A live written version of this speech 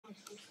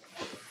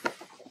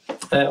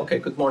Okay,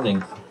 good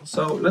morning.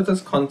 So let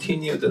us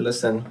continue the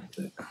lesson.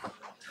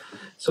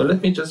 So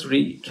let me just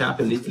recap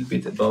a little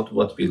bit about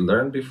what we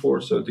learned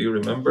before. So do you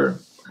remember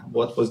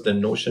what was the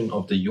notion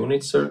of the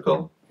unit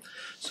circle?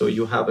 So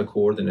you have a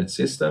coordinate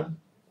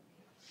system,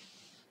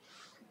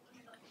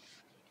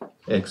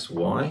 x,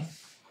 y.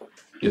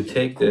 You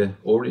take the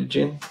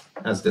origin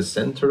as the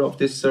center of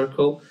this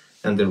circle,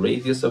 and the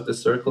radius of the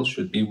circle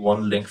should be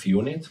one length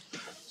unit.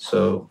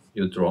 So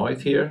you draw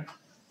it here.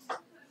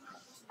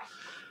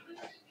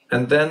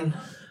 And then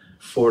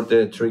for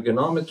the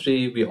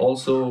trigonometry, we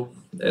also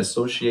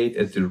associate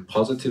a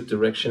positive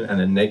direction and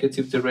a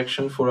negative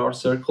direction for our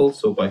circle.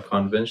 So by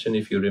convention,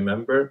 if you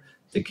remember,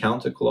 the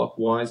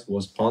counterclockwise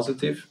was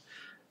positive.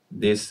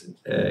 This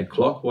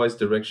clockwise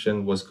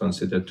direction was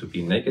considered to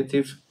be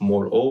negative.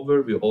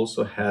 Moreover, we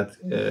also had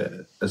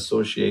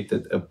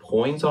associated a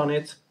point on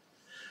it.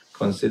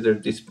 Consider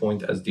this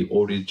point as the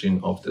origin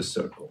of the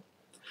circle.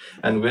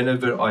 And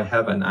whenever I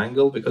have an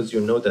angle, because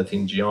you know that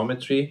in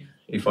geometry,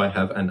 if I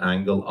have an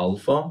angle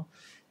alpha,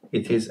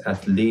 it is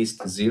at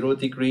least 0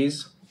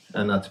 degrees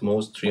and at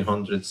most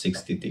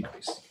 360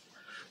 degrees.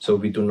 So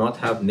we do not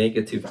have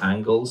negative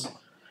angles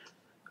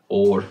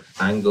or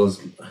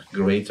angles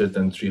greater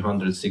than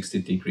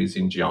 360 degrees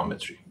in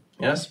geometry.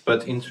 Yes,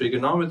 but in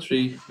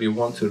trigonometry, we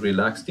want to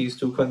relax these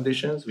two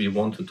conditions. We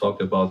want to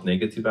talk about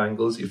negative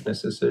angles if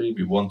necessary.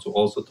 We want to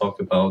also talk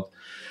about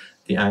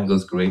the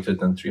angles greater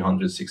than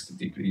 360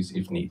 degrees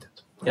if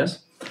needed.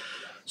 Yes?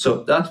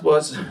 So that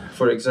was,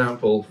 for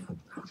example,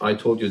 I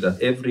told you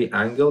that every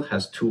angle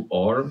has two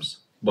arms.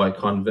 By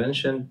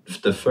convention,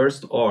 the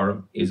first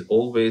arm is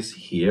always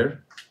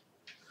here,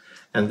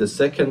 and the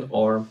second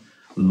arm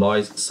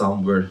lies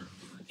somewhere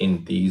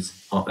in these,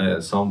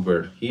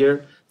 somewhere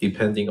here,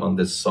 depending on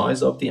the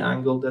size of the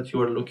angle that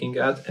you are looking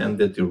at and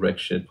the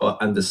direction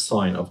and the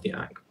sign of the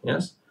angle.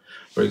 Yes?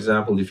 For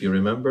example, if you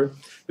remember,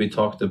 we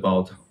talked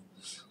about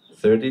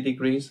 30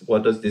 degrees.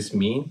 What does this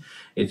mean?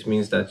 It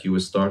means that you will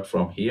start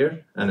from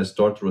here and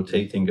start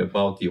rotating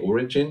about the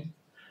origin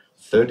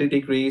 30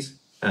 degrees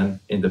and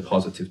in the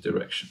positive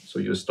direction. So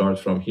you start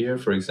from here,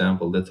 for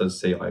example, let us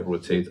say I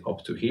rotate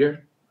up to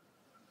here,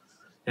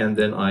 and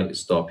then I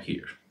stop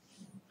here.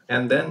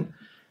 And then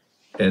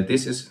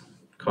this is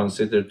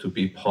considered to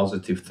be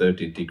positive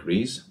 30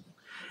 degrees.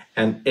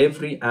 And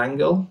every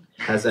angle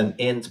has an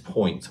end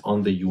point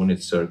on the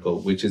unit circle,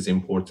 which is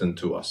important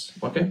to us,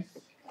 okay?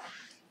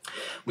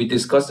 We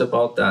discussed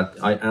about that.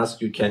 I asked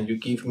you, can you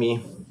give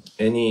me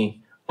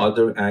any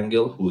other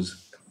angle which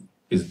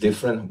is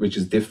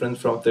different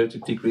from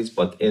 30 degrees,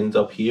 but end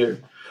up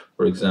here?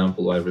 For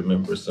example, I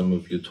remember some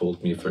of you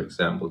told me, for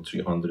example,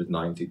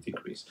 390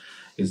 degrees.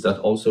 Is that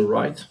also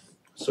right?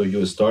 So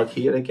you start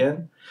here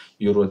again,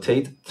 you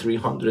rotate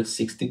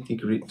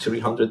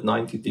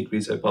 390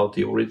 degrees about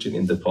the origin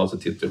in the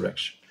positive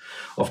direction.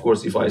 Of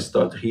course, if I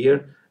start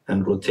here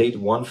and rotate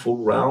one full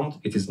round,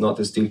 it is not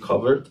still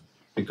covered,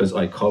 because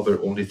I cover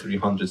only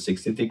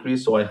 360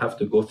 degrees, so I have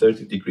to go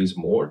 30 degrees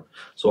more.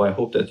 So I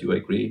hope that you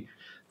agree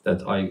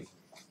that I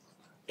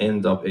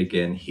end up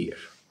again here.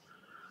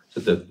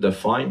 So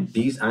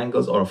these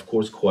angles are of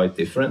course quite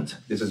different.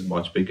 This is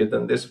much bigger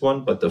than this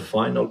one, but the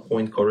final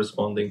point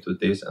corresponding to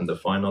this and the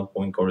final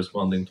point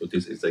corresponding to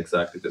this is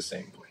exactly the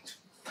same point.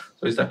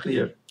 So is that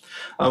clear?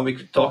 We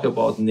could talk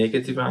about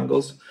negative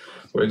angles.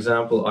 For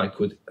example, I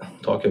could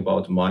talk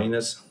about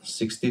minus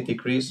 60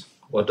 degrees.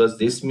 What does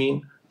this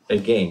mean?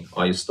 Again,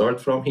 I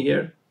start from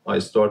here, I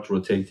start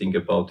rotating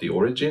about the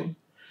origin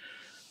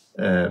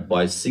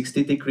by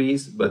 60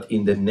 degrees, but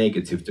in the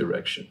negative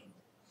direction.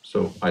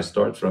 So I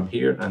start from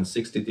here and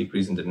 60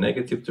 degrees in the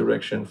negative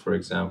direction. For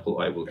example,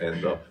 I will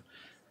end up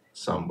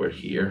somewhere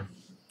here,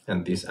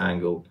 and this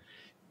angle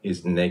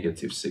is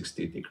negative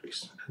 60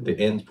 degrees. The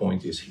end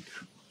point is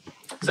here.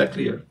 Is that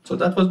clear? So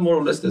that was more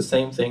or less the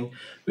same thing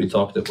we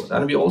talked about.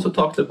 And we also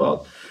talked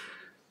about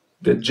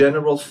the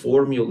general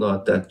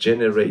formula that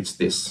generates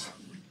this.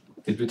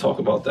 Did we talk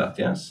about that?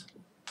 Yes?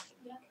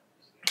 Yeah.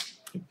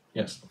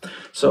 Yes.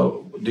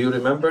 So do you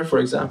remember, for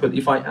example,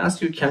 if I ask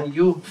you, can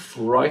you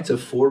write a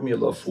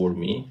formula for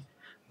me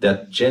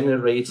that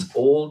generates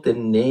all the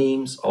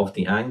names of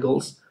the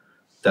angles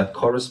that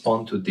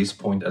correspond to this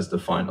point as the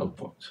final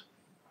point?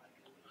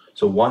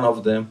 So one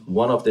of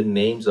the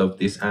names of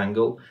this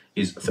angle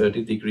is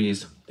 30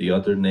 degrees. The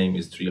other name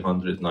is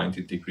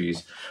 390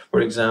 degrees. For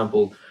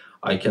example,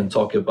 I can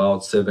talk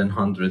about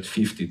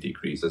 750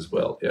 degrees as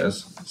well,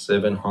 yes?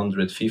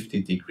 750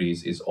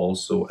 degrees is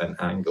also an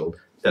angle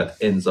that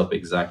ends up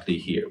exactly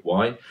here.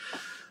 Why?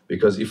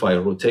 Because if I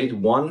rotate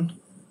one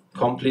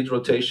complete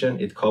rotation,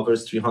 it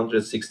covers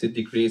 360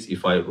 degrees.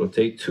 If I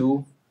rotate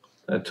two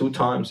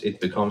times,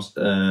 it becomes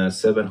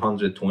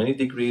 720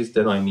 degrees.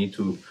 Then I need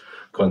to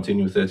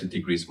continue 30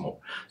 degrees more.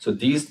 So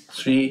these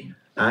three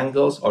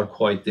angles are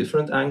quite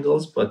different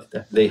angles, but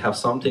they have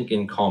something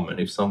in common.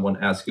 If someone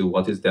asks you,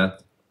 what is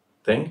that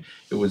thing,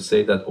 you would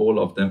say that all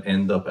of them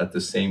end up at the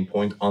same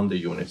point on the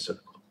unit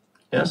circle.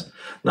 Yes?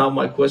 Now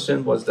my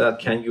question was that,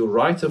 can you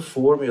write a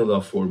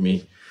formula for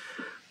me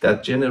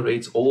that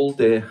generates all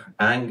the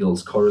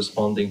angles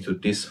corresponding to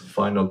this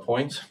final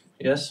point?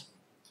 Yes?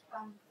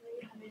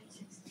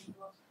 360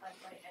 multiplied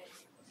by x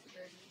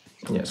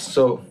plus 30. Yes,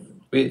 so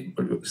we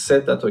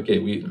said that, okay,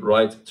 we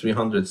write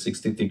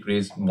 360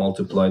 degrees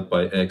multiplied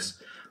by x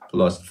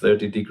plus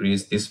 30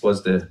 degrees. This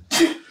was the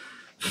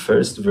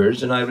first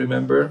version, I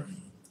remember.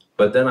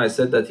 But then I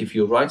said that if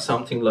you write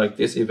something like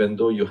this, even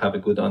though you have a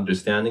good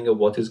understanding of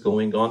what is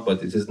going on,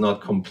 but it is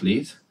not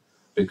complete,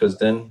 because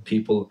then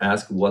people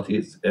ask what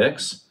is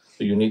x,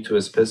 so you need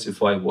to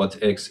specify what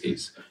x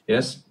is.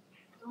 Yes?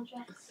 Don't you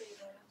have to say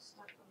that I'm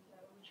start from the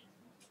origin?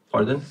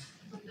 Pardon?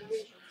 From the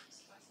origin,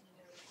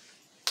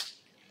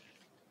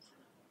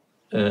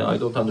 starting I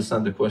don't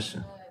understand the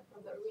question.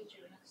 from the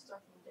origin,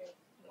 start from there,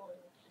 in order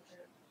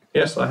to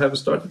Yes, I have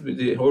started with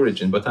the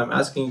origin, but I'm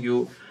asking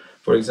you,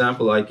 for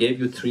example, I gave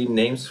you 3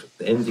 names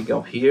ending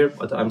up here,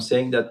 but I'm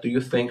saying that, do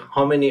you think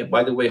how many,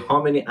 by the way,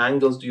 how many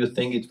angles do you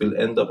think it will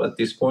end up at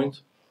this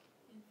point?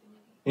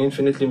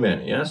 Infinitely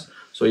many, yes?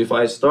 So if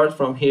I start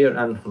from here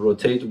and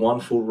rotate 1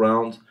 full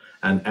round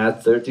and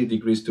add 30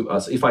 degrees to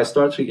us, if I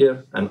start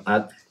here and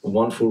add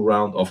 1 full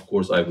round, of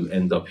course, I will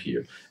end up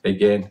here.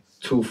 Again,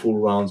 2 full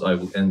rounds, I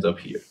will end up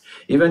here.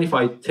 Even if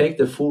I take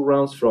the full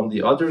rounds from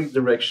the other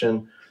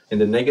direction, in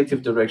the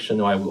negative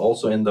direction, I will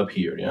also end up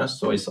here, yes?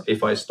 So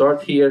if I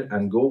start here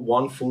and go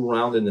 1 full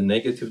round in the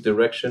negative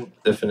direction,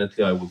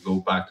 definitely I will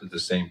go back to the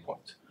same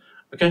point,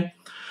 okay?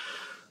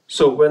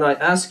 So when I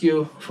ask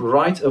you,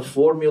 write a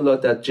formula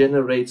that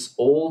generates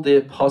all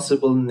the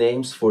possible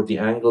names for the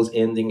angles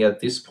ending at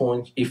this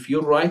point, if you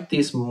write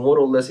this, more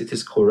or less it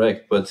is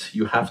correct, but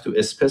you have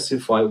to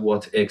specify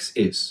what x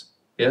is,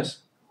 yes?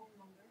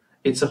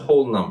 It's a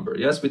whole number,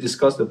 yes? We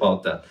discussed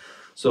about that.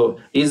 So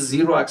is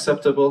 0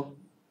 acceptable?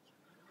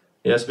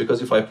 Yes,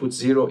 because if I put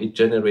 0, it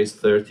generates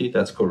 30,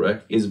 that's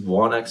correct. Is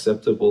 1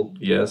 acceptable?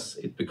 Yes,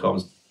 it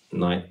becomes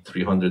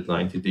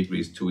 390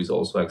 degrees. 2 is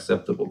also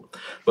acceptable.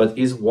 But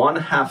is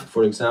 1/2,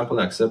 for example,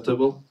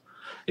 acceptable?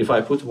 If I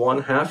put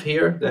 1/2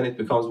 here, then it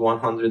becomes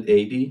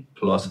 180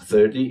 plus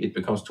 30, it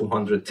becomes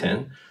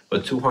 210.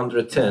 But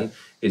 210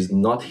 is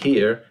not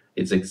here,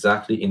 it's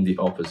exactly in the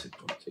opposite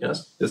point.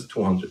 Yes, it's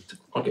 210.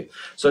 Okay,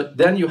 so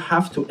then you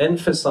have to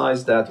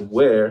emphasize that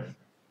where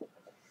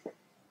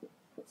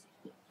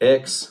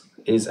x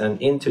is an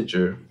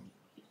integer.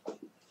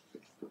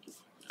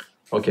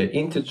 Okay,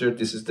 integer,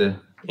 this is the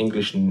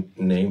English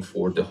name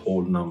for the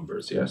whole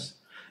numbers, yes?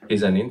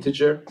 Is an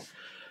integer.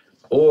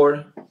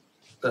 Or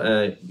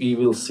we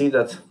will see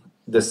that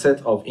the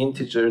set of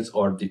integers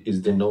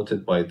is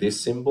denoted by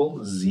this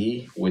symbol,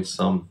 z, with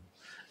some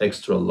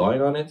extra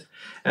line on it.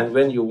 And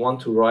when you want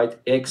to write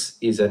x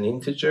is an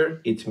integer,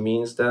 it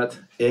means that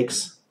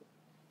x,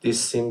 this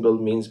symbol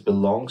means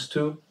belongs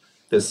to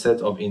the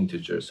set of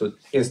integers. So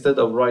instead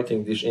of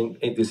writing this in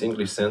this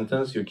English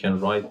sentence, you can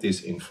write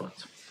this in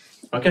front.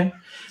 Okay?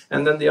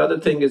 And then the other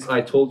thing is,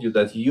 I told you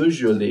that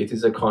usually it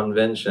is a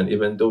convention,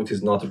 even though it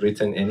is not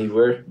written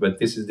anywhere, but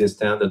this is the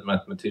standard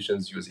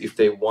mathematicians use. If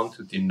they want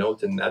to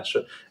denote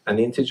an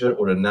integer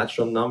or a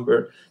natural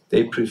number,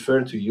 they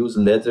prefer to use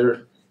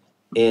letter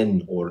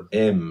n or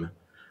m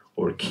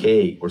or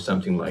k or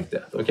something like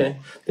that, okay?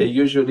 They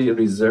usually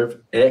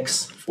reserve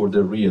x for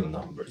the real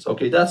numbers.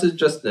 Okay, that is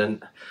just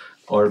an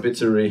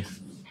arbitrary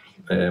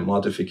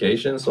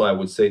modification, so I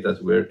would say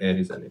that where n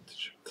is an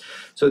integer.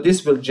 So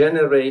this will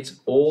generate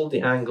all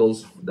the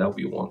angles that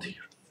we want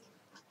here.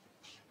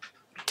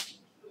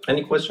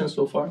 Any questions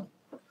so far?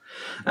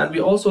 And we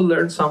also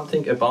learned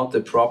something about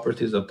the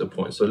properties of the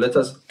point. So let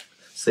us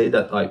say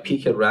that I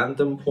pick a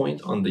random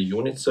point on the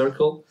unit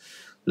circle.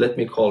 Let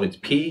me call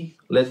it P.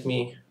 Let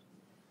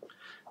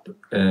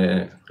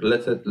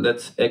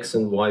x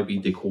and y be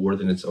the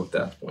coordinates of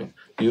that point.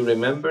 Do you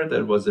remember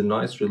there was a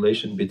nice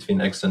relation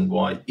between x and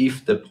y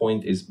if the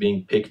point is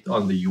being picked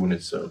on the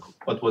unit circle?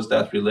 What was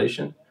that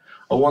relation?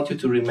 I want you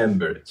to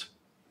remember it.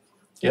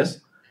 Yes?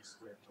 X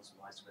squared plus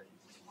y squared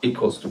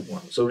Equals to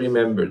 1. So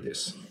remember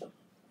this.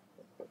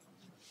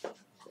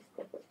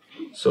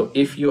 So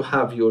if you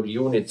have your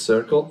unit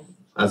circle,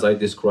 as I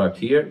described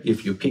here,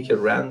 if you pick a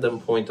random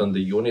point on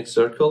the unit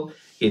circle,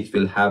 it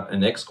will have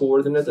an x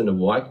coordinate and a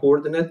y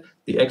coordinate.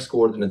 The x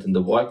coordinate and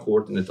the y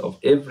coordinate of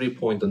every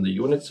point on the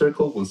unit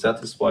circle will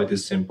satisfy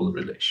this simple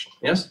relation.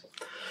 Yes?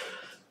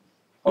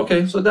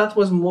 Okay, so that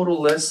was more or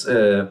less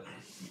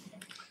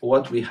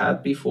what we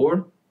had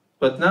before.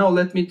 But now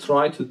let me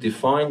try to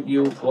define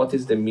you what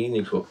is the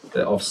meaning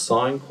of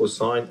sine,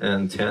 cosine,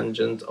 and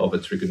tangent of a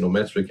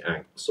trigonometric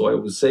angle. So I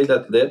will say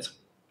that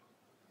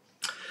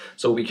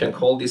so we can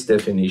call this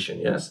definition,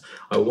 yes?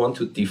 I want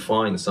to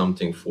define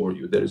something for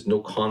you. There is no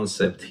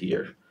concept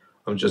here.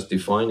 I'm just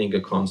defining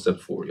a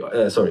concept for you.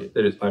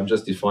 I'm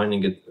just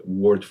defining a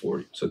word for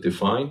you. So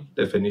define,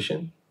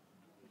 definition.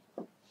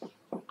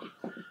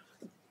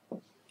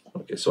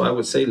 Okay, so I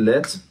would say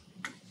let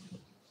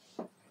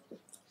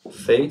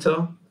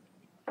theta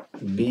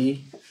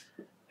be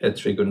a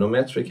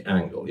trigonometric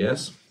angle,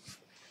 yes?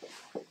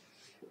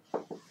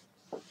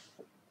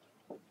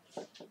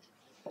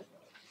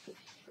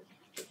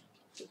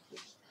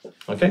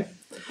 Okay,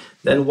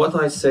 then what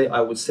I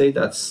would say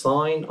that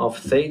sine of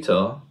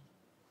theta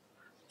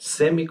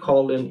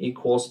semicolon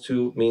equals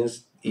to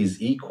means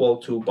is equal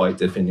to by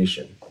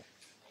definition.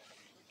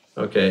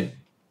 Okay.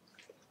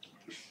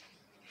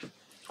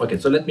 Okay,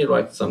 so let me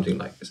write something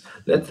like this.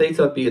 Let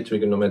theta be a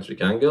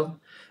trigonometric angle,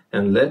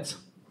 and let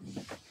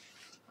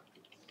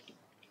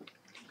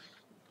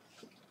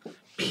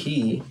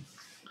P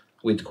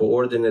with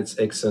coordinates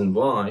x and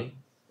y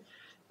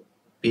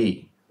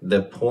be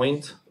the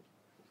point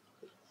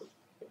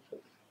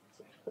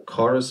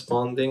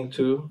corresponding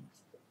to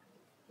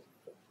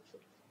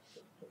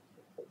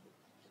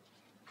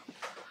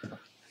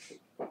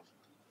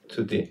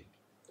the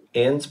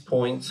end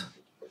point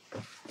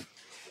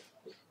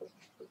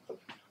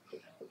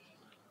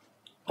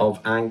of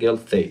angle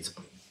theta.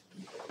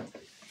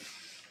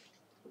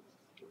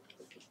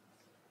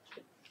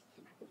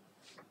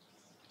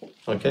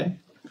 Okay,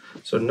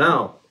 so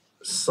now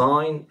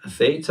sine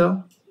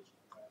theta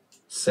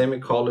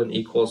semicolon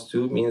equals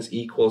to means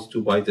equals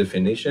to by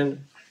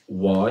definition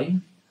y,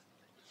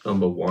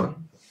 number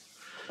one.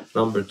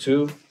 Number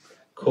two,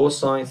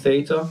 cosine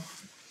theta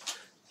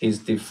is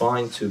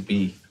defined to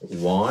be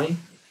y.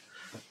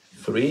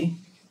 3,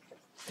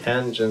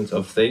 tangent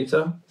of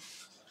theta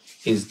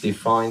is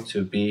defined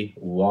to be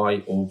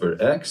y over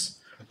x.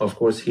 Of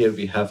course, here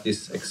we have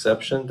this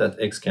exception that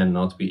x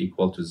cannot be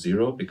equal to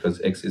 0 because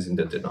x is in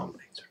the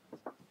denominator.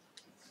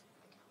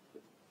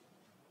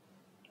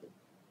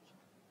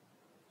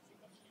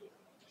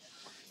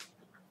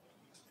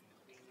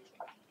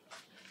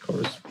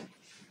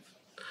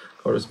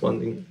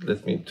 Corresponding,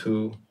 let me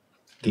to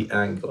the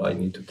angle, I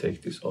need to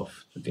take this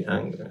off, to the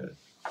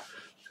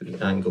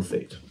angle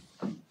theta.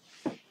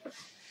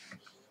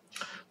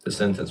 The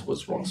sentence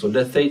was wrong. So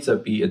let theta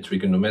be a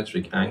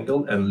trigonometric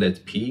angle, and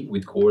let P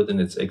with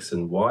coordinates x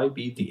and y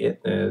be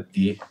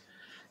the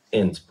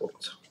end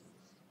point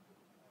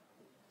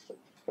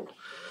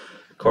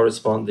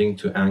corresponding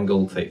to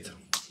angle theta.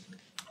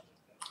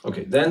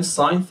 Okay, then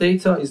sine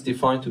theta is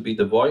defined to be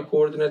the y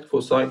coordinate.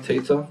 Cosine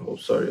theta, oh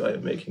sorry, I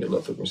am making a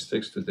lot of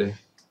mistakes today.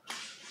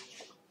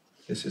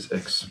 This is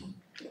x.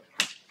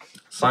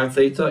 Sine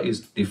theta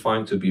is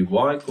defined to be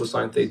y,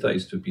 cosine theta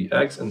is to be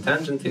x, and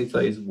tangent theta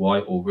is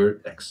y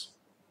over x.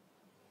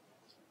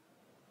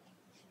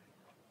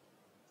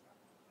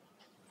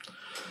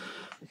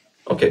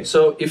 Okay,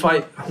 so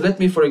let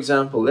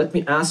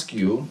me ask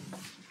you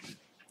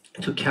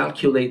to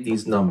calculate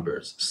these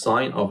numbers.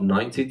 Sine of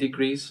 90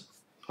 degrees,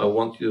 I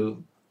want you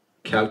to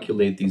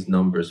calculate these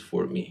numbers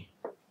for me,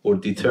 or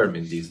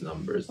determine these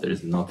numbers. There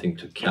is nothing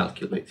to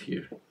calculate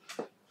here.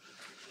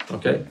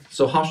 Okay,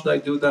 so how should I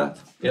do that?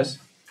 Yes?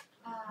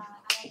 I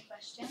have a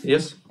question.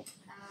 Yes?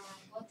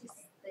 What is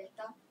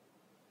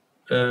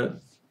theta?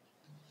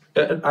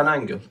 An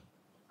angle.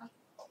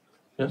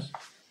 Yes?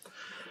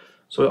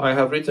 So I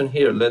have written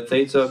here, let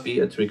theta be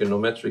a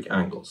trigonometric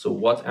angle. So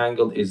what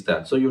angle is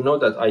that? So you know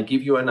that I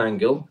give you an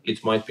angle.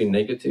 It might be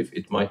negative,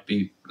 it might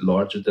be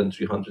larger than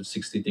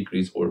 360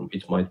 degrees, or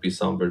it might be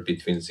somewhere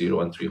between 0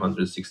 and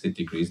 360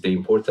 degrees. The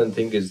important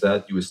thing is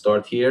that you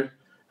start here,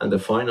 and the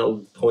final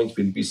point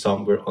will be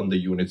somewhere on the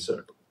unit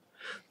circle.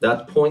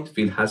 That point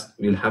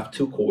will have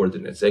two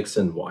coordinates, x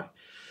and y.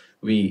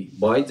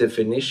 By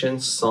definition,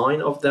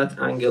 sine of that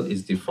angle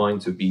is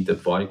defined to be the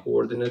y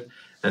coordinate,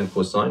 and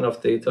cosine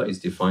of theta is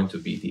defined to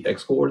be the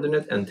x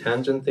coordinate, and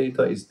tangent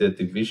theta is the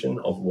division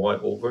of y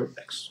over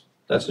x.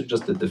 That's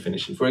just the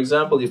definition. For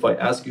example, if I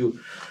ask you,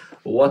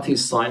 what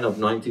is sine of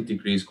 90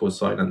 degrees,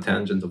 cosine and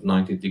tangent of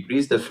 90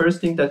 degrees, the first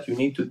thing that you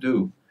need to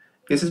do,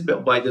 this is,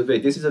 by the way,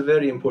 this is a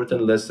very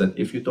important lesson.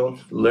 If you don't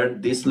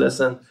learn this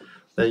lesson,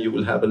 then you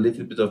will have a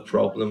little bit of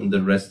problem in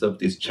the rest of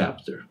this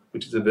chapter,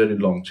 which is a very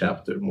long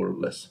chapter, more or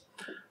less.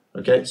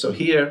 Okay, so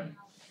here,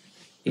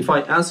 if I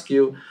ask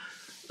you,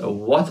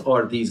 what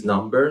are these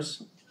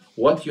numbers?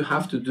 What you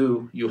have to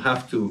do, you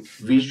have to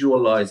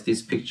visualize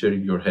this picture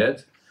in your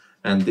head,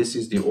 and this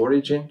is the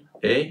origin,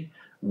 A.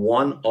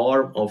 One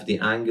arm of the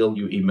angle,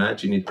 you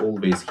imagine it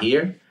always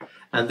here,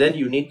 and then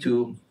you need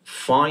to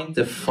find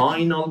the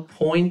final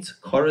point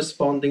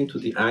corresponding to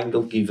the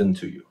angle given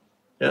to you.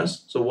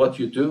 Yes, so what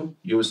you do,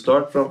 you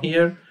start from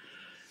here,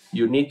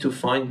 you need to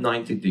find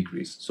 90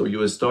 degrees. So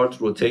you start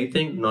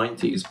rotating,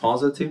 90 is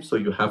positive, so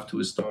you have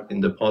to start in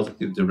the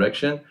positive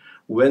direction.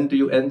 When do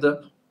you end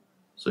up?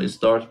 So you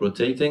start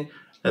rotating,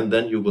 and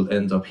then you will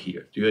end up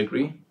here. Do you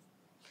agree?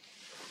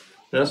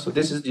 Yeah, so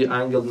this is the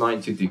angle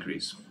 90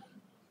 degrees.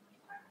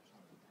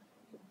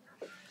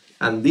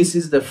 And this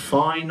is the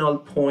final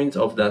point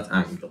of that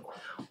angle.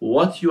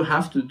 What you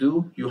have to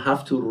do, you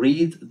have to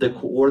read the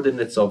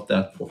coordinates of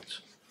that point.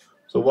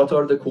 So what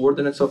are the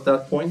coordinates of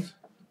that point?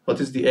 What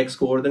is the x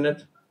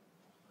coordinate?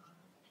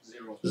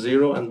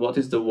 0. And what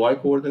is the y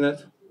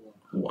coordinate?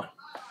 1.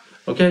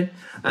 Okay,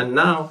 and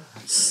now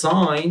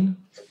sine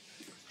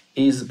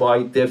is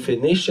by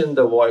definition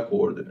the y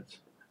coordinate,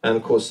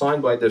 and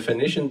cosine by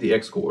definition the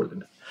x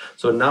coordinate.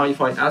 So now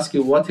if I ask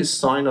you what is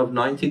sine of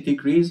 90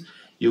 degrees,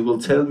 you will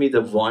tell me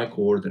the y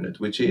coordinate,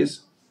 which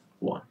is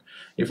 1.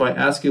 If I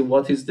ask you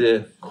what is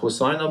the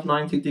cosine of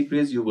 90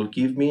 degrees, you will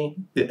give me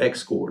the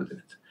x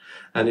coordinate.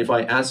 And if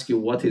I ask you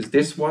what is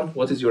this one,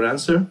 what is your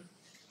answer?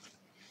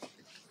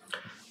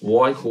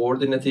 Y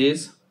coordinate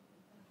is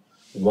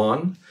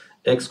 1,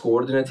 x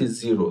coordinate is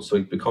 0. So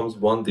it becomes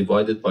 1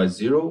 divided by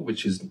 0,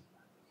 which is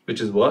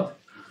what?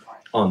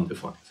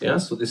 Undefined. Yeah,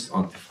 so this is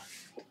undefined.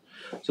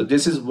 So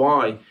this is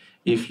why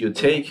if you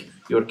take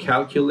your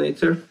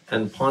calculator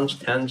and punch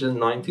tangent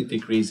 90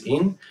 degrees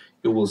in,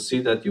 you will see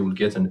that you will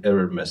get an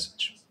error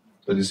message.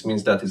 So this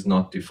means that is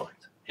not defined.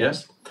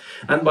 Yes?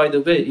 And by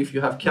the way, if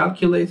you have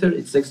calculator,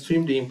 it's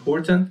extremely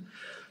important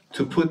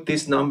to put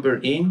this number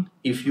in.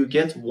 If you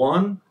get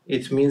 1,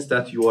 it means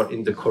that you are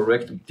in the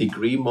correct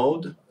degree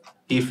mode.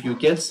 If you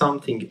get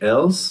something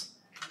else,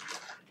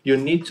 you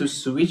need to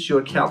switch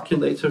your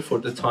calculator for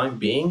the time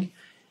being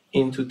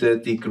into the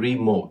degree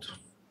mode.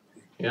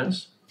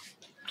 Yes?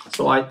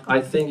 So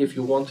I think if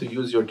you want to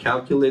use your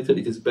calculator,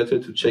 it is better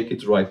to check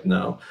it right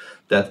now,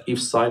 that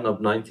if sine of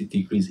 90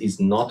 degrees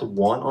is not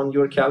 1 on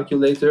your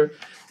calculator,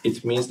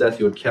 it means that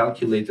your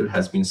calculator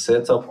has been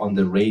set up on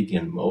the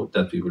radian mode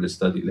that we will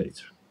study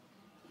later.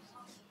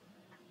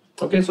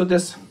 Okay, so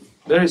that's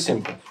very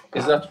simple.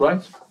 Is that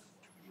right?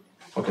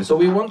 Okay, so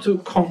we want to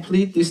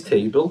complete this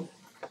table.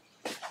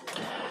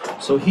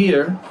 So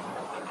here,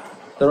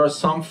 there are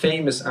some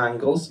famous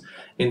angles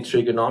in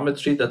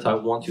trigonometry that I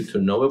want you to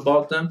know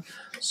about them.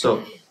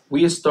 So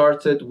we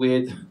started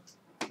with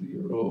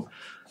 0.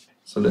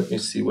 So let me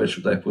see, where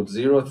should I put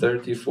 0,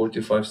 30,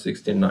 45,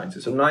 60,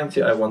 90. So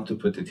 90, I want to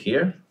put it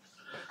here.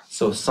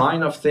 So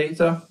sine of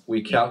theta,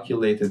 we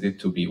calculated it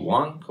to be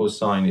 1,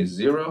 cosine is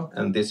 0,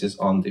 and this is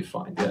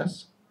undefined,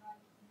 yes?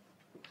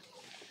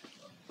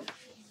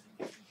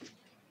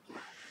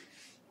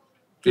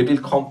 We will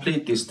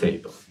complete this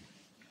table.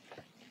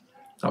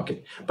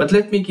 Okay, but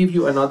let me give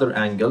you another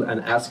angle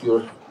and ask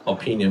your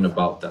opinion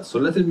about that. So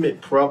let it be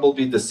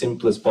probably the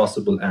simplest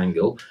possible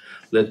angle.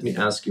 Let me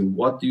ask you,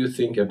 what do you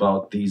think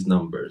about these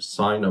numbers?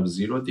 Sine of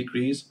 0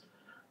 degrees,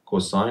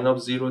 cosine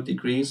of 0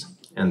 degrees,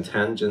 and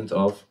tangent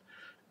of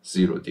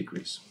 0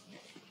 degrees.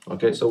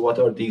 Okay, so what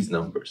are these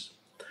numbers?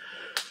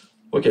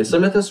 Okay, so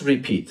let us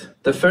repeat.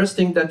 The first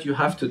thing that you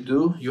have to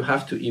do, you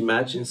have to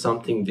imagine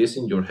something this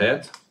in your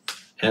head,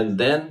 and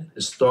then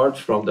start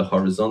from the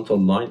horizontal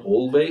line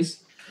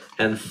always,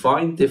 and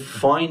find the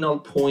final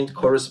point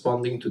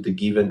corresponding to the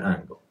given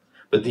angle.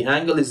 But the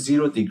angle is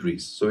 0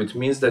 degrees, so it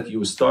means that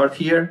you start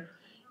here,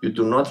 you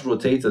do not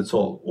rotate at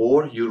all,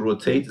 or you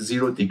rotate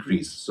 0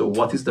 degrees. So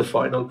what is the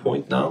final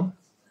point now?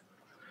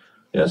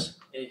 Yes?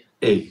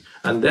 A.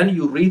 And then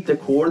you read the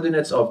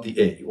coordinates of the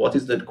A. What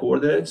is the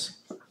coordinates?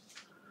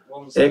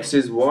 X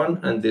is 1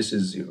 and this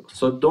is 0.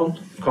 So don't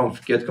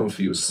get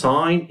confused.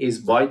 Sine is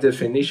by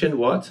definition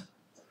what?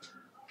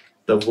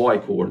 The y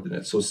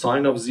coordinate. So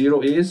sine of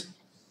 0 is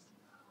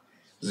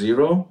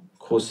 0,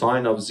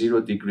 cosine of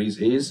 0 degrees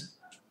is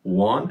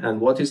 1, and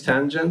what is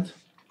tangent?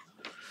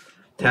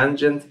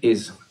 Tangent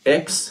is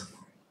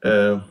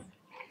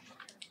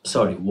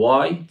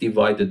y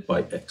divided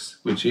by x,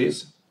 which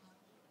is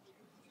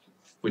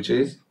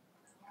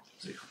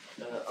 0.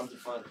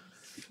 Undefined.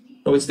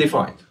 No, it's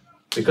defined,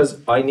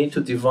 because I need to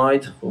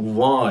divide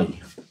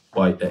y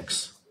by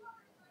x.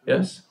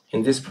 Yes?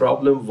 In this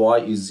problem, y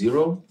is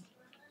 0,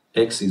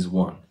 x is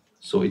 1.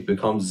 So it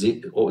becomes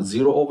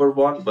 0 over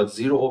 1, but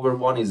 0 over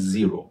 1 is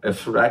 0. A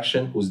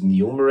fraction whose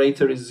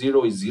numerator is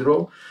 0 is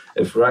 0.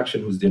 A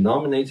fraction whose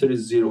denominator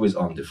is 0 is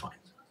undefined.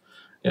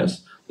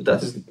 Yes? So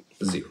that is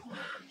 0.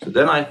 So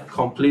then I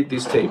complete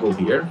this table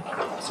here.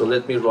 So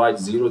let me write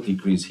 0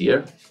 degrees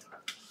here.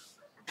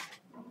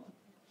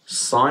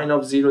 Sine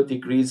of 0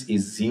 degrees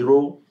is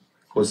 0.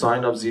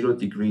 Cosine of 0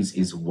 degrees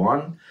is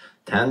 1.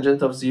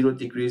 Tangent of 0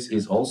 degrees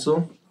is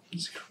also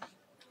 0.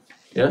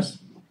 Yes?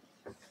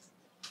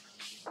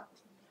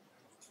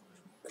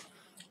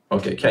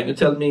 Okay, can you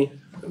tell me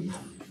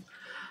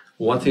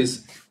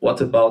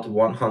what about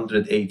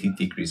 180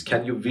 degrees?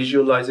 Can you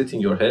visualize it in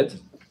your head?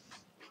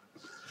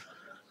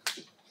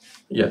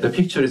 Yeah, the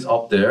picture is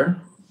up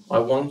there. I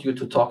want you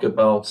to talk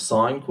about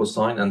sine,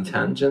 cosine, and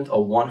tangent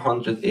of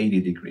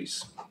 180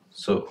 degrees.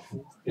 So,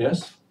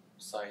 yes?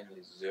 Sine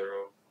is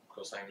 0,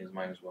 cosine is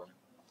 -1,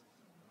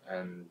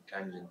 and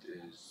tangent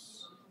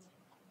is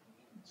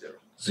 0.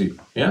 0.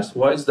 Yes,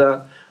 why is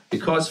that?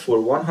 Because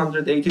for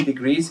 180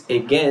 degrees,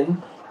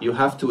 again, you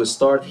have to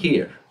start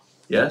here,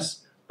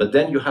 yes? But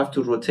then you have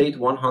to rotate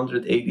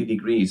 180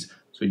 degrees.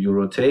 So you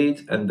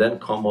rotate and then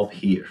come up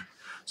here.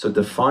 So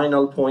the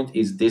final point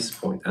is this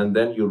point, and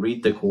then you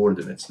read the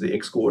coordinates. The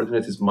x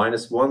coordinate is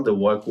 -1, the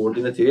y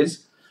coordinate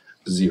is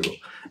 0.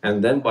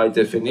 And then by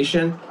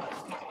definition,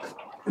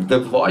 the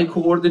y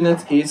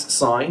coordinate is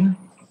sine,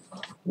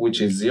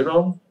 which is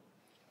 0.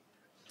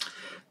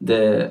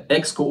 The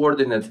x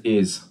coordinate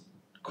is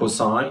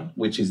cosine,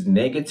 which is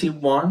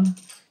 -1.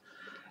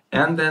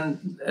 And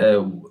then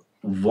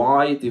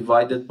y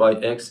divided by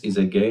x is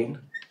again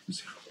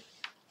 0.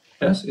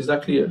 Yes, is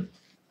that clear?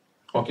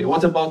 Okay,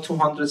 what about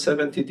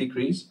 270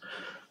 degrees?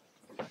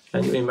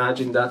 Can you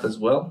imagine that as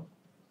well?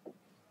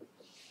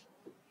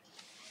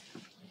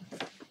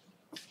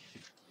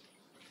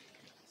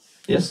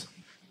 Yes?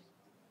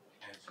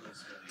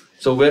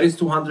 So where is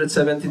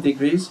 270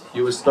 degrees?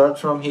 You will start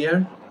from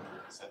here.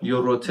 You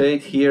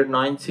rotate here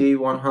 90,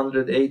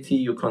 180,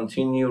 you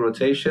continue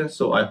rotation.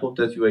 So I hope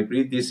that you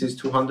agree this is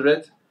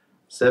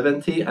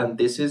 270 and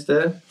this is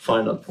the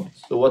final point.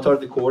 So what are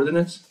the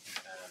coordinates?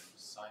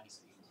 Sine is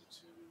equal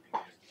to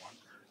 -1.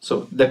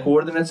 So the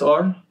coordinates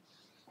are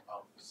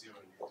 0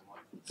 and -1.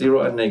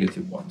 0 and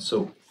 -1.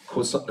 So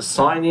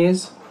sine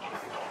is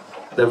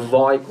the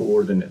y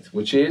coordinate,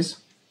 which is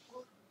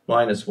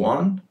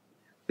 -1.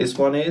 This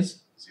one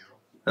is 0.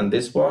 and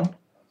this one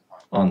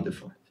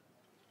undefined.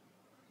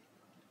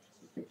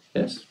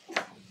 Yes?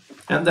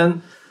 And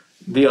then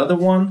the other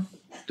one,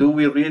 do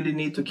we really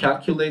need to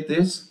calculate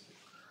this?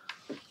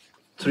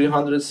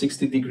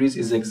 360 degrees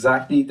is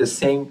exactly the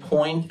same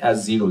point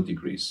as 0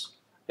 degrees.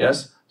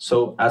 Yes?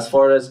 So as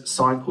far as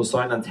sine,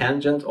 cosine, and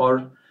tangent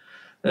are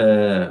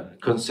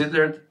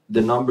considered,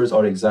 the numbers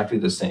are exactly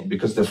the same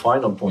because the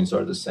final points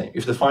are the same.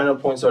 If the final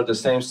points are the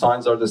same,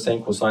 sines are the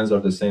same, cosines are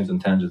the same,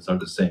 and tangents are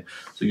the same.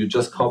 So you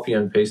just copy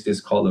and paste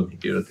this column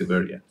here at the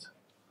very end.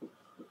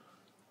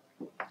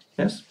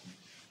 Yes?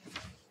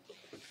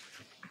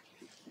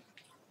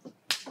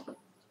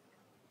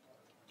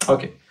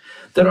 Okay.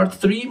 There are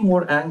 3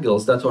 more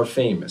angles that are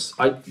famous.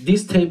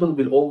 This table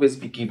will always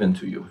be given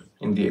to you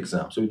in the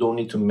exam, so you don't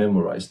need to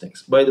memorize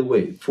things. By the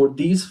way, for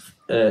these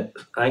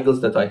angles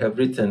that I have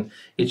written,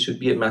 it should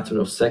be a matter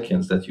of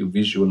seconds that you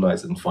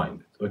visualize and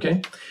find it,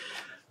 okay?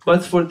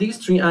 But for these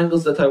 3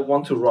 angles that I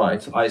want to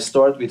write, I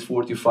start with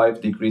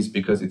 45 degrees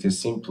because it is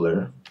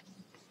simpler,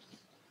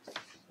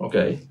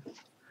 okay?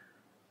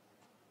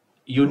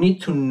 You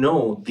need to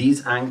know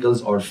these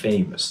angles are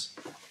famous.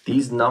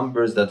 These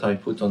numbers that I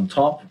put on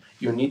top,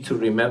 you need to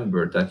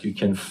remember that you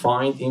can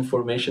find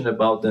information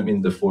about them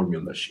in the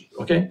formula sheet,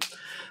 okay?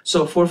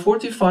 So for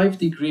 45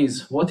 degrees,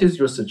 what is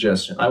your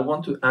suggestion? I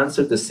want to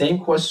answer the same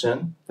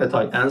question that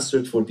I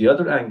answered for the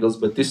other angles,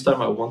 but this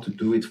time I want to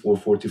do it for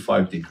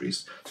 45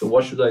 degrees. So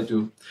what should I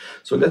do?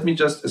 So let me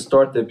just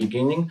start the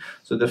beginning.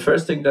 So the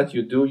first thing that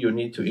you do, you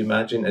need to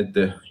imagine at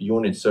the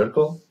unit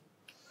circle,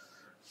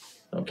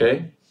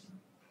 okay?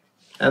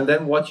 And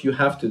then what you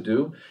have to do,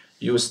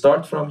 you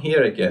start from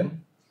here again.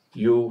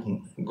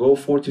 You go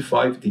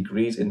 45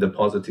 degrees in the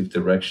positive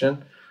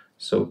direction.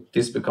 So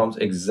this becomes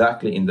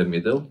exactly in the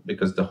middle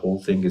because the whole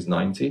thing is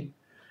 90.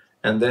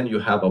 And then you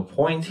have a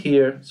point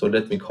here. So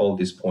let me call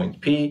this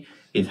point P.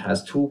 It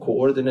has 2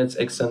 coordinates,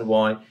 X and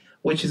Y,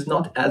 which is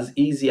not as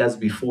easy as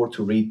before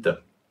to read them.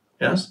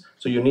 Yes?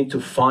 So you need to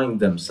find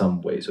them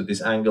some way. So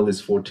this angle is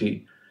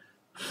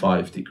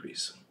 45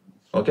 degrees.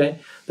 Okay?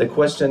 The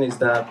question is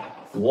that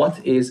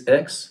what is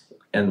X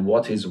and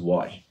what is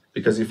Y?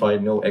 Because if I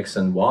know X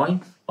and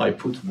Y, I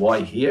put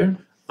Y here,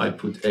 I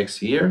put X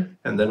here,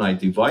 and then I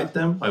divide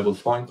them, I will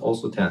find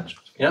also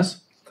tangent,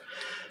 yes?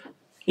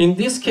 In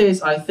this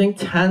case, I think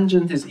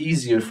tangent is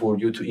easier for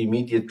you to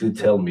immediately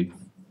tell me.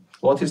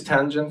 What is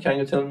tangent? Can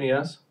you tell me,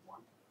 yes? 1.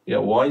 Yeah,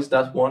 why is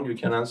that 1? You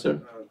can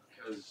answer.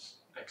 Because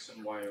X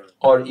and Y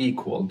Are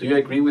equal. Do you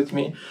agree with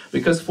me?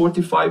 Because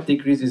 45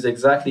 degrees is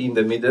exactly in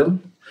the middle.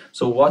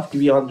 So what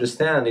we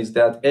understand is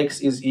that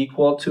X is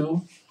equal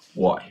to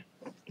Y.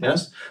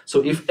 Yes?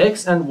 So if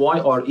X and Y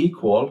are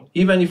equal,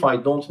 even if I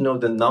don't know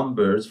the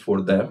numbers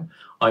for them,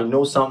 I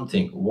know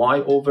something.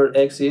 Y over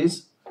X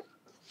is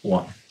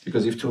 1.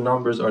 Because if 2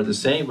 numbers are the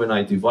same, when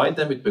I divide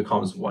them, it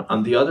becomes 1.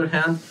 On the other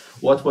hand,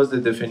 what was the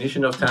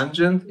definition of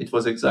tangent? It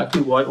was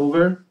exactly Y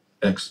over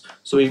X.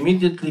 So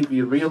immediately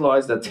we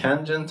realize that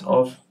tangent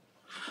of,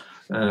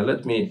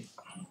 let me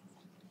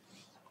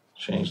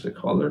change the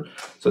color.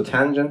 So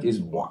tangent is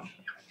 1.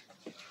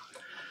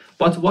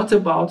 But what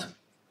about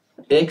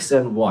X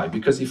and Y?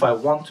 Because if I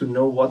want to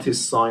know what is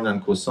sine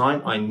and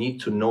cosine, I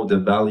need to know the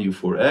value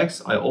for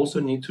X. I also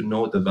need to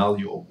know the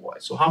value of Y.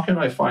 So how can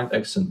I find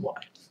X and Y?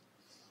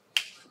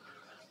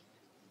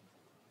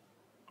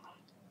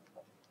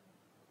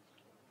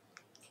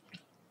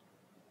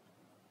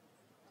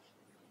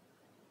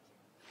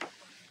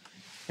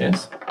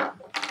 Yes?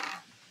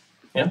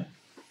 Yeah?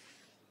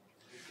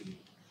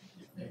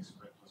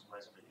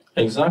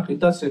 Exactly,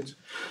 that's it.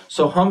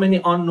 So how many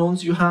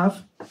unknowns you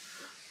have?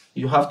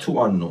 You have 2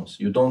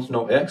 unknowns. You don't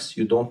know X,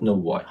 you don't know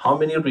Y. How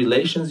many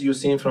relations you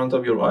see in front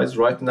of your eyes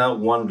right now?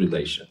 1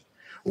 relation.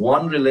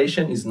 1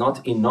 relation is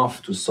not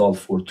enough to solve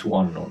for 2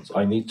 unknowns.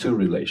 I need 2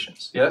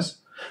 relations, yes?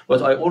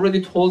 But I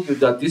already told you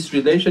that this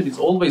relation is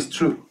always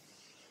true,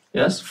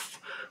 yes?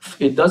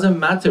 It doesn't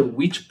matter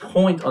which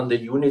point on the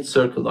unit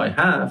circle I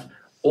have,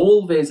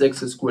 always X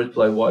squared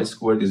plus Y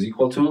squared is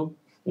equal to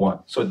 1.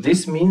 So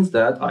this means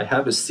that I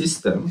have a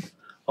system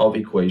of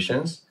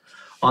equations.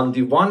 On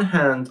the one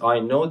hand, I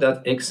know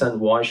that X and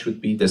Y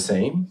should be the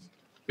same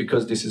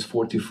because this is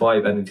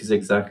 45 and it is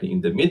exactly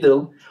in the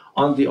middle.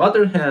 On the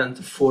other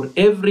hand, for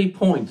every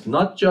point,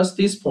 not just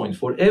this point,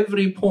 for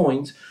every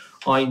point,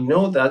 I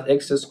know that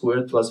X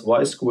squared plus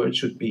Y squared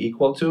should be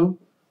equal to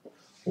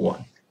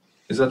 1.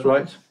 Is that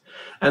right?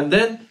 And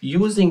then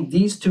using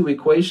these 2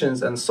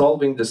 equations and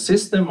solving the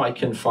system, I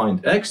can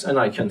find X and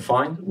I can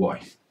find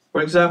Y.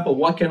 For example,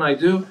 what can I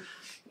do?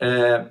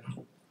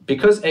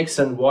 because x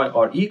and y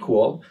are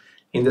equal,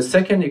 in the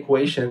second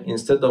equation,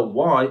 instead of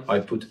y, I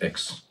put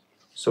x.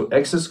 So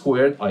x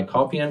squared, I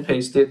copy and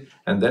paste it,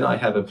 and then I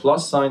have a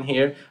plus sign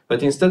here, but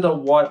instead of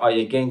y, I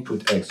again put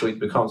x. So it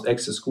becomes x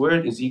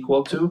squared is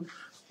equal to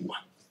 1.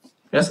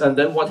 Yes, and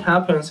then what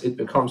happens? It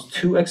becomes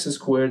 2x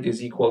squared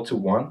is equal to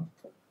 1.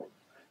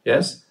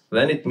 Yes,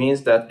 then it means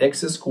that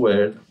x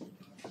squared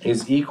is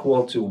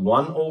equal to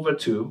 1 over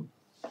 2.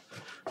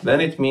 Then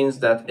it means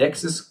that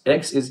x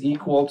is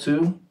equal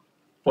to,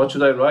 what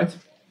should I write?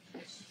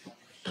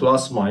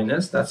 Plus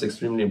minus, that's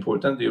extremely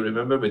important. Do you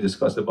remember we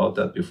discussed about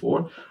that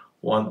before?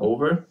 1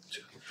 over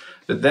 2.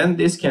 But then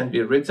this can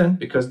be written,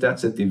 because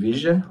that's a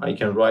division, I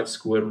can write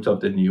square root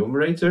of the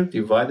numerator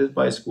divided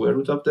by square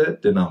root of the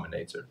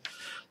denominator.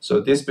 So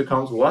this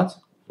becomes what?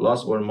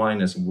 Plus or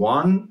minus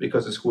 1,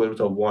 because the square root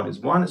of 1 is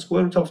 1.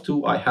 Square root of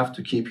 2, I have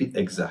to keep it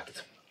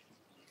exact.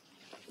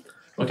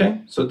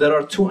 Okay, so there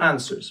are two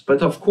answers.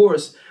 But of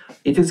course,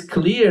 it is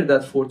clear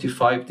that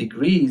 45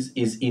 degrees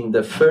is in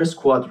the first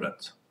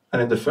quadrant.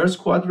 And in the first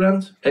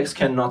quadrant, x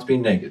cannot be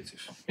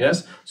negative.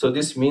 Yes? So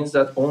this means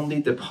that only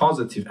the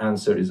positive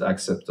answer is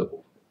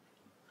acceptable.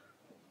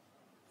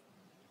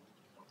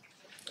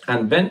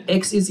 And when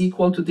x is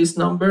equal to this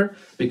number,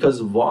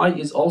 because y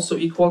is also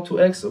equal to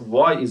x,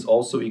 y is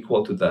also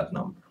equal to that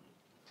number.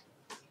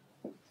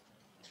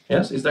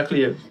 Yes? Is that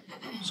clear?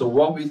 So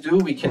what we do,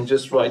 we can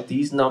just write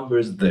these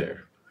numbers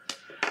there.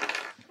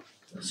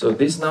 So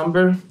this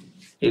number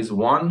is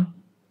 1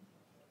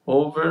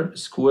 over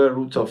square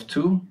root of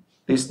 2.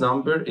 This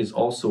number is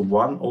also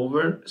 1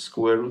 over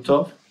square root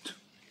of 2.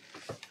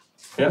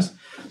 Yes?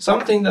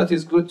 Something that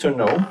is good to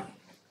know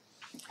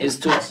is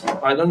to,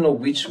 I don't know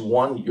which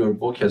one your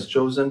book has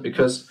chosen,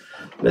 because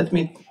let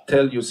me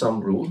tell you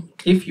some rule.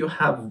 If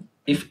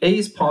a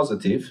is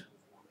positive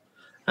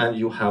and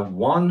you have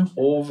 1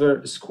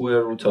 over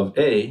square root of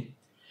a,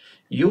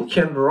 you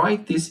can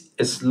write this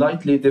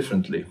slightly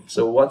differently.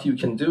 So what you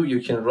can do,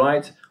 you can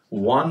write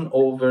 1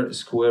 over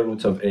square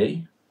root of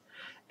a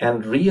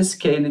and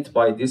rescale it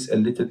by this a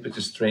little bit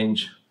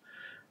strange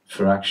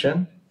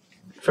fraction.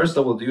 First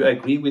of all, do you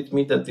agree with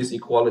me that this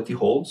equality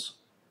holds?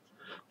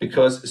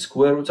 Because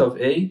square root of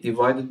a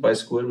divided by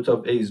square root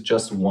of a is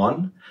just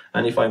 1.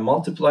 And if I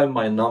multiply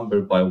my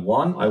number by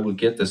 1, I will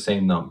get the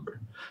same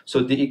number.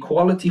 So the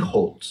equality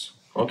holds.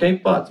 Okay,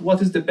 but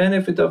what is the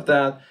benefit of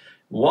that?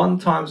 1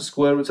 times the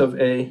square root of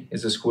a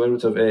is the square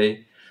root of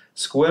a.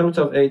 Square root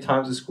of a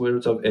times the square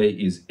root of a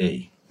is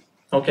a.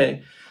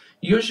 Okay,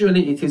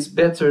 usually it is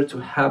better to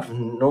have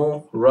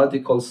no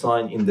radical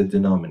sign in the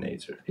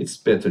denominator. It's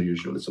better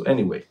usually. So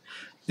anyway,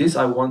 this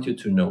I want you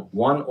to know.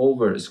 1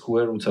 over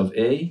square root of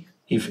a,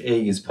 if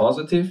a is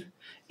positive,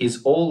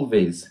 is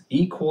always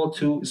equal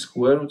to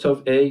square root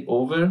of a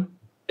over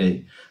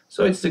a.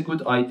 So it's a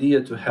good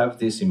idea to have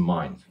this in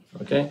mind,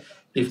 okay?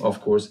 If, of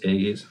course, a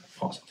is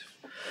positive.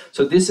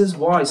 So this is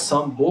why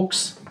some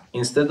books,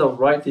 instead of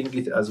writing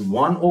it as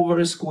 1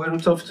 over square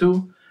root of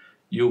 2,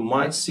 you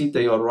might see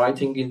they are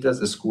writing it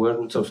as a square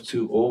root of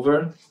 2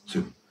 over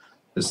 2.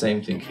 The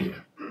same thing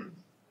here.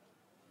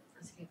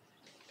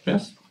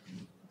 Yes?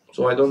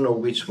 So I don't know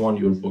which one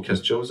your book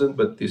has chosen,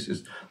 but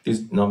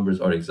these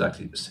numbers are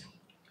exactly the same.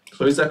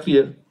 So is that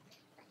clear?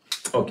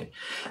 Okay.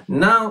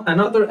 Now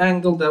another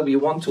angle that we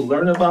want to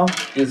learn about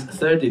is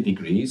 30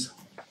 degrees.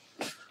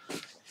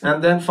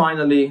 And then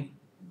finally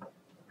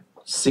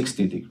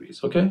 60 degrees,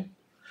 okay?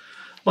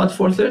 But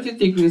for 30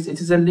 degrees, it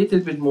is a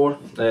little bit more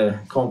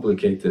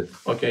complicated,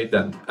 okay,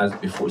 than as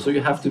before. So you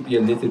have to be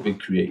a little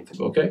bit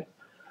creative, okay?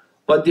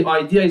 But the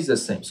idea is the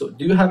same. So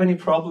do you have any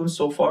problems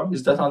so far?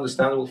 Is that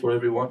understandable for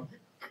everyone?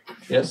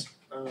 Yes?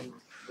 Why was it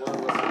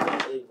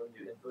not A when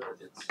you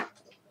inverted it?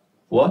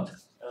 What?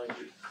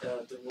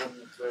 The one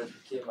where it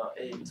became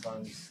a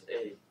times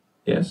A.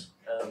 Yes?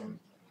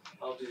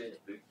 How did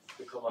it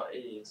become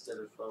a instead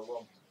of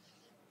 1?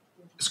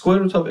 Square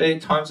root of a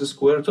times the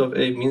square root of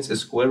a means a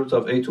square root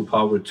of a to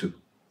power 2.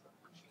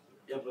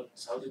 Yeah, but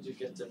how did you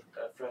get the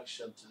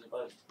fraction to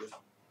divide it with?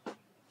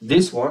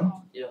 This one?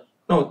 Yeah.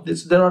 No,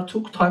 there are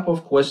two type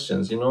of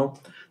questions, you know.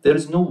 There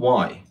is no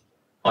why.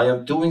 I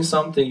am doing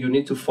something, you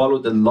need to follow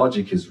the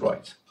logic is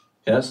right.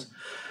 Yes?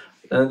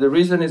 And the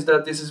reason is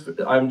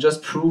that I'm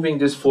just proving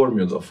this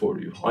formula for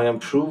you. I am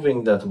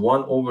proving that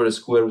 1 over a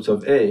square root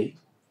of a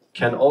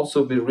can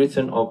also be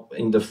written up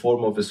in the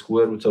form of a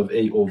square root of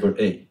a over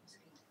a.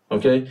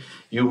 Okay?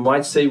 You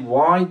might say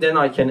why, then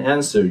I can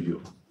answer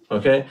you.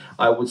 Okay?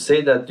 I would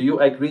say that, do you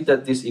agree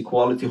that this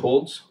equality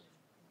holds?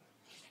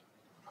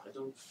 I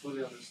don't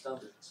fully understand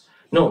it.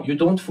 No, you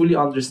don't fully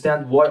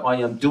understand why I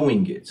am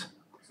doing it.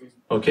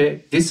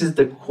 Okay? This is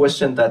the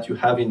question that you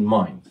have in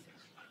mind.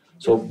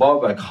 So,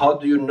 Babak, how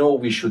do you know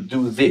we should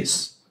do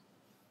this?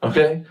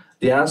 Okay?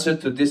 The answer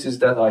to this is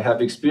that I have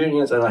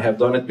experience and I have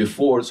done it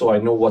before, so I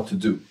know what to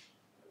do.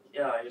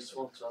 Yeah, I just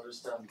want to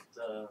understand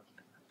the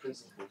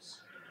principles.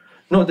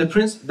 No,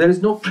 there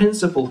is no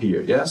principle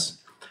here,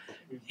 yes?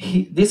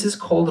 This is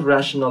called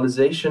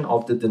rationalization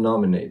of the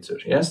denominator,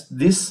 yes?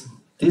 This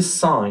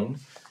sign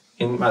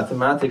in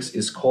mathematics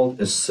is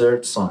called a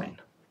surd sign.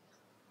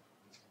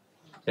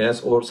 yes,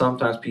 or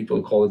sometimes people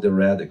call it the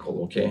radical,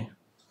 okay?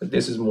 But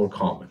this is more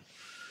common,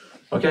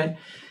 okay?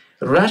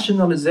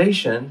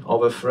 Rationalization of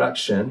a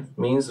fraction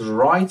means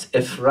write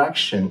a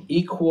fraction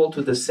equal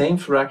to the same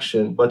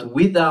fraction, but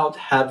without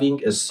having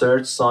a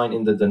surd sign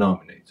in the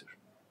denominator.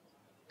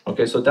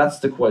 Okay, so that's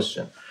the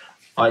question.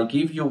 I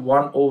give you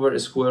 1 over a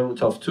square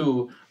root of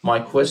 2. My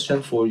question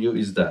for you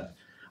is that.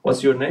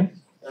 What's your name?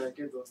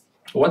 Gabriel.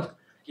 What?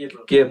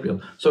 Gabriel.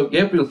 Gabriel. So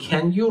Gabriel,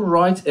 can you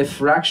write a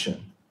fraction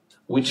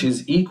which is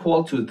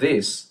equal to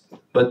this,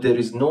 but there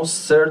is no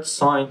surd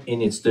sign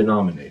in its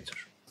denominator?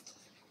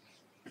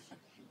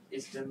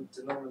 Is the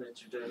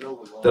denominator the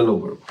lower one? The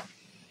lower one.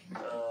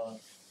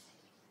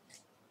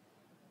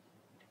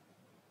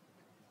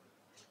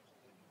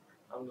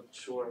 I'm not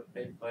sure.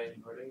 Maybe by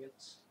inverting it.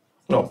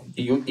 No,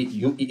 if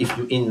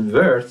you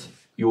invert,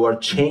 you are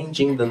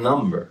changing the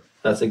number.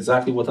 That's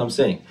exactly what I'm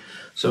saying.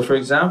 So for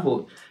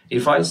example,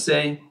 if I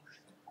say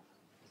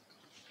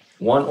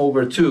 1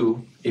 over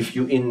 2, if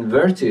you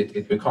invert it,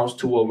 it becomes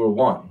 2 over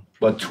 1.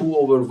 But 2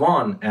 over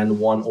 1 and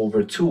 1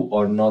 over 2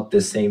 are not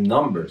the same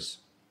numbers.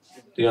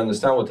 Do you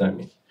understand what I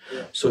mean?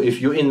 Yeah. So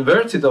if you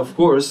invert it, of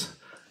course,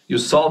 you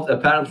solved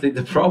apparently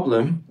the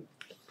problem.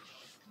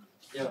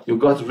 Yeah. You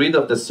got rid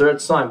of the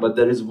surd sign, but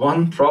there is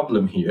one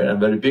problem here, a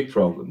very big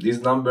problem. This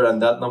number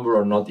and that number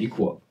are not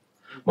equal.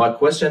 My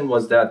question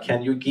was that,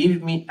 can you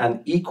give me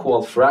an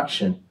equal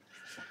fraction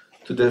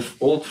to the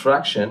old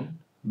fraction,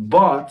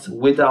 but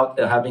without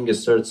having a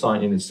surd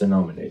sign in its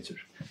denominator?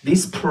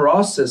 This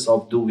process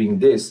of doing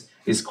this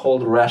is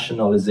called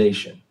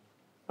rationalization.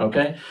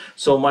 Okay?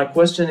 So my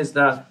question is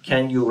that,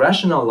 can you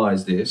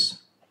rationalize this?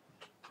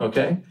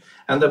 Okay?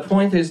 And the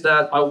point is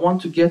that I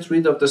want to get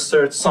rid of the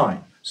surd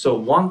sign. So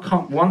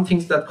one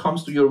thing that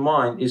comes to your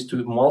mind is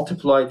to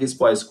multiply this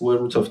by square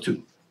root of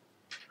 2.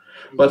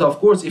 But of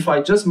course, if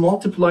I just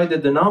multiply the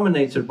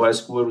denominator by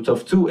square root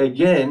of 2,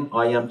 again,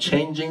 I am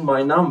changing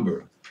my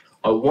number.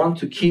 I want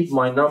to keep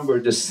my number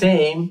the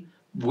same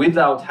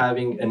without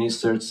having any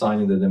surd sign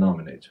in the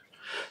denominator.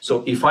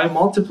 So if I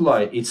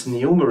multiply its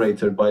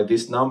numerator by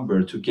this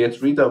number to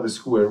get rid of the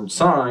square root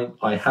sign,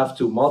 I have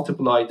to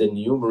multiply the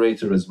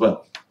numerator as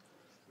well.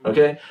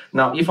 Okay?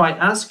 Now, if I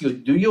ask you,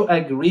 do you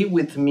agree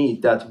with me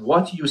that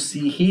what you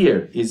see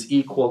here is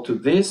equal to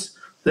this?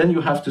 Then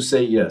you have to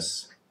say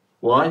yes.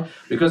 Why?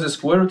 Because the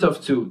square root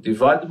of 2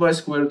 divided by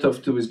square root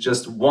of 2 is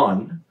just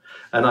 1,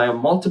 and I am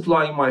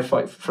multiplying my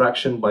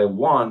fraction by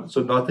 1,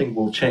 so nothing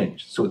will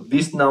change. So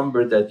this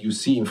number that you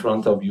see in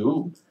front of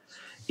you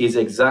is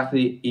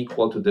exactly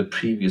equal to the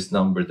previous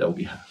number that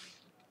we have.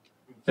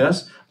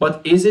 Yes?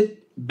 But is it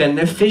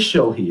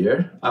beneficial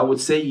here? I would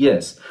say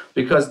yes,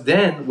 because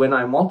then when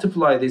I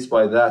multiply this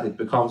by that, it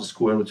becomes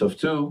square root of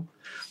 2.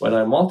 When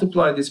I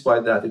multiply this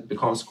by that, it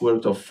becomes square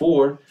root of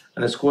 4,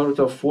 and the square root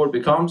of 4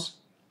 becomes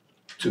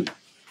 2.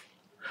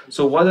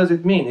 So what does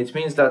it mean? It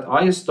means that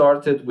I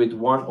started with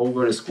 1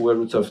 over a square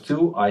root of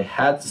 2. I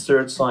had the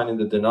surd sign in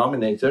the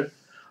denominator.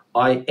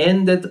 I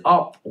ended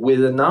up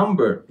with a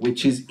number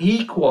which is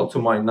equal to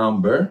my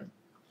number,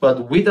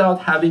 but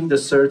without having the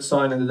surd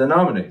sign in the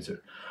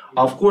denominator.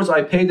 Of course,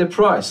 I paid the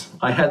price.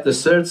 I had the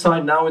surd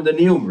sign now in the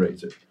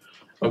numerator.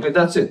 Okay,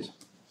 that's it.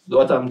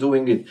 What I'm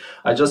doing it.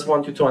 I just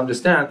want you to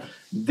understand,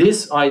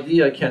 this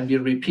idea can be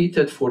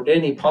repeated for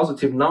any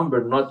positive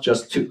number, not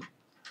just 2.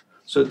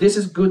 So this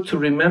is good to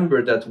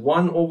remember that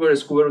 1 over a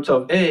square root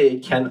of a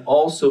can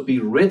also be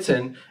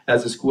written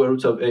as a square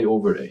root of a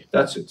over a.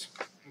 That's it.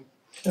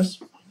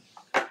 Yes?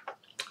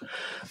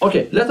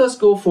 Okay, let us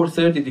go for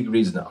 30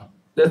 degrees now.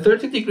 The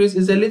 30 degrees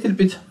is a little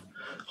bit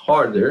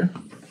harder.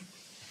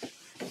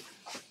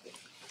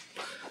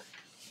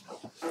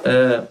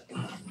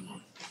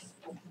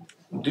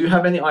 Do you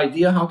have any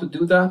idea how to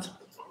do that?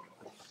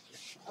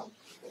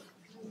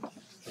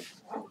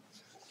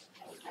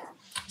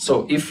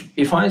 So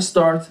if I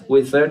start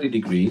with 30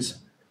 degrees,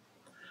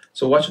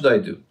 so what should I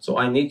do? So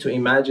I need to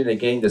imagine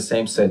again the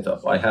same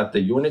setup. I have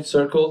the unit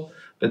circle,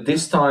 but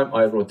this time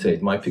I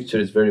rotate. My picture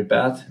is very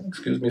bad,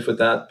 excuse me for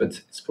that,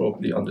 but it's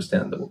probably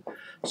understandable.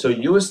 So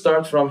you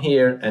start from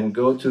here and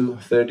go to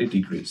 30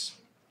 degrees.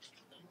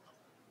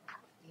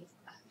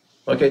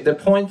 Okay, the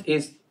point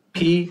is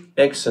P,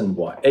 X, and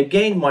Y.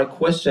 Again, my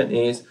question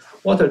is,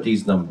 what are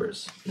these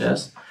numbers?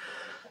 Yes?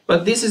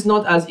 But this is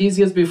not as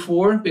easy as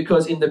before,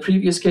 because in the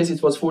previous case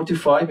it was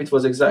 45, it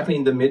was exactly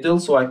in the middle,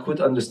 so I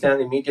could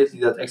understand immediately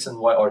that X and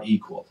Y are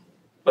equal.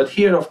 But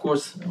here, of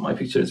course, my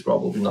picture is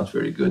probably not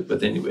very good,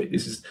 but anyway,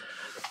 this is,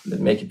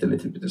 let's make it a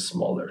little bit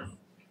smaller.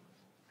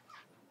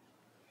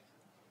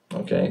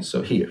 Okay,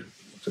 so here.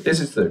 So this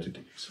is 30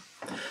 degrees.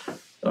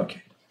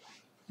 Okay.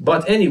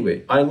 But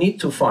anyway, I need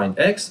to find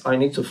X, I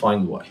need to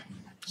find Y.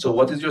 So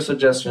what is your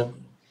suggestion?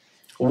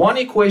 One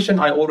equation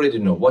I already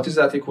know. What is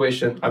that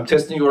equation? I'm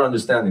testing your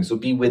understanding, so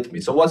be with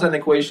me. So what's an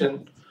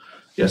equation?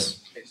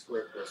 Yes. X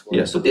squared plus Y.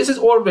 Yes, so this is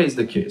always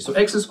the case. So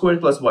x squared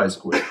plus y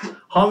squared.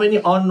 How many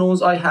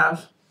unknowns I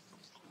have?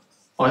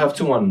 I have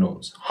 2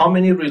 unknowns. How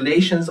many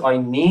relations I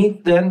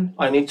need then?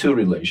 I need 2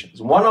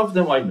 relations. One of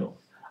them I know.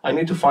 I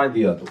need to find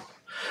the other one.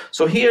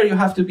 So here you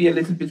have to be a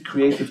little bit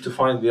creative to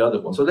find the other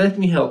one. So let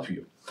me help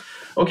you.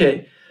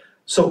 Okay,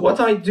 so what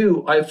I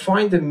do, I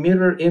find the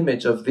mirror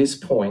image of this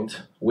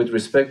point with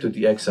respect to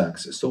the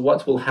x-axis. So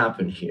what will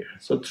happen here?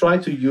 So try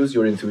to use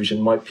your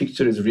intuition. My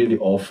picture is really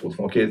awful.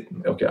 Okay,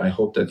 I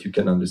hope that you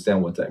can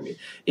understand what I mean.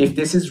 If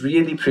this is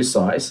really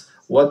precise,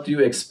 what do you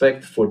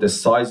expect for the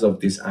size of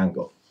this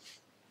angle?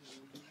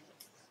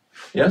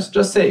 Yes,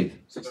 just say it.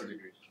 60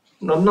 degrees.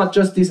 No, not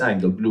just this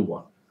angle, blue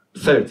one.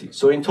 30.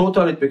 So in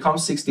total, it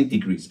becomes 60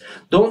 degrees.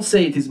 Don't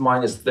say it is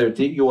minus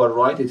 30. You are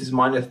right, it is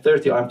minus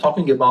 30. I'm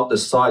talking about the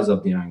size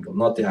of the angle,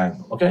 not the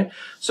angle, okay?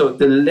 So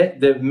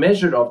the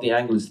measure of the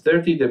angle is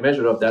 30. The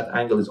measure of that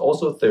angle is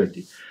also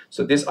 30.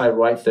 So this, I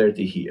write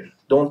 30 here.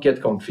 Don't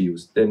get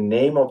confused. The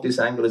name of this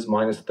angle is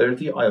minus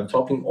 30. I am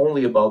talking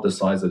only about the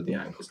size of the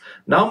angles.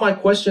 Now, my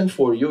question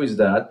for you is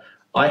that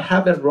I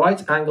have a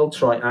right angle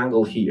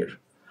triangle here.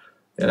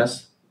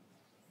 Yes?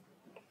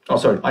 Oh,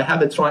 sorry, I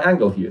have a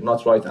triangle here,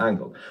 not right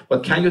angle.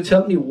 But can you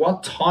tell me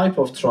what type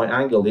of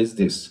triangle is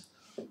this?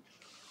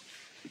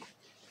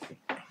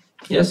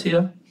 Yes,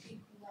 here?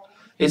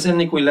 It's an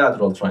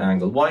equilateral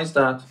triangle. Why is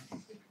that?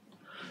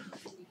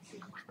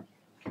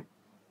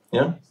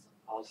 Yeah?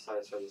 All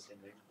sides are the same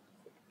length.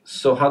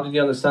 So how did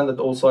you understand that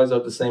all sides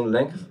are the same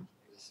length?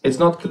 It's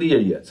not clear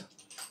yet.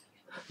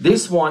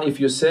 This one, if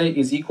you say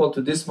is equal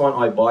to this one,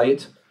 I buy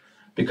it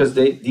because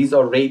these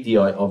are radii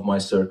of my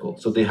circle,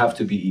 so they have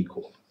to be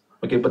equal.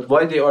 Okay, but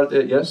why they are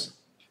there? Yes?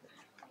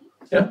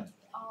 Yeah?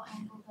 All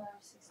angles are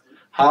 60.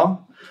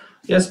 How?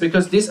 Yes,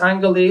 because this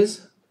angle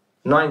is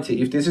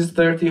 90. If this is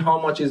 30, how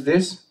much is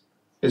this?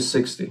 Is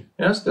 60.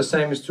 Yes, the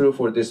same is true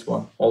for this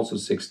one, also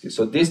 60.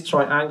 So this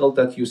triangle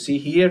that you see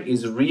here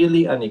is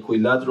really an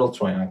equilateral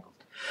triangle.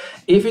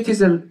 If it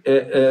is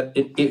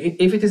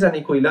if it is an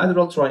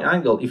equilateral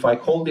triangle, if I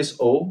call this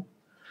O,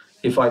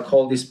 if I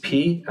call this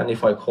P, and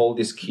if I call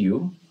this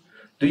Q,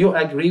 do you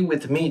agree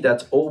with me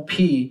that OP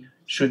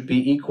should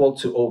be equal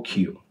to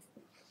OQ?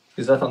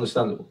 Is that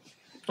understandable?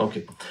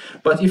 Okay.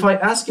 But if I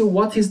ask you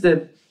what is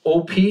the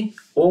OP,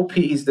 OP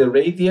is the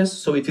radius,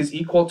 so it is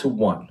equal to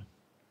 1.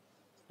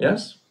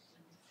 Yes?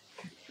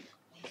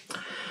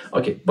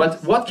 Okay,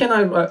 but what can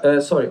I,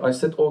 sorry, I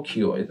said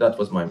OQ, that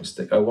was my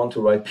mistake. I want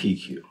to write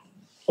PQ.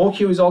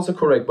 OQ is also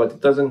correct, but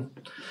it doesn't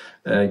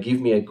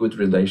give me a good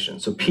relation.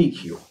 So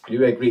PQ, do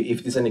you agree?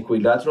 If it is an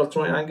equilateral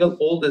triangle,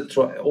 all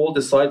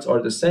the sides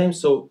are the same,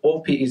 so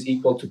OP is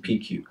equal to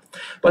PQ.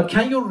 But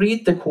can you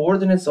read the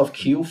coordinates of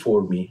Q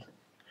for me?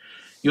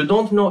 You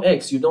don't know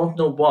X, you don't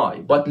know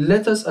Y, but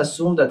let us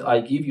assume that I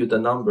give you the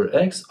number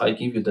X, I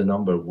give you the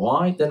number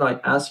Y, then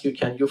I ask you,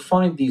 can you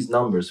find these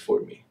numbers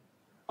for me?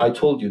 I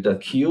told you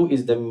that Q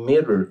is the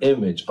mirror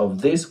image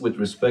of this with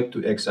respect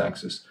to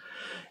X-axis.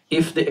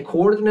 If the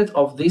coordinate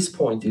of this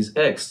point is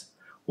X,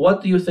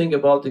 what do you think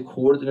about the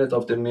coordinate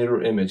of the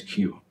mirror image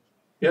Q?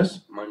 Yes?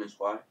 Minus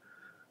y.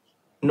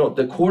 No,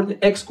 the coordinate,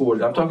 X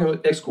coordinate, I'm talking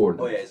about X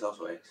coordinate. Oh yeah, it's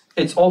also x.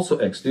 It's also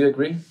X, do you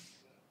agree?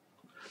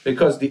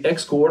 Because the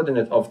X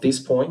coordinate of this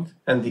point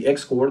and the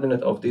X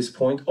coordinate of this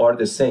point are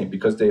the same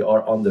because they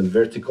are on the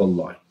vertical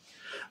line.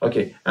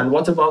 Okay, and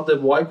what about the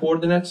Y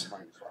coordinates?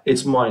 Minus y.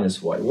 It's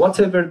minus Y.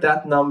 Whatever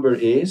that number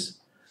is,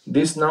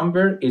 this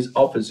number is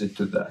opposite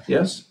to that.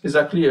 Yes? Is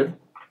that clear?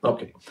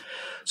 Okay.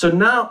 So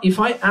now, if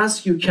I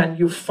ask you, can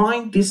you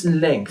find this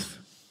length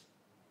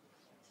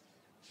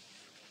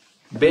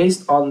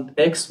based on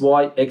X,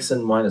 Y, X,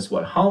 and minus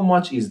Y? How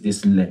much is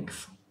this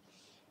length?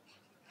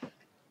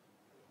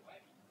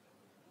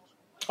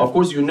 Of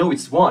course, you know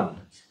it's 1,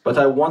 but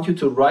I want you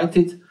to write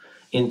it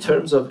in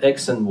terms of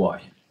X and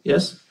Y.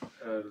 Yes?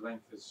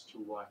 Length is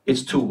 2y.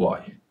 It's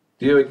 2Y.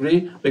 Do you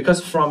agree?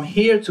 Because from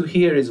here to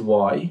here is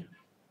Y,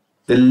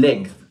 the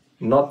length,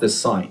 not the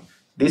sign.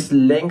 This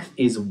length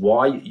is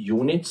Y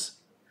units.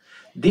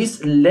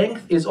 This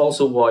length is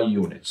also Y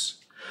units.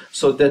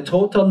 So the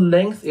total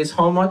length is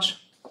how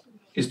much?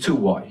 Is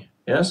 2Y.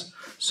 Yes?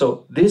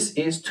 So this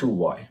is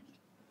 2Y.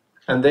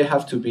 And they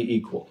have to be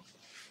equal.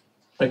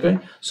 Okay?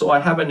 So I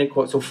have an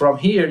equal. So from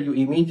here, you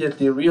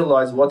immediately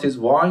realize what is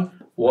Y?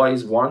 Y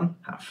is 1/2.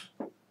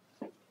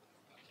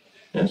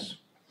 Yes?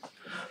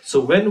 So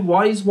when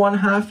Y is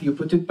 1/2, you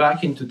put it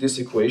back into this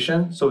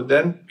equation. So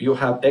then you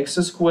have X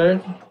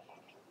squared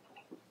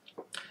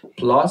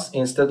plus,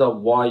 instead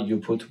of Y, you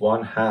put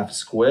 1/2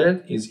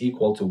 squared is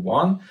equal to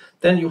 1.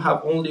 Then you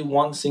have only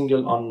one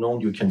single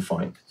unknown you can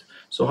find.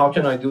 So how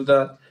can I do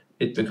that?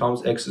 It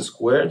becomes X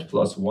squared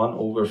plus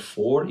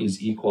 1/4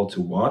 is equal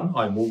to 1.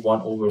 I move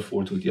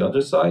 1/4 to the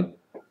other side.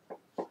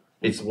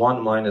 It's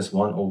 1 minus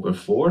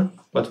 1/4.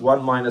 But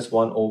 1 minus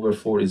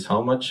 1/4 is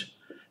how much?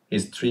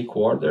 Is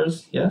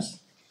 3/4, yes?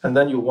 And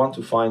then you want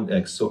to find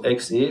X. So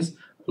X is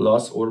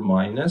plus or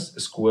minus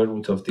square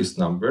root of this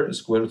number.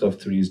 Square root of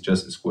 3 is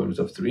just square root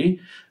of 3.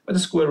 But the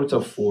square root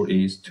of 4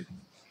 is 2.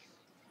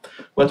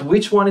 But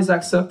which one is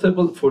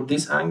acceptable for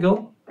this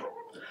angle?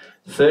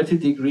 30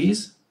 degrees.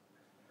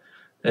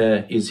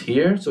 Is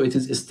here, so it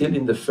is still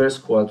in the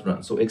first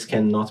quadrant, so X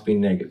cannot be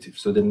negative.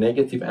 So the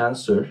negative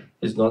answer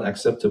is not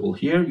acceptable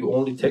here, you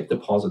only take the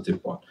positive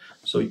one.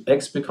 So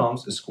X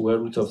becomes the square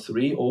root of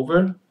 3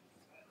 over,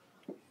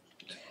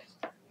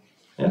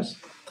 yes?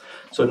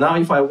 So now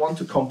if I want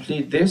to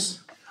complete this,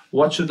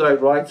 what should I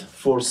write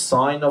for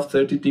sine of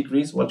 30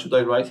 degrees? What should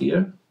I write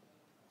here?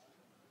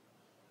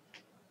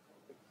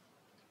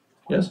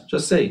 Yes,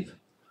 just say it.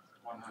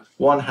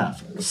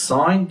 1/2.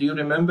 Sine, do you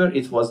remember?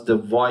 It was the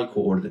y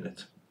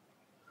coordinate.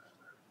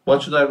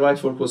 What should I write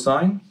for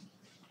cosine?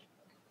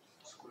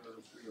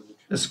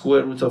 The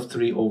square root of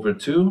 3 over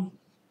 2.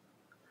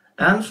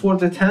 And for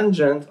the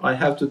tangent, I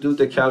have to do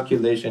the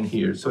calculation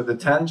here. So the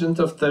tangent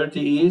of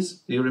 30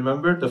 is, do you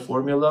remember the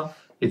formula?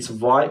 It's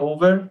y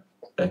over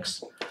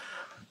x.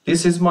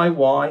 This is my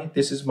y,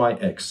 this is my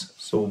x.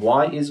 So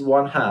y is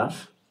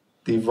 1/2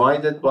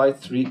 divided by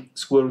 3,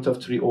 square root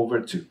of 3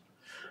 over 2.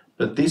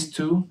 But these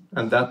 2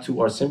 and that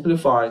 2 are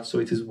simplified, so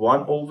it is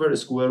 1 over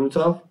square root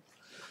of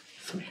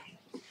 3.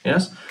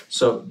 Yes?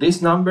 So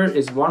this number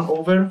is 1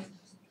 over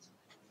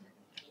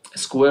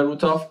square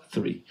root of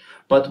 3.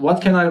 But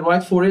what can I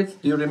write for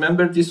it? Do you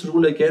remember this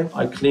rule again?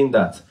 I cleaned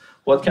that.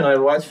 What can I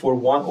write for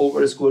 1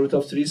 over square root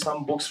of 3?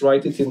 Some books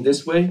write it in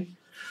this way.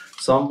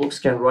 Some books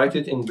can write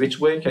it in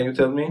which way? Can you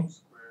tell me?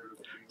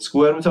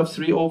 Square root of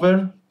 3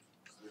 over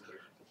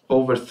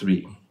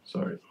 3.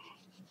 Sorry.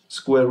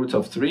 Square root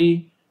of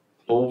 3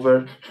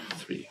 over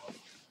 3.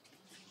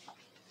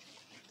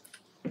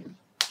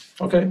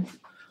 Okay.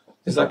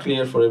 Is that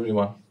clear for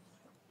everyone?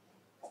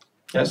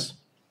 Yes?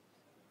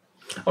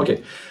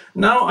 Okay.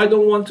 Now I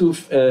don't want to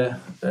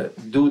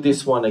do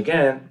this one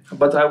again,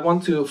 but I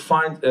want to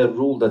find a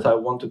rule that I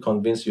want to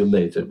convince you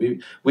later.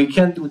 We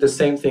can do the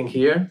same thing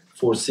here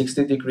for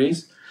 60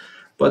 degrees,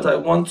 but I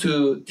want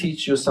to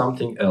teach you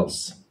something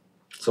else.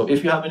 So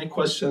if you have any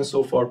questions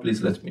so far,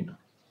 please let me know.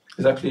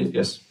 Is that clear?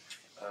 Yes?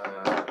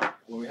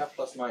 When we have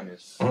plus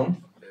minus,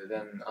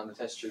 then on the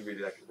test should we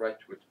like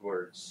write with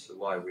words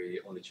why we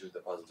only choose the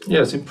positive?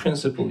 Yes, in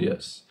principle,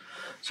 yes.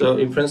 So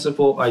in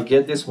principle, I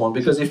get this one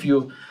because if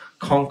you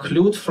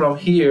conclude from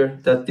here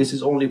that this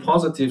is only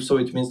positive, so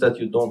it means that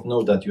you don't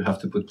know that you have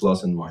to put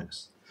plus and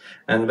minus.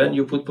 And when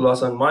you put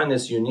plus and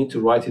minus, you need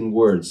to write in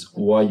words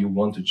why you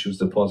want to choose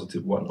the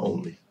positive one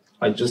only.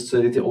 I just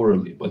said it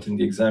orally, but in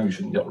the exam you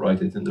should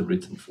write it in the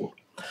written form.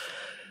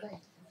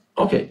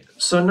 Okay,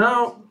 so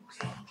now,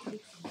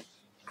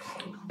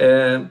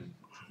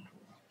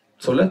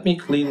 so let me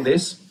clean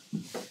this.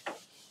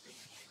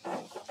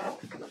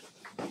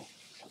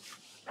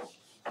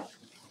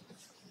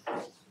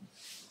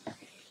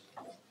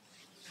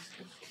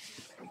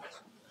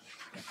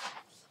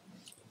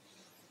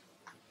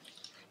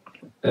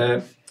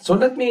 So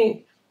let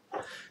me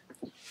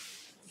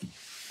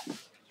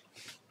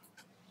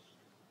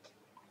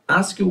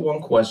ask you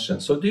one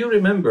question. So do you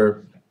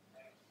remember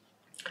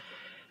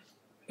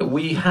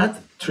we had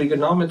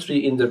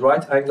trigonometry in the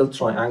right angle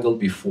triangle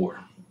before?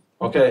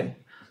 Okay,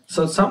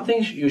 so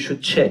something you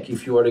should check.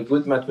 If you are a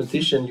good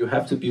mathematician, you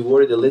have to be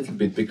worried a little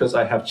bit because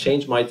I have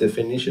changed my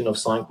definition of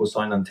sine,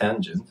 cosine, and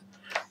tangent.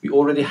 We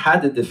already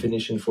had a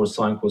definition for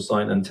sine,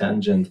 cosine, and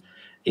tangent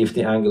if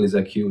the angle is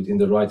acute in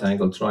the right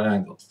angle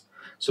triangle.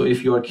 So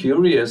if you are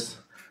curious,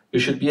 you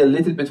should be a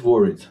little bit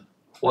worried.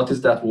 What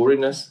is that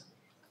worriness?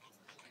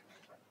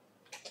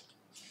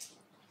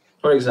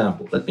 For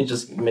example, let me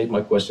just make my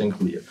question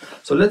clear.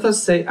 So let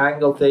us say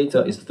angle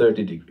theta is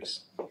 30 degrees.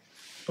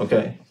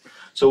 Okay,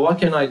 so what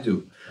can I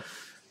do?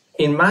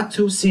 In Math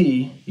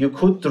 2C, you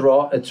could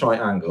draw a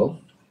triangle.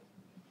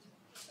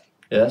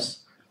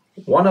 Yes,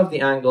 one of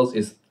the angles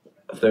is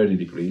 30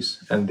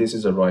 degrees, and this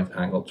is a right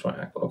angle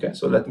triangle. Okay,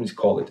 so let me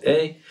call it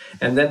A.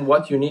 And then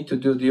what you need to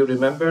do you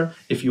remember?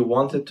 If you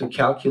wanted to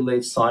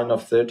calculate sine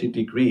of 30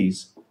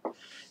 degrees,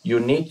 you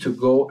need to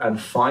go and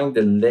find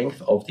the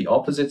length of the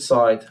opposite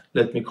side.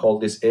 Let me call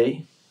this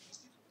A,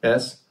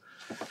 yes,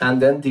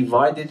 and then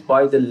divide it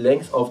by the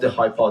length of the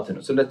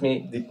hypotenuse. So let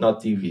me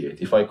not deviate.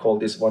 If I call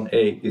this one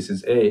A, this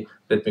is A.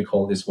 Let me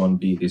call this one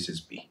B, this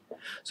is B.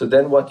 So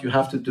then what you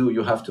have to do,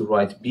 you have to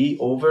write B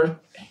over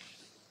A,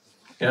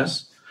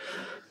 yes?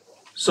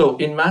 So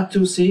in Math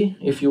 2C,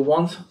 if you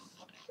want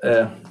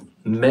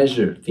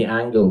measure the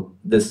angle,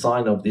 the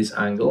sine of this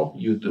angle,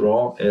 you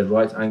draw a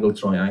right angle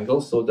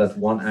triangle so that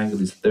one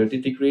angle is 30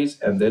 degrees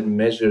and then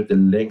measure the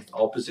length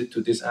opposite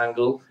to this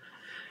angle,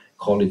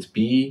 call it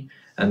B,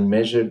 and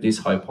measure this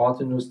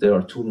hypotenuse. There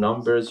are two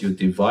numbers, you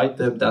divide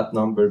them, that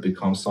number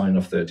becomes sine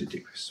of 30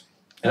 degrees.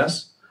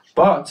 Yes?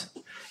 But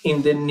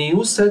in the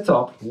new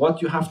setup,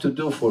 what you have to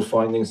do for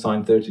finding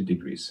sine 30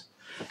 degrees?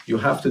 You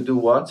have to do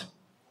what?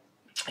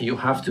 You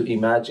have to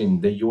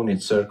imagine the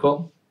unit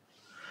circle,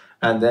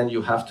 and then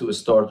you have to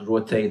start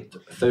rotate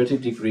 30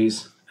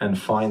 degrees and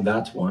find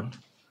that one.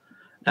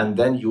 And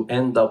then you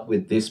end up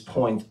with this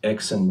point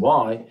X and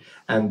Y,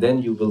 and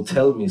then you will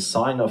tell me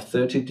sine of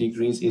 30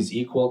 degrees is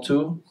equal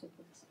to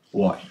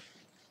Y.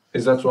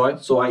 Is that right?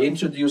 So I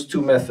introduced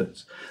two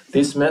methods.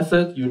 This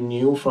method you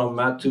knew from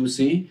Math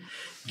 2C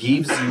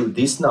gives you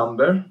this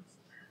number.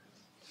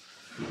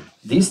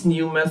 This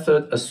new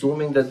method,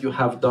 assuming that you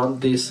have done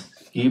this,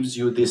 gives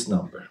you this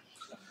number.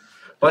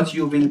 But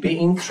you will be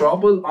in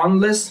trouble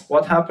unless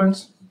what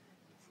happens?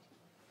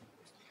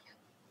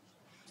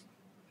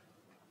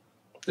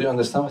 Do you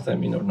understand what I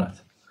mean or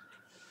not?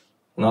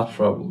 Not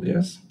trouble,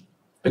 yes?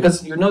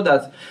 Because you know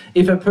that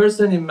if a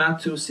person in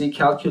Math 2C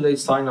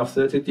calculates sine of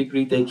 30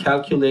 degrees, they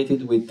calculate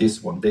it with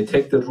this one. They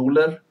take the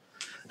ruler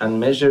and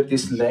measure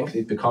this length,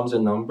 it becomes a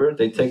number.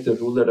 They take the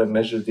ruler and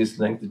measure this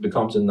length, it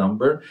becomes a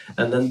number.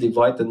 And then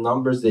divide the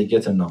numbers, they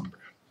get a number.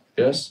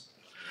 Yes?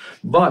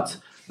 But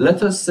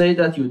let us say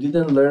that you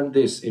didn't learn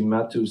this in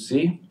Math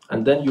 2C,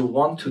 and then you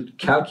want to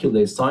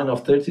calculate sine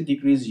of 30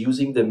 degrees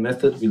using the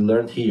method we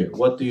learned here.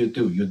 What do?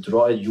 You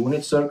draw a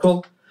unit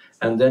circle,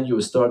 and then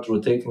you start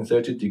rotating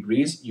 30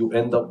 degrees, you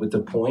end up with a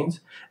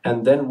point,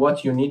 and then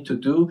what you need to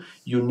do,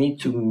 you need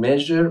to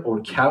measure or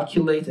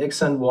calculate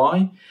x and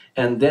y,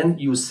 and then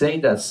you say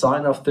that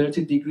sine of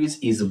 30 degrees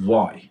is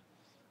y.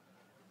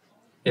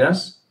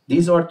 Yes?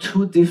 These are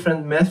two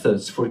different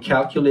methods for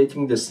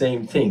calculating the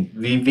same thing.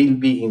 We will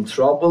be in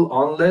trouble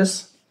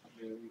unless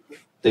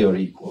they are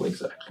equal,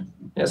 exactly.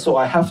 Yeah, so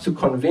I have to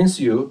convince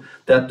you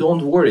that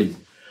don't worry.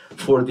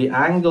 For the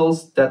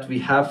angles that we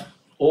have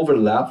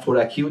overlap, for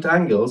acute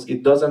angles,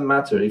 it doesn't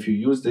matter if you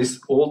use this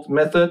old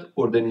method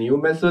or the new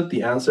method,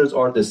 the answers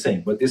are the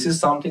same. But this is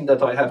something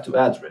that I have to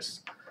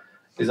address.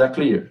 Is that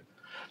clear?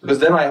 Because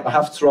then I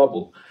have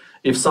trouble.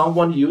 If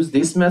someone use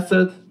this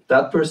method,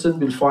 that person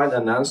will find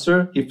an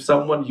answer. If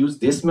someone use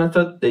this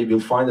method, they will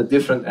find a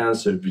different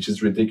answer, which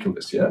is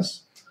ridiculous,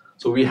 yes?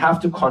 So we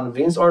have to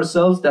convince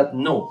ourselves that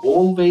no,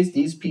 always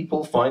these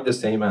people find the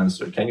same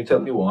answer. Can you tell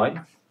me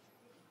why?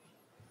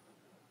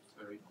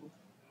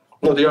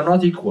 No, they are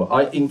not equal.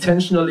 I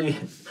intentionally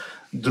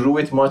drew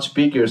it much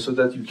bigger so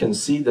that you can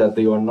see that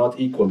they are not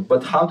equal.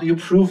 But how do you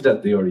prove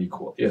that they are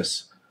equal?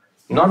 Yes.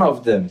 None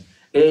of them.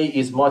 A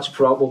is much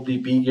probably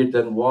bigger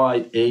than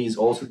Y. A is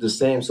also the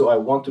same. So I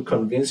want to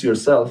convince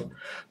yourself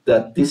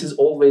that this is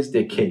always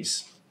the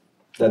case,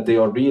 that they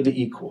are really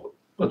equal.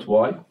 But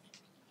why?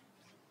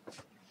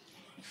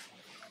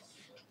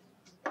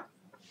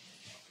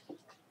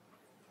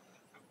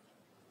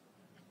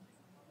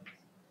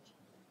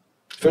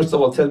 First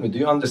of all, tell me, do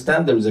you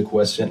understand there is a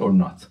question or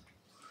not?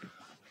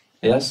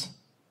 Yes?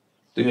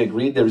 Do you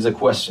agree there is a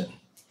question?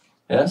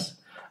 Yes?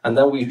 And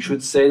then we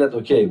should say that,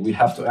 okay, we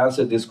have to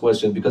answer this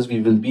question because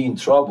we will be in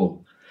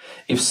trouble.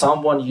 If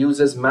someone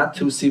uses Math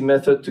 2C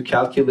method to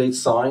calculate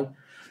sine,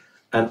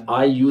 and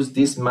I use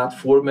this Math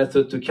 4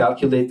 method to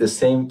calculate the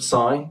same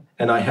sine,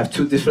 and I have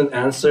two different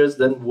answers,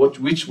 then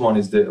which one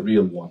is the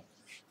real one?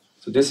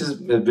 So this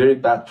is a very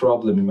bad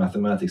problem in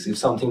mathematics. If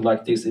something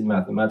like this in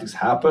mathematics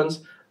happens,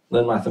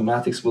 then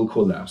mathematics will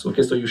collapse.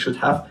 Okay, so you should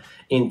have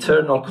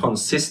internal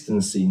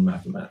consistency in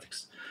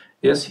mathematics.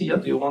 Yes, Hia,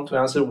 do you want to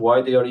answer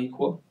why they are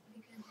equal?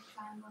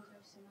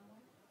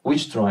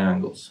 Which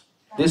triangles?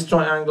 This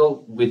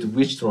triangle with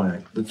which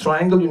triangle? The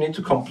triangle you need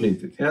to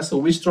complete it. Yeah, so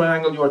which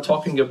triangle you are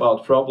talking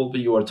about?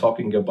 Probably you are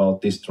talking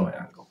about this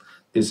triangle.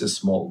 This is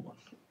small one.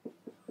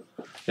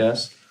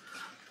 Yes?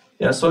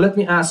 Yeah, so let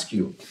me ask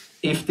you,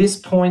 if this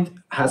point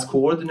has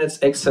coordinates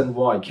x and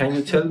y, can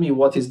you tell me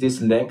what is this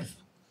length?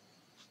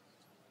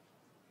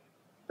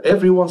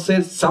 Everyone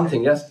says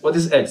something, yes? What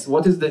is x?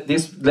 What is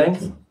this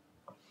length?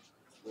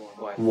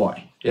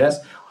 Y. Yes?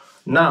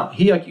 Now,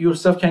 here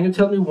yourself, can you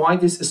tell me why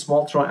this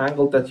small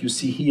triangle that you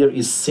see here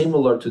is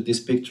similar to this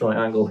big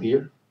triangle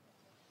here?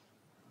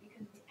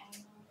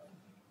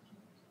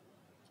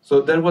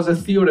 So there was a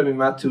theorem in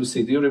Math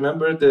 2C. Do you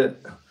remember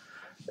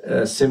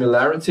the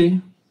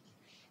similarity?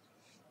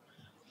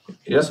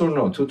 Yes or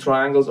no? Two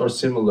triangles are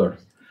similar.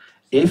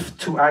 If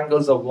two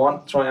angles of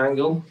one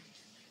triangle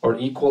are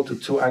equal to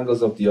two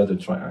angles of the other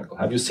triangle.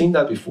 Have you seen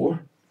that before?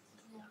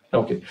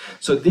 Okay,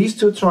 so these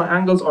two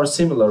triangles are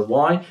similar.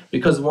 Why?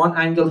 Because one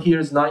angle here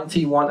is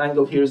 90, one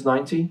angle here is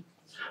 90.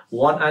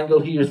 One angle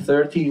here is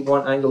 30,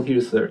 one angle here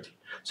is 30.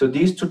 So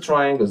these two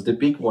triangles, the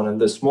big one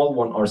and the small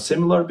one, are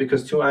similar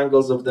because two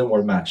angles of them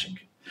are matching.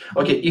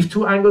 Okay, if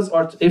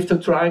the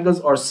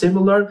triangles are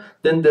similar,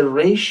 then the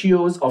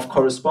ratios of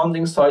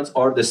corresponding sides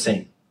are the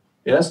same.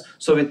 Yes?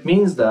 So it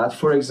means that,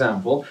 for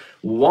example,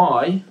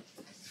 y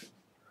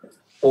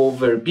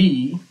over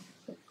b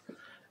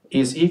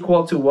is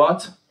equal to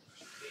what?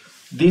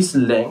 This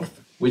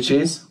length, which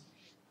is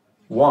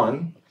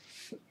 1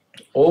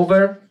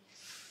 over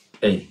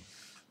a.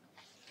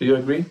 Do you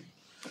agree?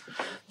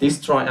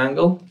 This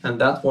triangle and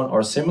that one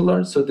are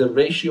similar, so the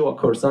ratio of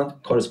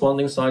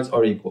corresponding sides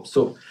are equal.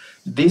 So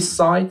this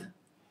side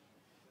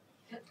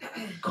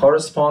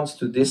corresponds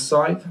to this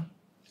side,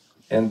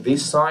 and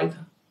this side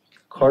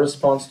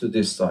corresponds to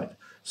this side.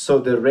 So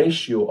the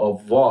ratio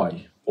of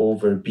y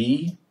over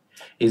b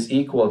is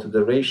equal to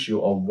the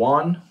ratio of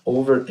 1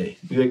 over a.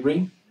 Do you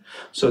agree?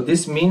 So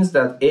this means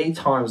that a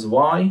times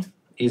y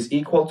is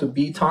equal to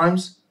b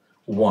times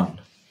 1.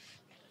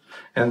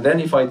 And then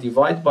if I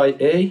divide by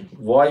a,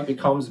 y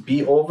becomes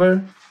b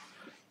over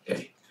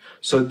a.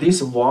 So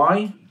this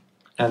y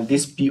and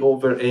this b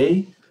over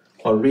a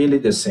are really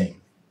the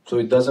same. So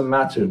it doesn't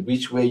matter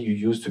which way you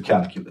use to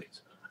calculate.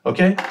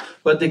 Okay?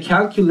 But the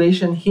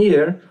calculation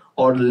here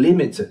are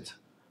limited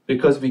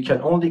because we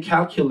can only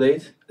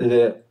calculate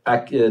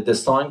the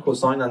sine,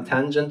 cosine, and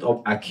tangent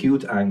of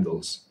acute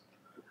angles.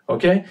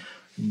 Okay?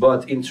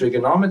 But in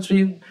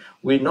trigonometry,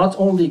 we not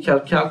only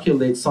can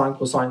calculate sine,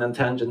 cosine, and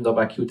tangent of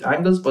acute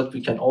angles, but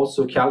we can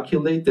also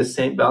calculate the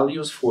same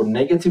values for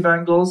negative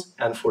angles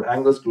and for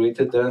angles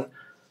greater than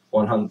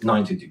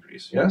 190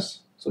 degrees.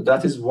 Yes? So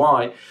that is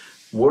why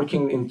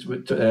working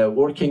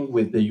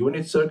with the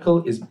unit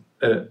circle is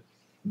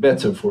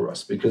better for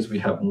us, because we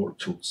have more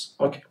tools.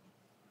 Okay.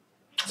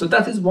 So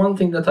that is one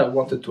thing that I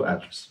wanted to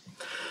address.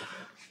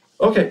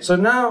 Okay, so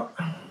now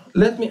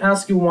let me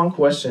ask you one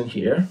question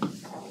here.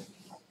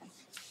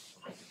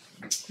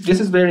 This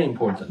is very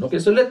important. Okay,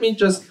 so let me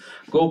just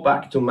go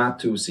back to Math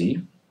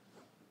 2C.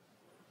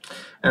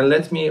 And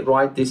let me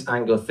write this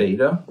angle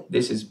theta.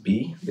 This is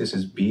B,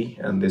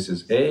 and this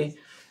is A,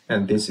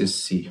 and this is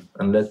C.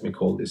 And let me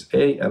call this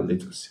A and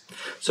little c.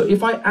 So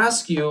if I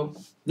ask you,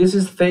 this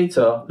is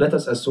theta, let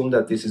us assume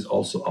that this is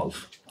also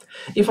alpha.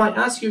 If I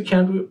ask you,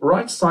 can you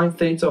write sine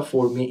theta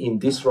for me in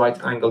this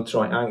right angle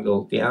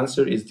triangle? The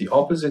answer is the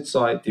opposite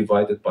side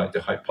divided by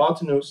the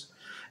hypotenuse.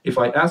 If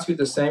I ask you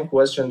the same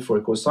question for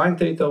cosine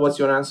theta, what's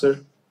your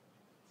answer?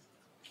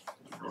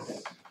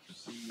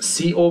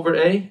 C over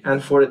A.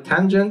 And for a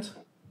tangent?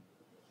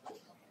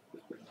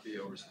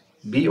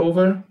 B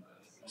over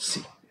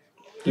C.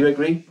 Do you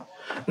agree?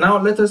 Now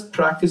let us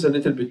practice a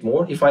little bit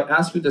more. If I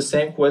ask you the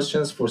same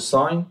questions for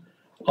sine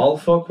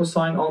alpha,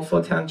 cosine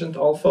alpha, tangent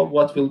alpha,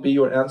 what will be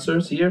your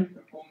answers here?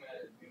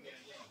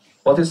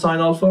 What is sine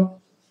alpha?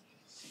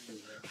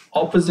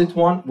 Opposite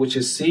one, which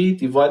is C,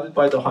 divided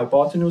by the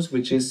hypotenuse,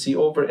 which is C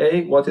over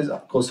A. What is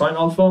cosine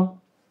alpha?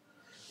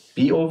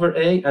 B over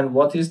A. And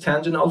what is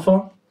tangent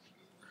alpha?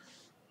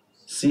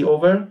 C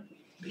over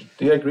B.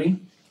 Do you agree?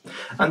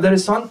 And there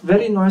is some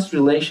very nice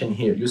relation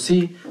here. You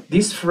see,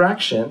 this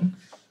fraction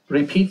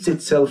repeats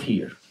itself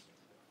here.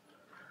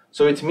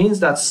 So it means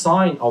that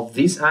sine of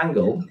this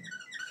angle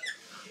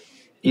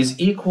is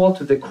equal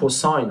to the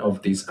cosine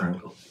of this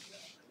angle.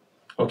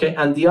 Okay,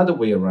 and the other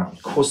way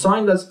around.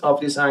 Cosine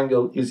of this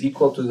angle is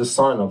equal to the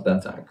sine of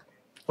that angle.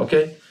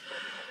 Okay?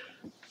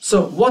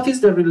 So what is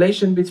the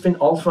relation between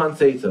alpha and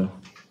theta?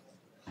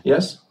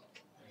 Yes?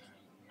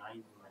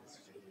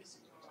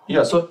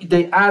 Yeah, so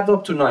they add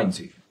up to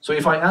 90. So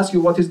if I ask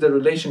you what is the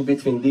relation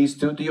between these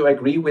two, do you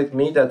agree with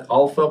me that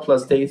alpha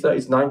plus theta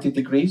is 90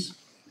 degrees?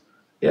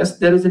 Yes,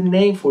 there is a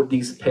name for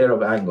this pair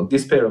of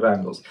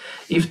angles.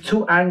 If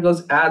two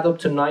angles add up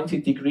to 90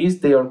 degrees,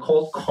 they are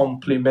called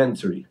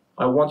complementary.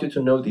 I want you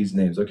to know these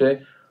names,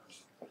 okay?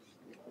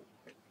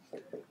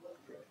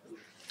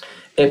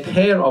 A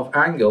pair of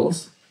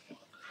angles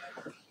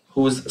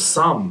whose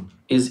sum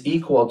is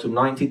equal to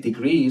 90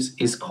 degrees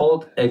is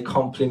called a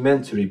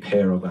complementary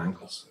pair of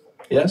angles.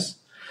 Yes?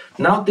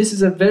 Now, this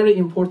is a very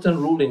important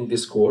rule in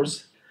this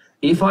course.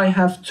 If I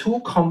have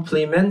two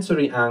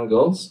complementary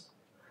angles,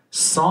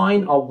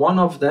 sine of one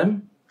of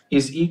them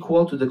is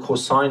equal to the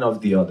cosine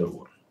of the other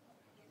one,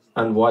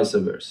 and vice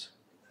versa.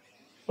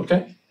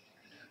 Okay?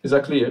 Is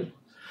that clear?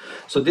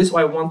 So this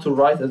I want to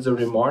write as a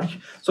remark.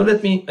 So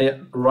let me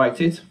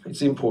write it.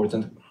 It's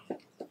important.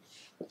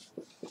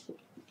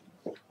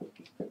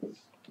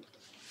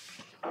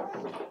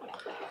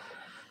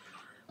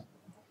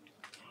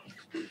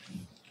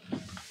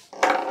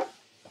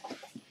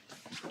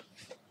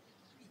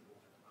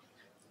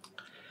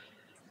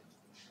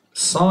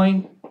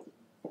 Sine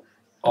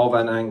of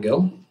an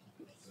angle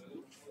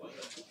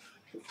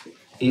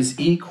is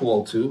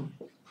equal to,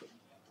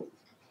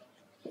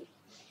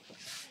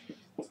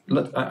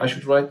 I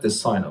should write the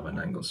sine of an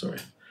angle, sorry.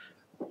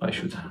 I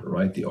should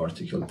write the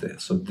article there.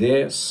 So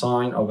the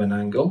sine of an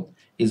angle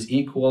is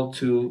equal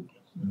to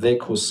the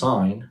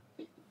cosine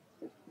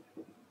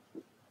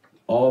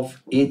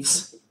of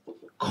its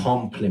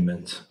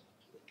complement.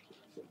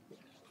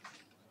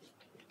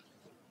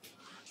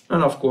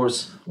 And of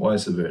course,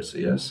 vice versa,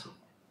 yes?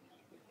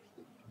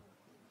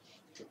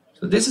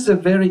 So this is a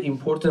very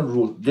important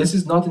rule. This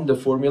is not in the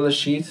formula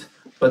sheet,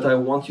 but I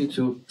want you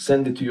to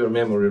send it to your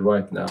memory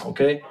right now,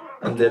 okay?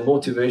 And the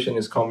motivation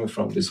is coming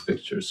from this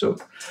picture. So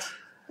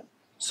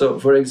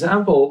for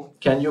example,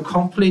 can you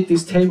complete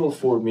this table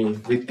for me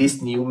with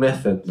this new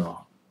method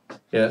now?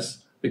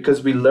 Yes,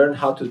 because we learned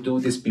how to do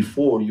this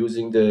before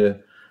using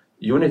the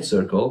unit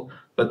circle,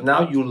 but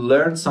now you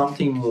learn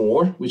something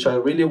more, which I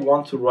really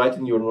want to write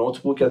in your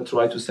notebook and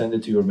try to send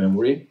it to your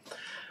memory.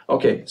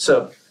 Okay,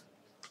 so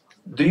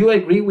do you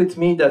agree with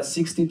me that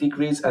 60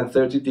 degrees and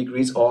 30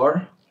 degrees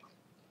are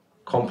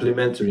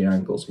complementary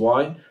angles?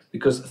 Why?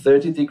 Because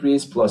 30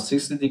 degrees plus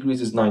 60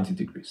 degrees is 90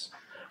 degrees.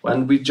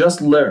 And we just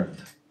learned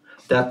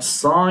that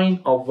sine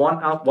of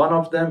one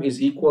of them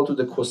is equal to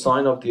the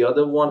cosine of the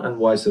other one, and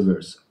vice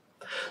versa.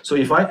 So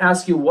if I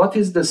ask you, what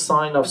is the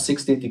sine of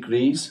 60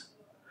 degrees?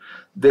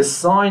 The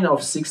sine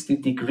of 60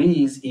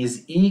 degrees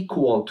is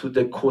equal to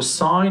the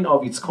cosine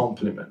of its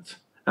complement.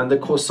 And the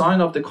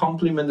cosine of the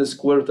complement is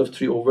square root of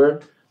 3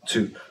 over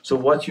 2. So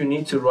what you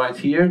need to write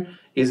here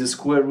is the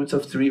square root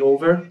of 3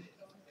 over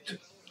 2.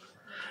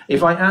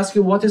 If I ask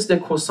you what is the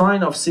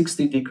cosine of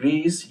 60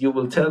 degrees, you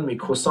will tell me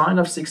cosine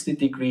of 60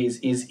 degrees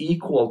is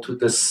equal to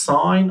the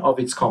sine of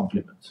its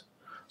complement.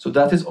 So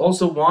that is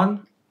also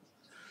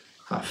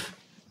 1/2.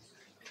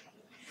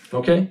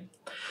 Okay?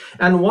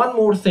 And one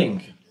more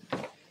thing.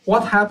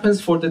 What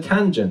happens for the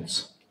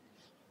tangents?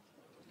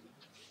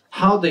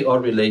 How they are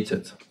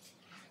related?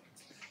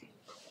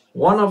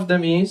 One of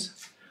them is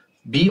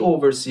B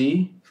over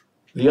C,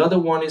 the other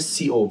one is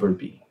C over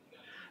B.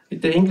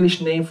 The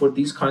English name for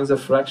these kinds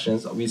of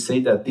fractions, we say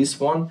that this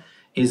one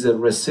is the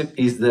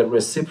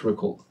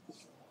reciprocal.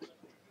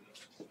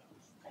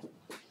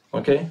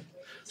 Okay?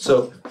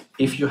 So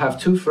if you have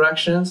two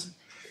fractions,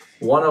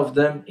 one of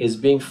them is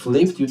being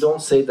flipped, you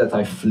don't say that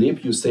I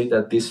flip, you say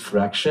that this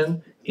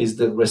fraction is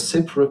the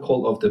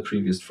reciprocal of the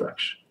previous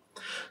fraction.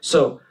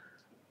 So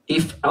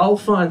if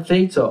alpha and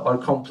theta are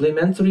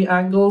complementary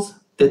angles,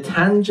 the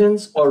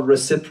tangents are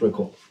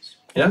reciprocal.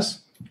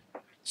 Yes?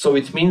 So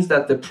it means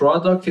that the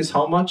product is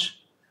how much?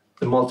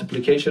 The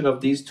multiplication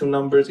of these two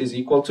numbers is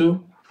equal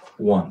to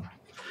 1.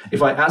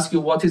 If I ask you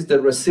what is the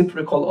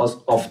reciprocal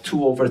of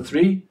 2 over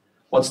 3,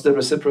 what's the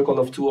reciprocal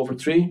of 2 over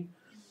 3?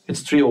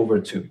 It's 3 over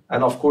 2.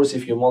 And of course,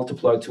 if you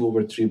multiply 2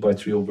 over 3 by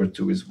 3 over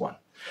 2 is 1.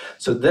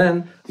 So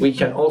then we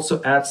can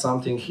also add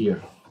something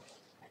here.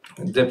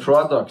 The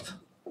product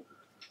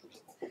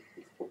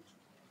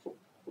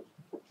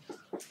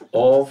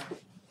of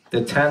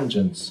the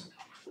tangents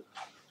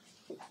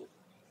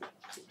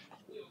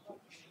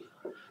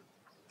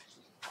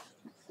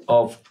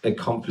of a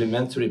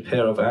complementary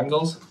pair of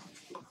angles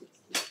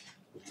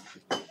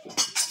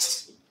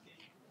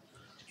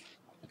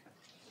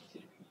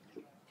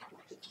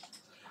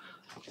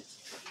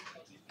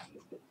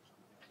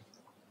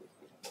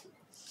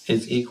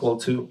is equal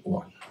to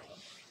 1.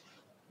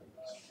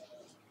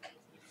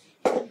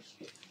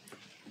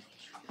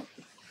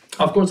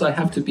 Of course, I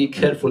have to be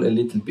careful a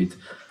little bit.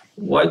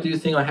 Why do you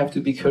think I have to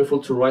be careful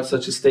to write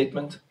such a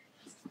statement?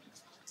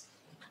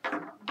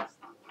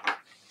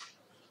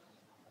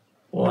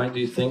 Why do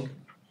you think?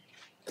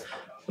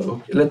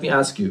 Okay, let me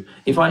ask you.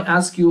 If I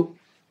ask you,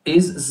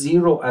 is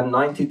 0 and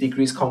 90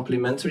 degrees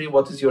complementary,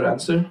 what is your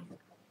answer?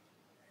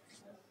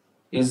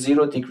 Is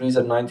 0 degrees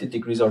and 90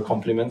 degrees are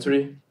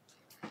complementary?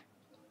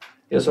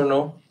 Yes or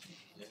no?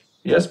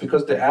 Yes,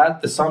 because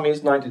the sum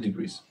is 90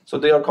 degrees. So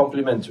they are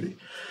complementary.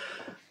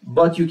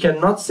 But you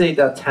cannot say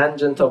that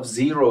tangent of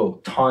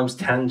 0 times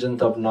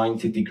tangent of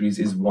 90 degrees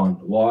is 1.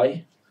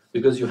 Why?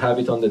 Because you have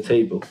it on the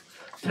table.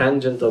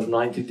 Tangent of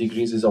 90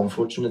 degrees is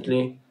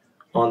unfortunately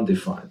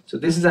undefined. So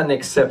this is an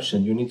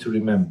exception you need to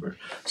remember.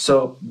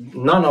 So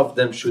none of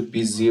them should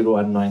be 0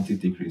 and 90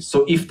 degrees.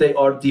 So if they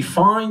are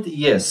defined,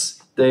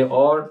 yes, they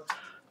are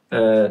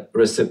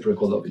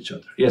reciprocal of each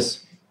other.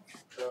 Yes?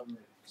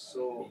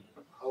 So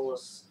how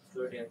was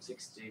 30 and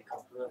 60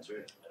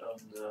 complementary on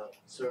the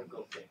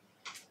circle thing?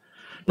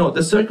 No,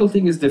 the circle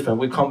thing is different.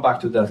 We'll come back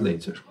to that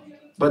later.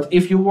 But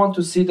if you want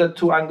to see that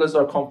two angles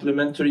are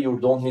complementary, you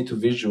don't need to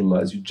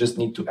visualize. You just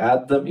need to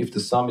add them. If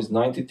the sum is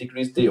 90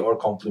 degrees, they are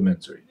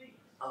complementary.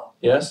 Oh.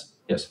 Yes?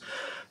 Yes.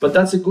 But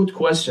that's a good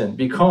question,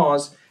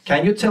 because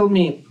can you tell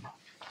me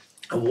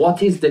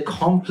what is the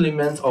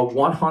complement of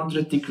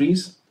 100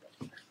 degrees?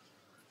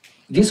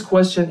 This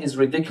question is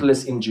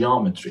ridiculous in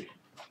geometry.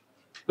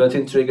 But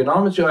in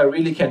trigonometry, I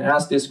really can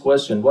ask this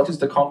question. What is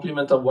the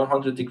complement of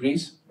 100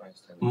 degrees?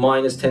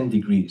 Minus 10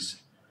 degrees.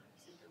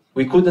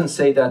 We couldn't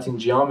say that in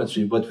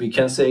geometry, but we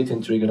can say it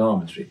in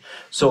trigonometry.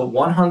 So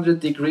 100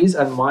 degrees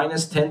and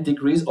minus 10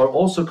 degrees are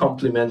also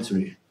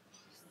complementary.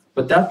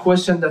 But that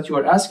question that you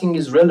are asking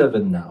is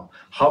relevant now.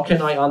 How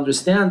can I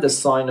understand the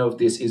sine of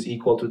this is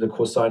equal to the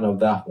cosine of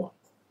that one?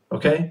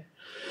 Okay?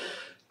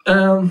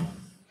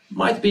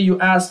 Might be you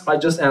asked, I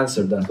just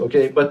answered that,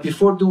 okay? But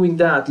before doing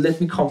that,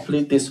 let me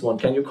complete this one.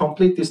 Can you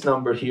complete this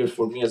number here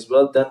for me as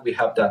well? Then we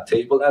have that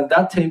table, and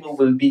that table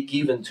will be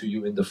given to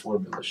you in the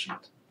formula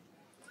sheet.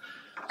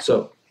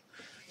 So,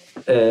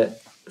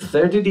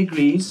 30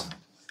 degrees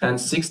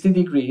and 60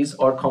 degrees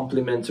are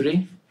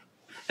complementary,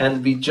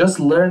 and we just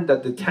learned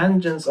that the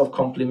tangents of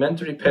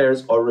complementary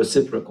pairs are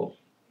reciprocal.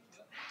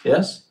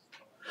 Yes?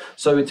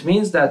 So it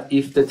means that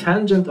if the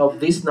tangent of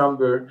this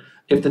number,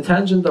 if the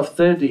tangent of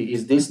 30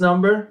 is this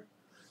number,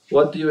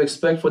 what do you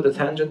expect for the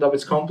tangent of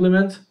its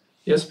complement?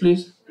 Yes,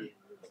 please?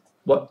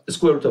 What? The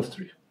square root of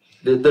 3.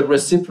 The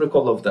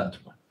reciprocal of that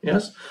one.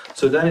 Yes?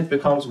 So then it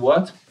becomes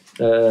what?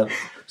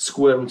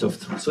 Square root of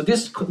 3. So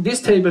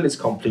this table is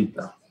complete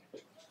now.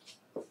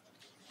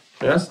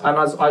 Yes? And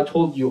as I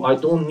told you, I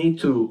don't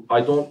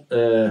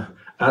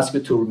ask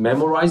you to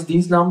memorize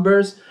these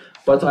numbers,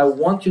 but I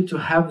want you to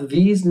have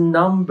these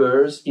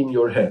numbers in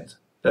your head.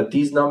 That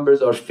these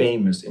numbers are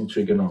famous in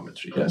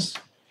trigonometry. Yes?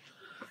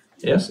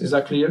 Yes? Is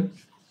that clear?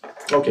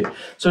 Okay.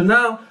 So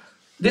now,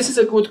 this is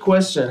a good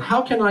question.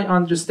 How can I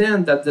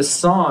understand that the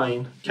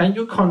sine, can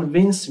you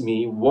convince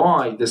me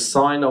why the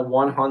sine of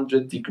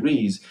 100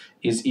 degrees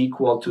is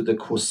equal to the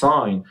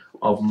cosine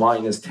of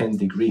minus 10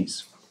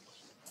 degrees?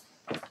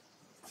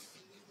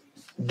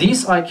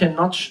 This I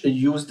cannot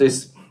use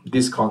this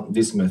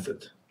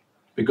method,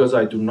 because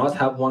I do not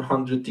have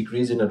 100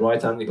 degrees in a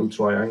right angle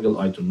triangle.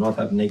 I do not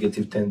have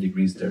negative 10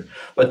 degrees there.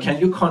 But can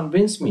you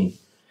convince me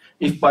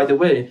If, by the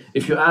way,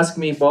 if you ask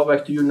me,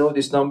 Babak, do you know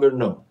this number?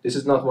 No, this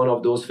is not one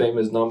of those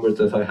famous numbers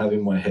that I have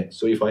in my head.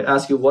 So if I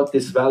ask you what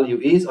this value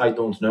is, I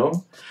don't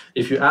know.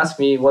 If you ask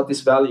me what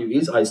this value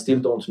is, I still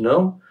don't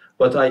know.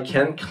 But I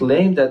can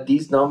claim that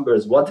these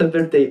numbers,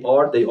 whatever they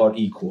are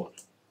equal.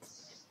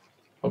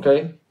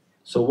 Okay?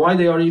 So why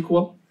they are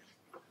equal?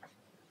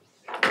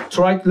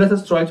 Let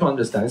us try to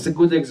understand. It's a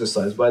good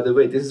exercise. By the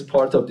way, this is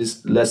part of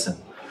this lesson.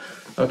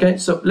 Okay,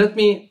 so let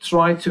me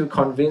try to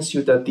convince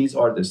you that these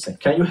are the same.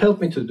 Can you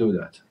help me to do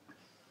that?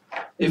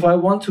 If I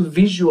want to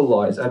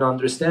visualize and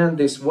understand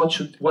this,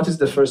 what is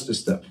the first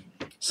step?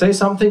 Say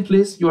something,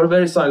 please. You are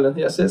very silent.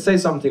 Yes, say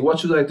something. What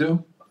should I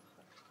do?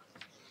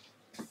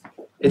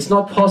 It's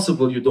not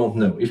possible you don't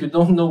know. If you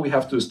don't know, we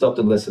have to stop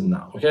the lesson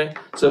now, okay?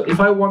 So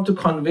if I want to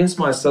convince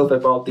myself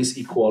about this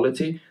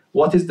equality,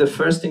 what is the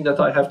first thing that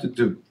I have to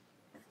do?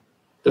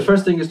 The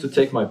first thing is to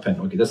take my pen,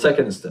 okay? The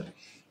second step.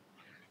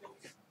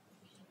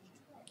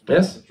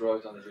 Yes? Draw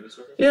it on the unit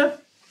circle? Yeah.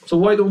 So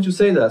why don't you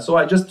say that? So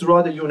I just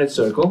draw the unit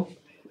circle.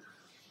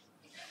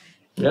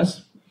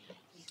 Yes?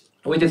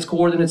 With its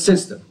coordinate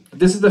system.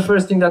 This is the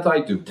first thing that I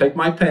do. Take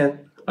my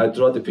pen, I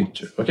draw the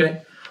picture,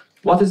 okay?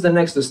 What is the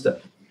next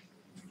step?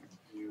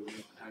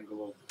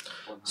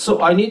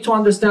 So I need to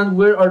understand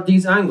where are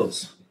these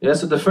angles. Yeah,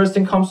 so the first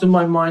thing comes to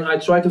my mind, I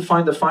try to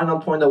find the final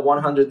point of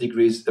 100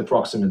 degrees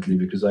approximately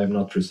because I am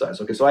not precise.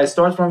 Okay, so I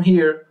start from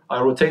here,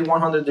 I rotate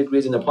 100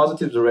 degrees in a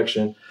positive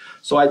direction.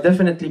 So I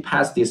definitely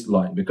pass this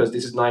line because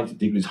this is 90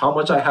 degrees. How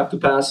much I have to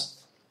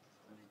pass?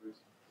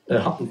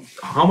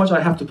 How much I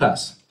have to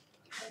pass?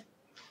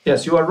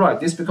 Yes, you are right.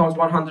 This becomes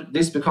 100.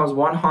 This becomes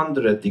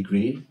 100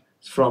 degrees.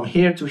 From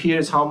here to here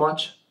is how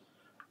much?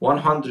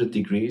 100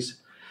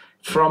 degrees.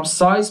 From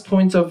size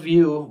point of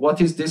view, what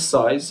is this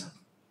size?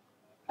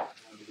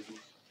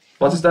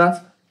 What is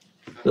that?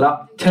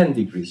 10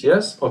 degrees,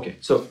 yes? Okay,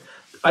 so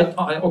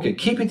okay,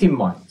 keep it in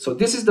mind. So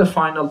this is the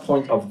final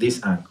point of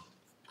this angle.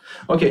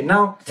 Okay,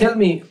 now tell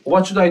me,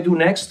 what should I do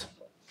next?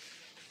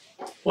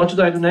 What should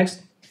I do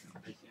next?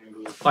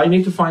 I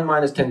need to find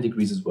minus 10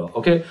 degrees as well,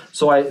 okay?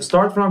 So I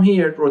start from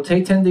here,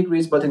 rotate 10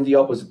 degrees, but in the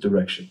opposite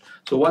direction.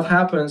 So what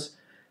happens,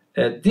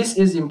 this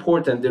is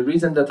important. The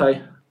reason that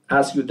I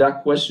ask you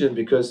that question,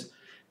 because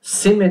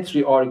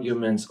symmetry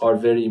arguments are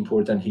very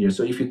important here.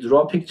 So if you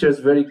draw pictures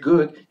very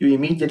good, you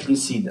immediately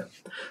see them.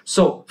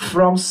 So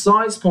from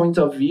size point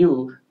of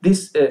view,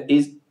 this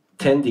is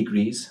 10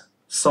 degrees,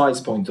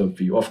 size point of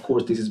view. Of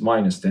course, this is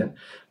minus 10,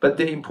 but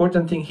the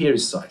important thing here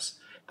is size.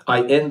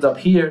 I end up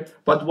here,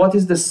 but what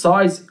is the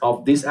size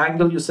of this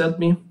angle you sent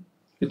me?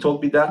 You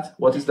told me that.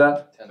 What is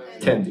that?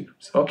 10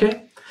 degrees,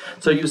 okay?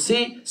 So you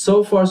see,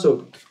 so far so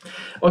good.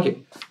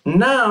 Okay,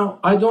 now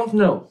I don't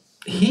know.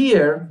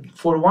 Here,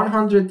 for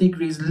 100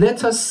 degrees,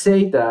 let us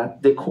say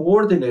that the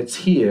coordinates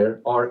here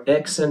are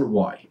x and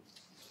y.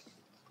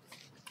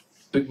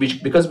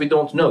 Because we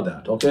don't know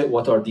that, okay?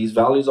 What are these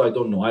values? I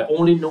don't know. I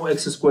only know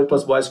x squared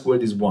plus y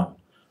squared is 1.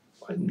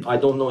 I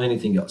don't know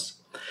anything else.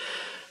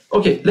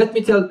 Okay, let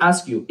me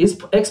ask you,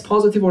 is x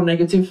positive or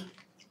negative?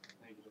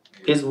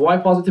 Is y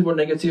positive or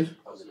negative?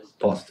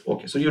 Positive.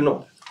 Okay, so you know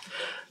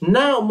that.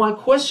 Now, my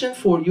question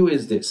for you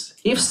is this.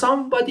 If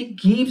somebody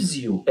gives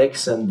you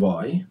x and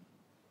y,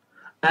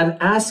 and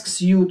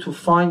asks you to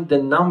find the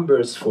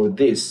numbers for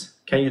this,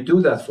 can you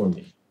do that for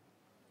me?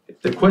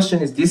 The question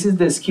is, this is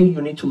the skill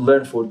you need to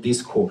learn for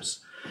this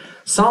course.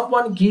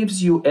 Someone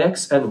gives you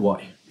x and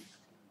y.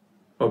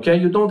 Okay,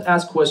 you don't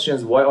ask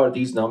questions, why are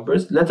these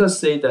numbers? Let us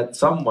say that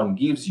someone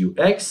gives you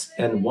x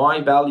and y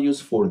values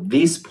for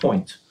this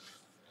point.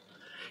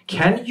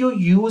 Can you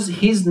use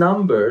his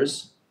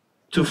numbers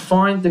to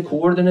find the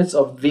coordinates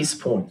of this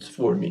point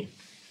for me?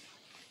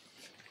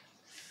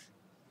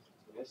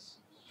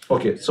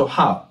 Okay, so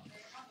how?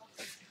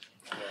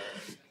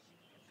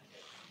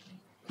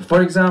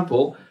 For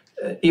example,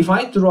 if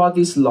I draw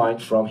this line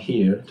from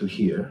here to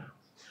here,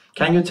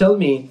 can you tell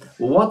me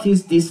what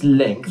is this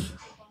length?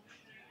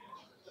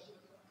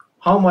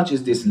 How much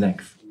is this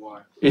length?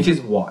 Y. It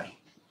is y.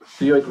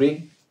 Do you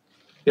agree?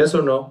 Yes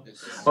or no?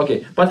 Yes.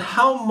 Okay, but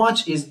how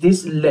much is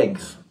this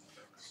length?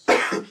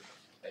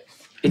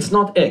 It's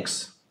not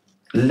x.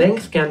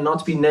 Length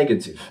cannot be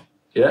negative.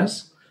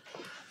 Yes?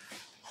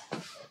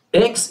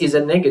 X is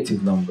a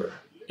negative number.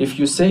 If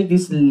you say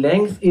this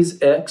length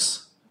is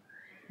x,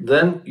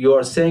 then you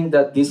are saying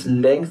that this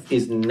length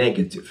is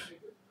negative.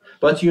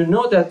 But you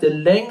know that the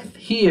length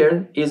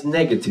here is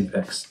negative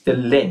x, the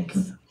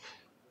length.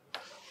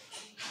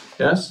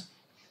 Yes?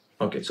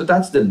 Okay, so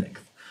that's the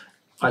length.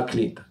 I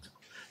cleaned that.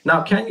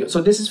 Now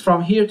so this is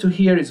from here to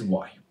here is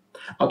y.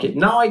 Okay,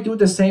 now I do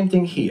the same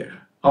thing here.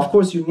 Of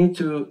course, you need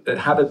to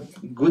have a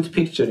good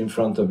picture in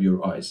front of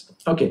your eyes.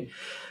 Okay,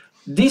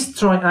 this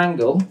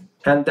triangle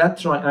and that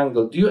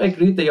triangle, do you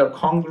agree they are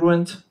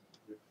congruent?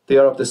 They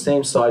are of the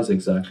same size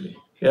exactly.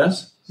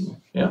 Yes?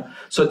 Yeah.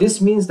 So this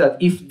means that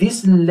if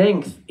this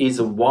length is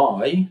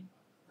y,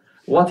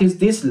 what is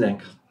this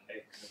length?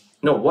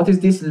 No, what is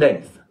this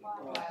length?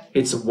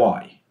 It's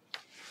y.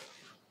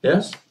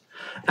 Yes?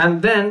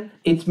 And then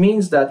it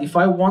means that if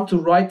I want to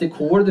write the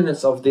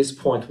coordinates of this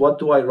point, what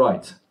do I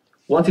write?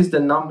 what is the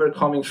number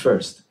coming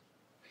first?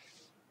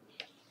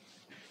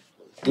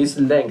 This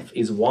length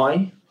is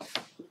y.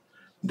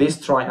 This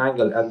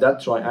triangle and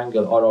that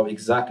triangle are of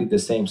exactly the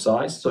same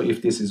size. So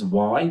if this is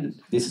y,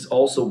 this is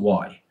also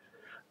y.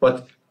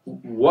 But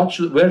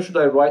where should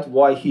I write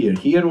y here?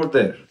 Here or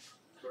there?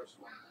 First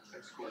one,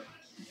 x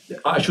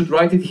squared. I should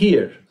write it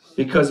here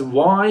because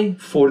y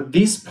for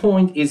this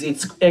point is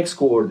its x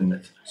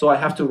coordinate. So I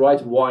have to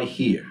write y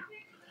here.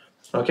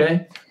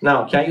 Okay?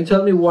 Now, can you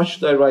tell me what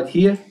should I write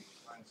here?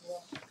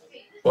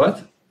 What?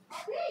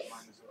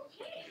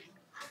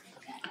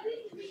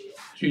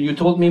 You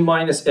told me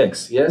minus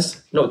x,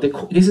 yes? No,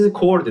 this is a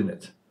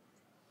coordinate.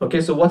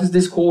 Okay, so what is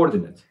this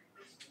coordinate?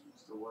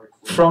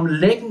 From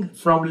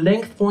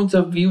length point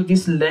of view,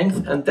 this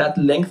length and that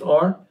length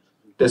are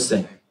the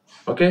same.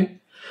 Okay?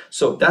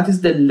 So that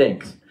is the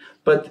length.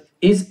 But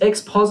is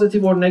x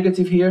positive or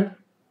negative here?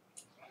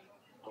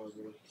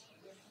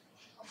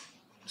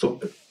 So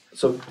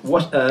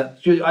what?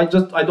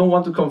 I don't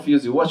want to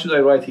confuse you. What should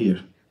I write here?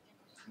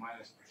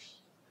 Minus x.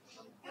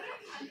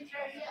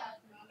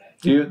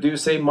 Do you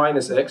say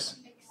minus x?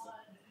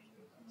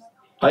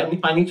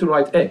 I need to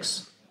write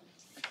x.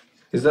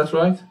 Is that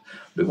right?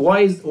 But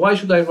why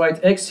should I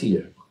write x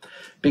here?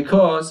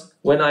 Because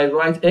when I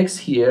write x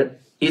here,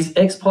 is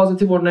x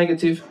positive or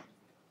negative?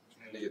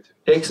 Negative.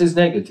 X is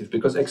negative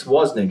because x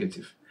was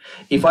negative.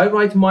 If I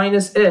write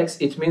minus x,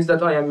 it means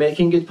that I am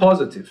making it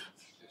positive.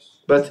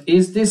 But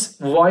is this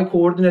y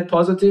coordinate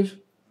positive?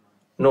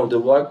 No, the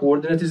y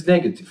coordinate is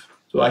negative.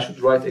 So I should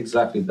write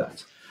exactly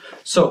that.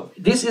 So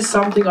this is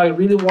something I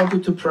really want you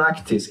to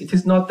practice. It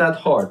is not that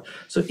hard.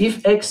 So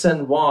if x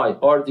and y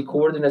are the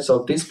coordinates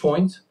of this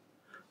point,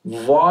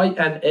 y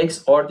and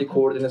x are the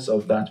coordinates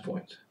of that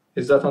point.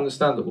 Is that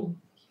understandable?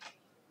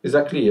 Is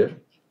that clear?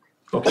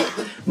 Okay.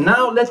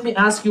 Now let me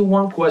ask you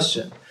one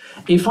question.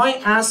 If I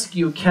ask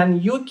you,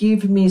 can you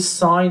give me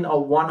sine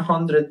of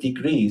 100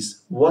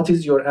 degrees? What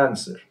is your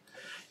answer?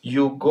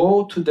 You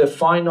go to the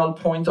final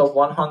point of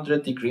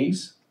 100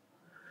 degrees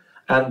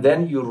and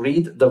then you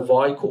read the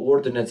y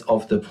coordinates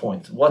of the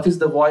point. What is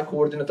the y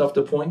coordinate of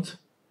the point?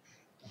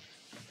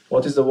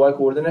 What is the y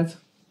coordinate?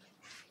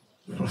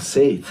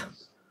 Say it.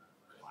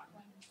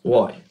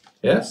 Y.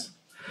 Yes?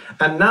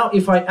 And now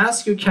if I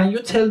ask you, can you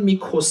tell me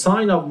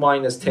cosine of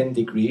minus 10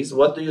 degrees?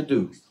 What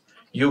do?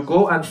 You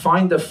go and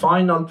find the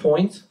final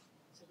point.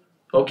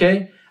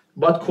 Okay?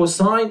 But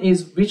cosine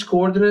is which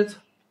coordinate?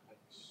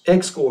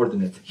 X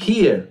coordinate.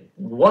 Here,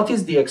 what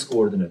is the x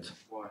coordinate?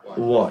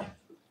 Y.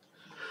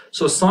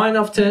 So sine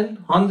of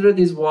 10, 100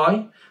 is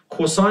y.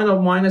 Cosine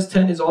of minus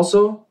 10 is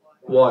also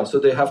y. So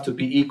they have to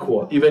be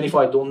equal. Even if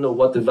I don't know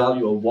what the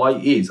value of y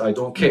is, I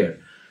don't care.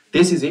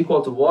 This is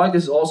equal to y,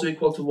 this is also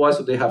equal to y,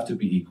 so they have to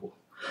be equal.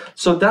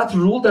 So that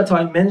rule that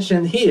I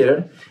mentioned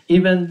here,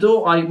 even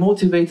though I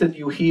motivated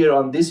you here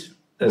on this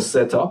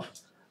setup,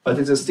 but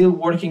it is still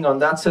working on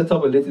that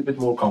setup a little bit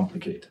more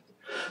complicated.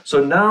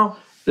 So now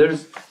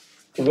there's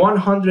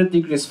 100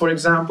 degrees. For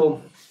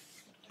example,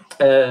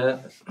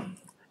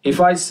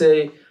 if I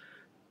say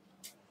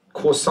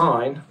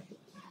cosine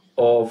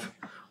of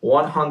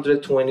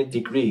 120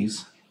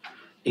 degrees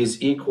is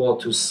equal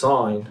to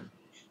sine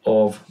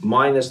of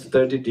minus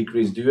 30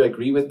 degrees, do you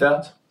agree with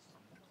that?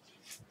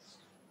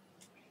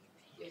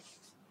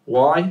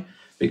 Why?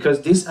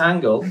 Because this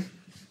angle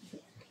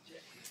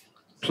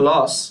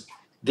plus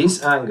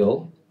this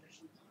angle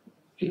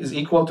is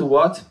equal to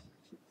what?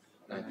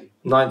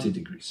 90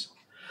 degrees.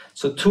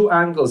 So two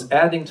angles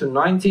adding to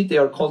 90, they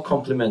are called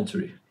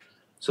complementary.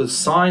 So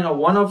sine of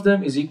one of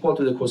them is equal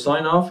to the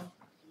cosine of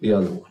the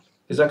other one.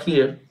 Is that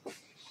clear?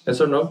 Yes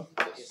or no?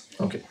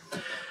 Okay.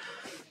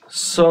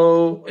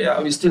 So,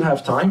 yeah, we still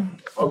have time.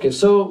 Okay,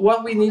 so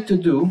what we need to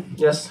do,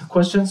 yes,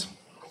 questions?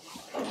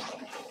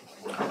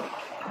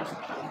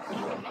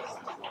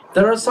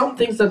 There are some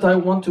things that I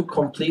want to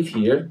complete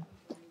here.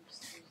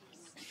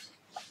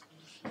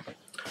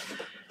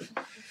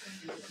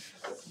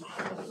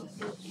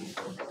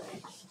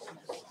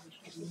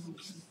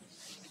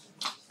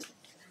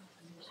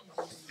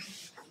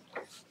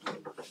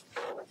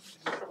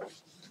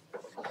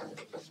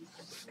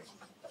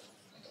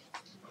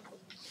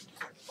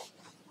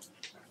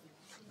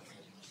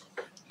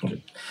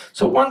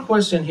 So one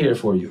question here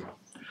for you.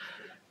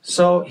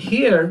 So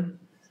here,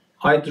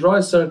 I draw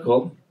a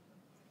circle,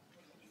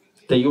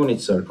 the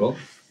unit circle,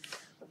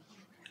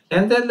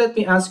 and then let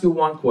me ask you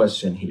one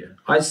question here.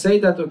 I say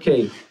that,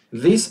 okay,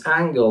 this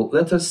angle,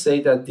 let us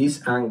say that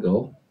this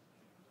angle,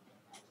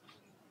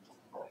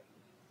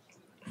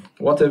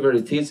 whatever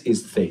it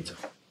is theta.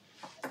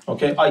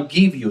 Okay, I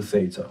give you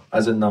theta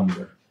as a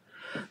number.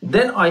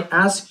 Then I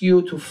ask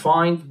you to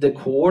find the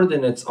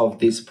coordinates of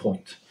this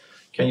point.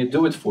 Can you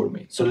do it for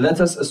me? So let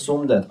us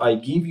assume that I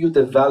give you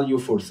the value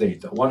for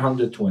theta,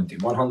 120,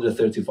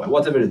 135,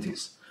 whatever it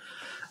is.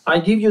 I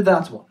give you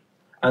that one,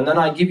 and then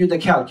I give you the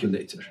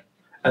calculator.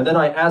 And then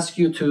I ask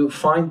you to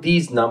find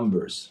these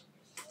numbers.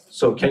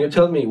 So can you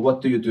tell me what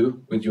do you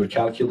do with your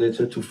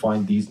calculator to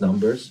find these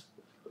numbers?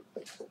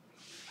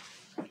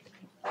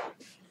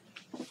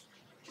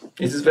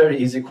 It is a very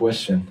easy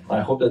question.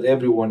 I hope that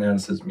everyone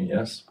answers me,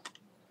 yes?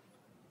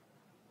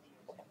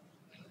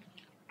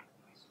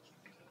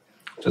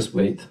 Just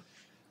wait.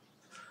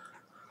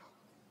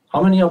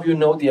 How many of you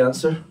know the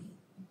answer?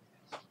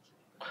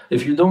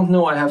 If you don't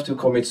know, I have to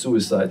commit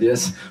suicide,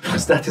 yes?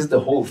 Because that is the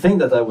whole thing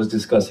that I was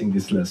discussing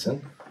this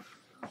lesson.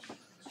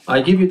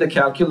 I give you the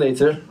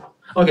calculator.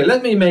 Okay,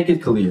 let me make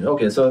it clear.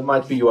 Okay, so it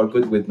might be you are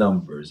good with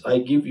numbers. I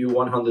give you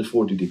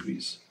 140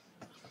 degrees.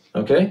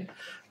 Okay?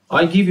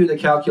 I give you the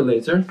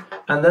calculator,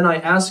 and then I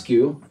ask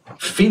you,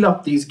 fill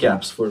up these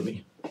gaps for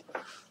me.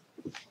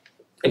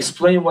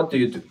 Explain, what do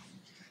you do?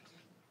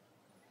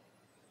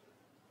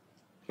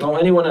 No,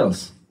 anyone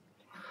else?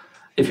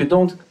 If you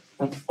don't,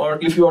 or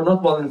if you are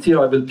not volunteer,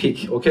 I will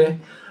pick, okay?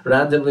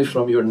 Randomly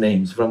from your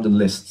names, from the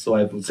list. So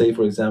I will say,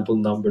 for example,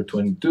 number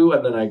 22,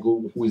 and then I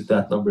go, who is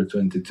that number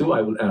 22?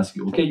 I will ask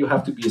you, okay? You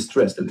have to be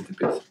stressed a little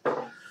bit.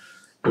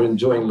 You're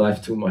enjoying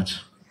life too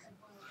much.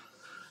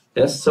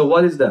 Yes, so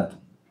what is that?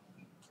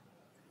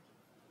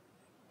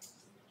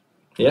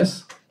 Yes?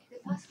 Is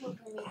it possible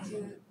for me to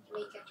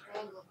make a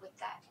triangle with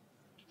that?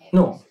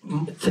 No,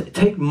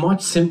 take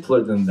much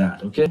simpler than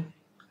that, okay?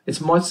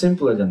 It's much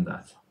simpler than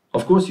that.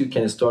 Of course, you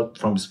can start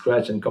from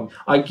scratch and come.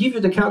 I give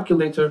you the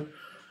calculator,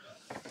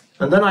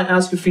 and then I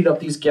ask you to fill up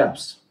these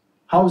gaps.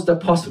 How is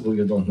that possible?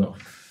 You don't know.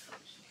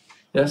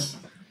 Yes?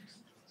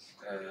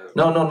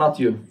 No, not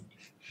you.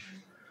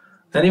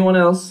 Anyone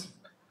else?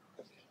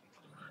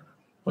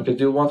 Okay,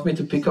 do you want me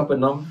to pick up a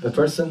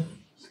person?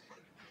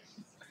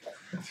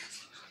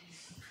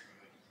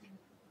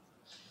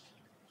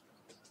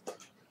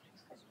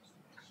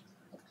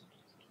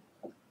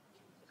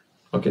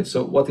 Okay,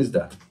 so what is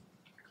that?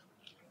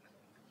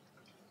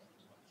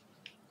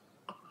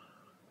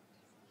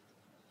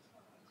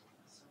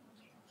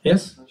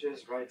 Yes?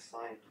 Just write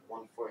sine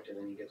 140,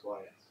 then you get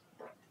y.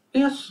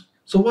 Yes.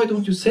 So why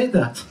don't you say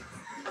that?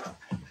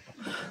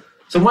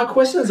 So my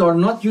questions are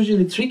not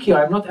usually tricky.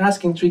 I'm not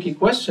asking tricky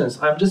questions.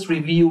 I'm just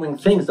reviewing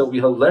things that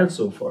we have learned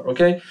so far,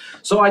 okay?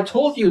 So I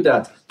told you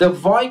that the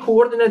y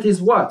coordinate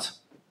is what?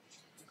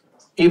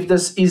 If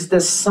this is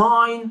the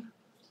sine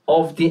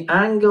of the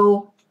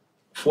angle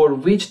for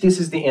which this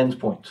is the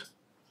endpoint.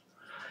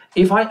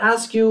 If I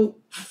ask you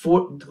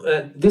for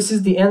this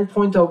is the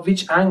endpoint of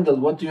which angle,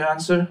 what do you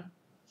answer?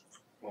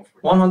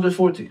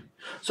 140.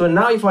 So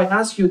now if I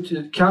ask you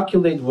to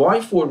calculate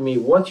y for me,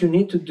 what you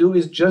need to do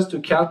is just to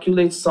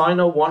calculate sine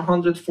of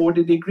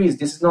 140 degrees.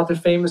 This is not a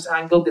famous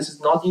angle. This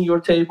is not in your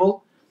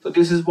table. So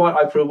this is why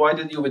I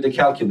provided you with the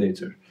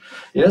calculator.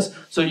 Yes?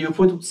 So you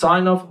put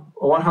sine of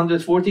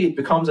 140, it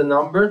becomes a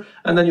number,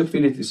 and then you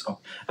fill it this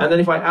up. And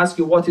then if I ask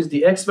you what is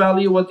the x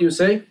value, what do you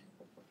say?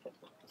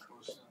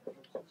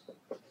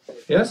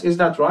 Yes, is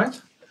that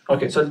right?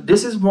 Okay, so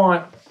this is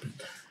why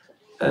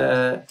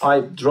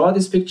I draw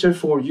this picture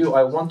for you.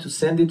 I want to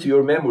send it to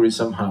your memory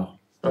somehow.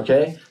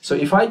 Okay, so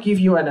if I give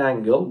you an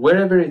angle,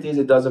 wherever it is,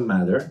 it doesn't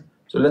matter.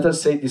 So let us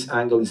say this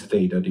angle is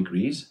theta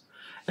degrees,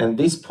 and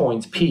this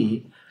point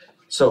P.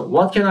 So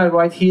what can I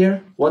write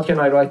here? What can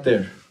I write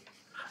there?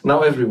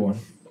 Now everyone.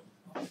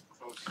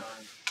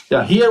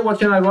 Yeah, here what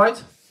can I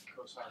write?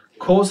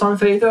 Cosine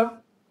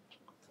theta.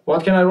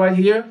 What can I write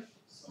here?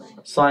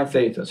 Sine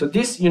theta. So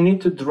this you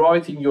need to draw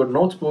it in your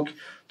notebook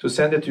to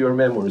send it to your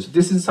memory. So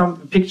this is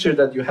some picture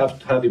that you have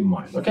to have in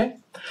mind, okay?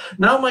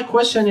 Now my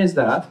question is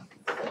that,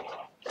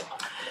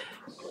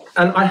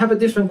 and I have a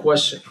different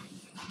question.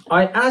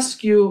 I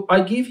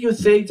give you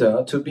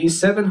theta to be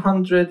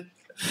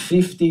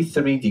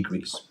 753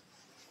 degrees,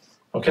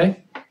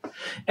 okay?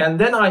 And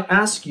then I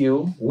ask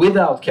you,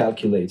 without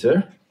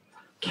calculator,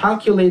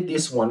 calculate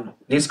this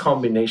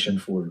combination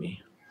for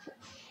me.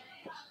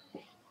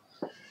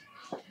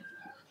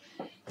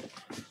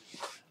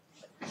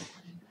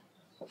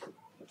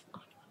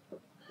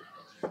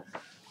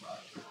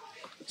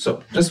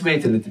 So just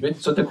wait a little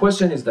bit. So the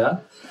question is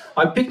that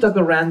I picked up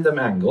a random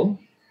angle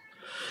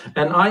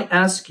and I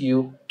ask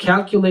you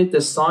calculate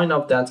the sine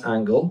of that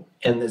angle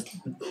and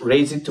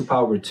raise it to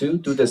power 2.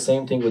 Do the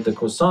same thing with the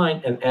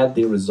cosine and add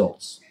the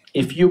results.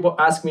 If you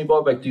ask me,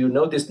 Bobak, do you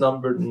know this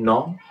number?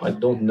 No, I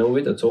don't know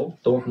it at all.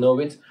 Don't know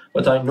it.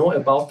 But I know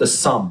about the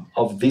sum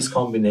of this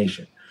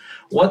combination.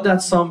 What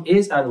that sum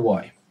is and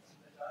why.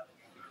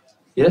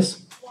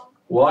 Yes?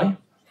 Why?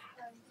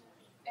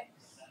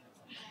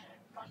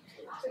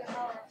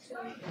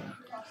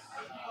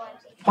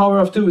 Power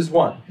of 2 is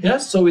 1.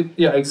 Yes? So,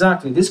 yeah,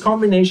 exactly. This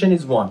combination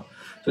is 1.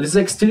 So, this is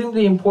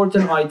extremely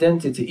important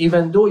identity.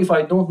 Even though if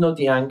I don't know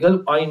the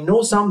angle, I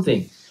know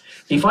something.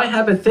 If I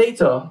have a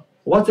theta,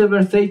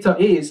 whatever theta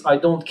is, I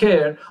don't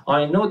care.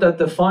 I know that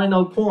the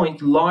final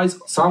point lies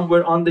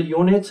somewhere on the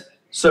unit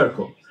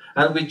circle.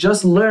 And we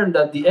just learned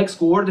that the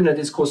x-coordinate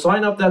is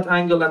cosine of that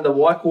angle and the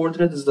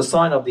y-coordinate is the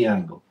sine of the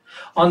angle.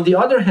 On the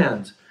other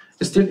hand,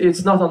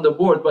 it's not on the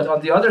board, but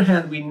on the other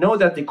hand, we know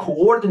that the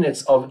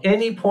coordinates of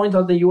any point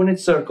on the unit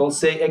circle,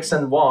 say x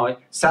and y,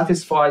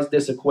 satisfies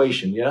this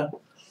equation, yeah?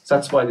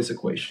 Satisfy this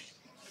equation.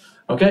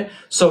 Okay?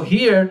 So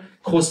here,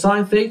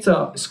 cosine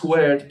theta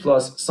squared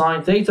plus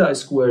sine theta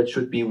squared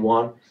should be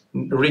 1,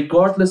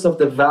 regardless of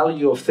the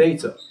value of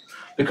theta.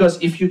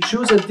 Because if you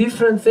choose a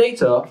different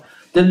theta,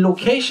 the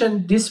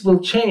location, this will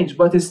change,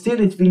 but still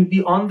it will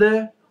be on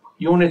the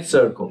unit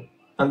circle.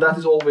 And that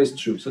is always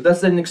true. So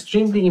that's an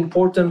extremely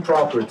important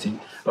property.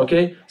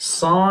 Okay,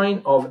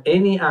 sine of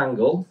any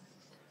angle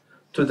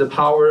to the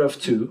power of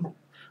 2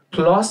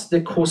 plus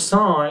the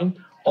cosine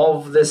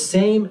of the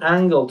same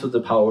angle to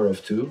the power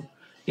of 2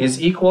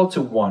 is equal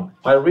to 1.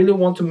 I really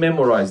want to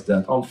memorize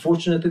that.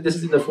 Unfortunately, this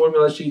is in the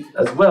formula sheet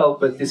as well,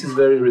 but this is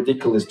very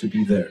ridiculous to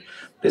be there.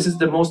 This is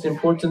the most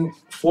important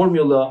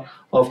formula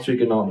of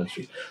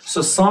trigonometry.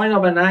 So sine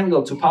of an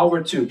angle to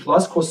power 2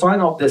 plus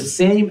cosine of the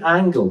same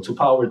angle to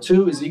power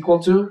 2 is equal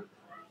to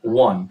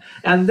 1.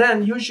 And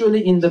then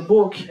usually in the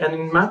book and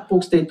in math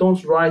books, they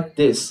don't write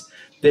this.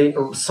 They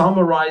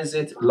summarize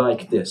it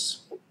like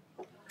this.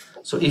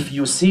 So if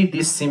you see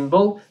this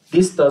symbol,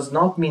 this does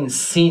not mean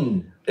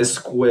sin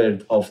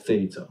squared of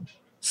theta.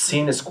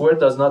 Sin squared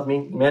does not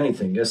mean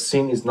anything. Yes,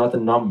 sin is not a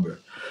number.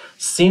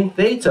 Sin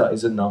theta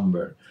is a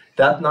number.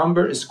 That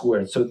number is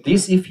squared. So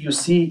this, if you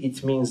see,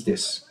 it means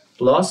this.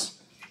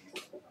 Plus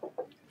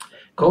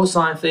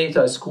cosine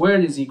theta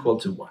squared is equal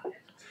to 1.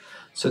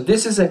 So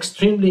this is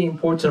extremely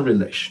important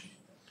relation.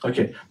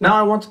 Okay, now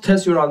I want to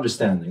test your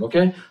understanding,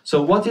 okay?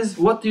 So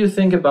what do you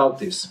think about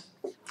this?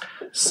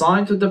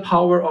 Sine to the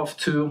power of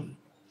 2,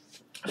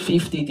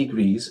 50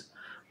 degrees,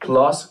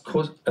 plus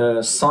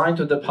sine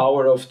to the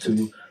power of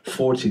 2,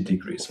 40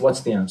 degrees.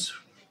 What's the answer?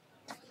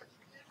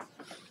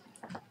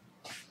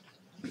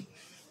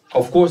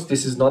 Of course,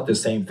 this is not the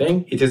same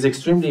thing. It is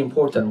extremely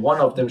important.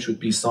 One of them should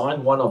be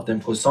sine, one of them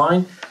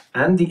cosine,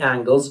 and the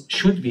angles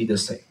should be the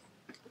same.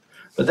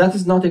 But that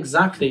is not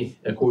exactly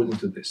according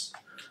to this.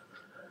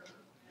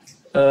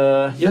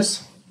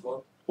 Yes?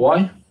 Well,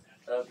 Why?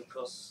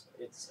 because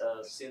it's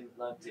sin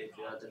 90 if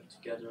you add them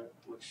together,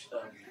 which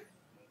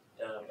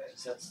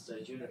sets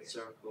the unit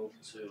circle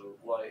to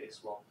y is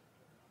 1.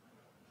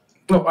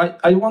 No,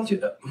 I want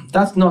you,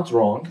 that's not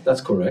wrong,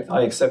 that's correct,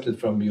 I accept it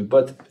from you,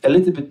 but a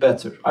little bit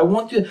better. I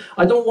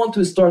don't want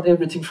to start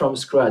everything from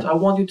scratch. I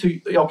want you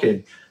to,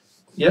 okay,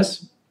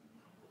 yes?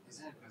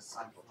 Isn't it the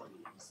sine 40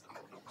 is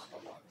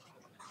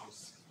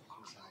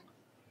cosine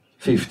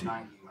 50.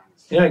 90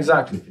 minus? Yeah,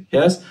 exactly,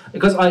 yes?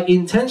 Because I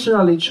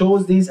intentionally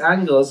chose these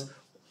angles.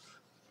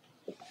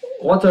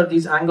 What are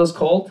these angles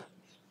called?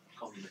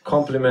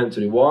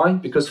 Complementary. Why?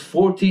 Because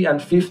 40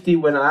 and 50,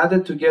 when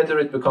added together,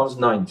 it becomes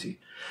 90.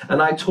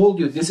 And I told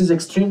you, this is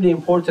extremely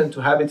important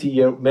to have it in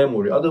your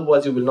memory.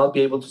 Otherwise, you will not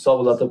be able to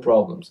solve a lot of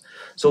problems.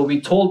 So we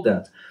told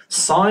that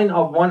sine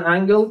of one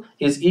angle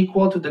is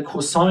equal to the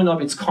cosine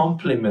of its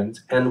complement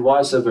and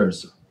vice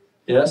versa.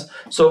 Yes?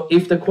 So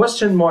if the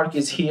question mark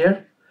is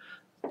here,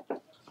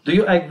 do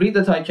you agree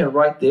that I can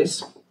write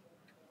this?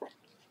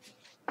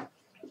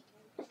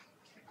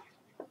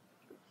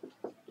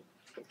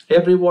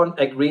 Everyone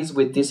agrees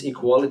with this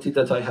equality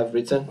that I have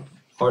written?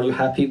 Are you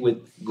happy with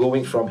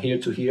going from here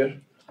to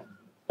here?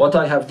 What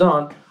I have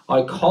done,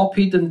 I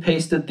copied and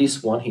pasted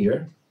this one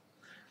here.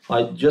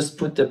 I just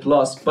put the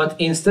plus, but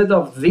instead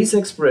of this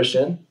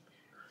expression,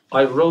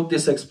 I wrote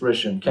this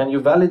expression. Can you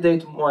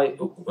validate my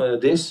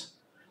this?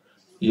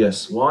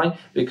 Yes. Why?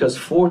 Because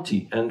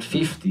 40 and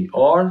 50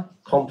 are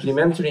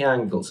complementary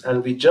angles,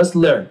 and we just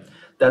learned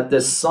that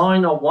the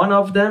sine of one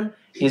of them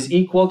is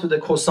equal to the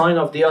cosine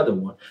of the other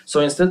one.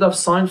 So instead of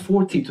sine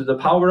 40 to the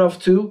power of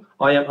 2,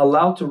 I am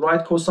allowed to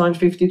write cosine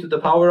 50 to the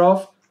power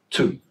of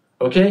 2.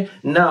 Okay?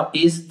 Now,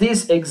 is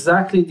this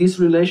exactly this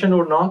relation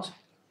or not?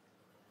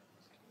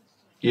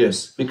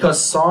 Yes,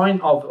 because sine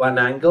of an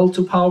angle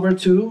to power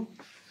 2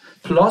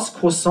 plus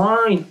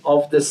cosine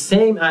of the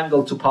same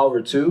angle to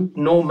power 2,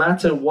 no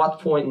matter what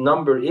point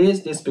number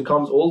is, this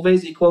becomes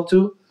always equal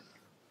to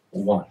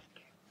 1.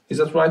 Is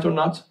that right or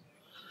not?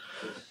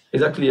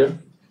 Is that clear?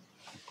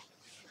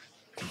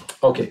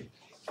 Okay.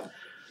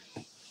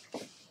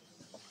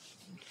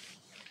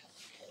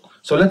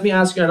 So let me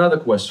ask you another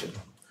question.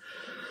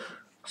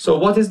 So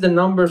what is the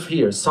number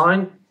here?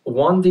 Sine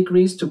 1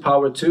 degrees to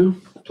power 2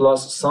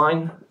 plus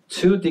sine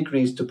 2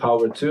 degrees to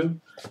power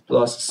 2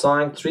 plus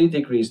sine 3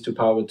 degrees to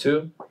power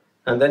 2,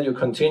 and then you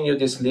continue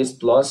this list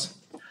plus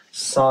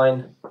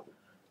sine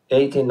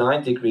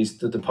 89 degrees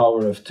to the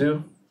power of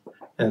 2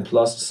 and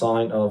plus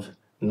sine of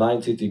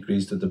 90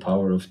 degrees to the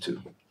power of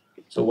 2.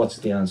 So what's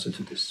the answer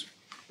to this?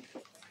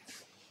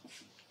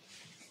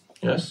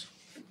 Yes?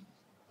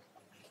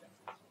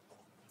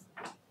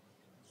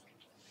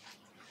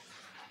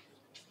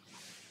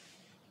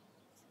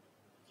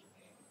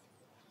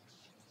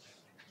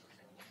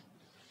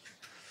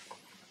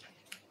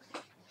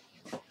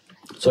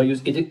 So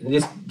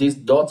these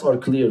dots are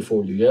clear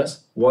for you,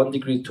 yes? 1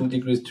 degree, 2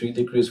 degrees, 3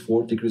 degrees,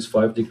 4 degrees,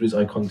 5 degrees.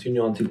 I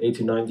continue until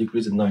 89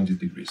 degrees and 90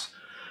 degrees.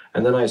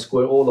 And then I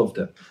square all of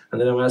them.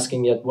 And then I'm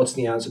asking yet, what's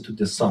the answer to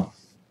this sum?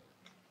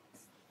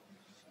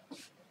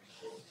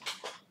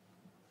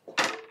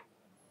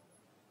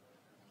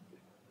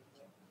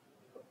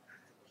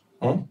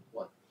 Huh?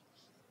 One.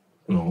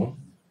 No.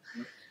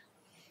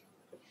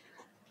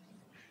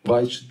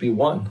 Why it should be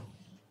 1?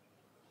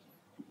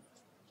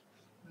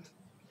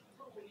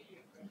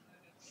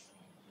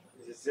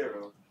 Is it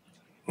 0?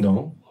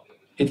 No.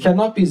 It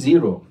cannot be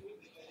 0.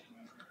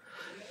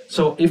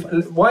 So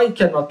why it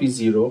cannot be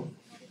 0?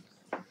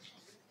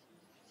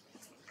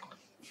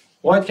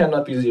 Why it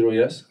cannot be 0,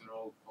 yes?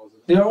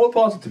 They are all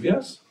positive,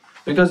 yes?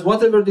 Because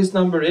whatever this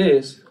number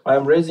is, I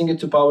am raising it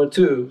to power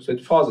 2, so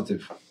it's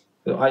positive.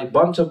 So a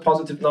bunch of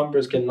positive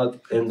numbers cannot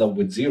end up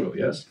with 0,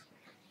 yes?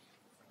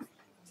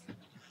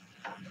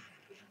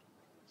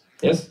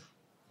 Yes?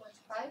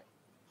 45?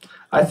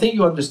 I think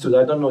you understood.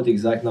 I don't know the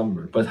exact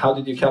number, but how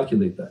did you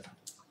calculate that?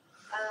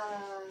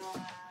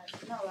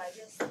 No, I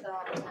just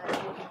thought that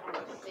you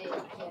could make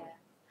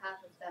half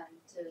of them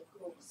to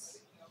cos.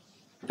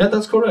 Yeah,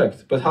 that's correct.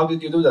 But how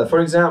did you do that? For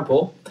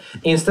example,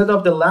 instead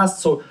of the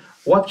last, so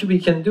what we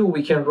can do,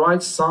 we can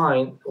write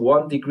sine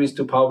 1 degrees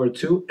to power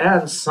 2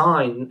 and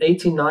sine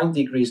 89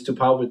 degrees to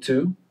power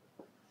 2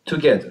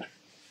 together.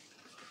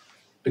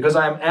 Because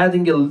I am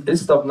adding a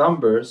list of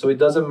numbers, so it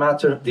doesn't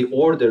matter the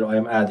order I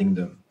am adding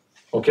them.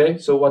 Okay,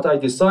 so what I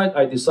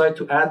decide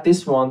to add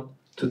this one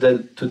to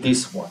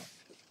this one.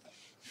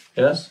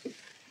 Yes?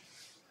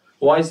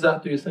 Why is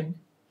that, do you think?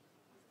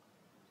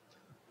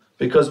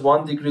 Because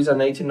 1 degrees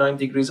and 89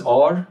 degrees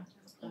are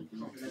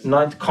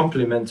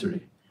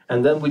complementary.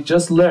 And then we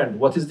just learned,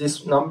 what is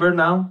this number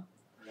now?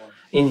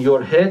 In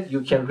your head,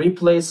 you can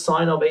replace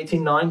sine of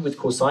 89 with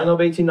cosine of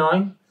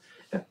 89.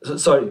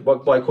 Sorry,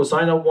 by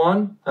cosine of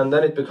 1, and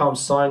then it becomes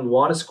sine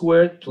 1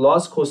 squared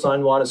plus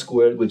cosine 1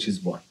 squared, which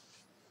is 1.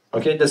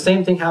 Okay, the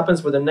same thing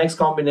happens with the next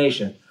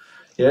combination.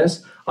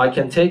 Yes, I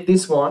can take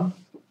this one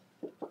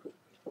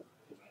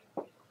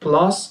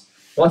plus,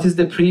 what is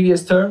the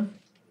previous term?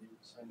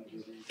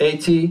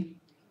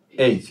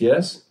 88,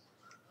 yes?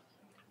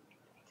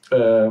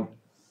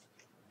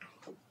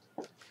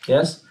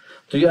 Yes?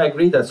 Do you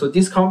agree that? So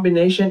this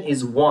combination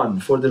is 1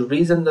 for the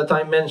reason that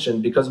I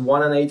mentioned, because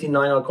 1 and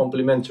 89 are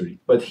complementary.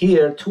 But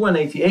here, 2 and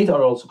 88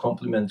 are also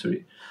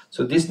complementary.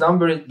 So this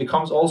number, it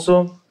becomes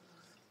also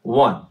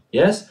 1.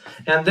 Yes?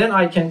 And then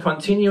I can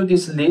continue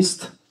this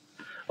list.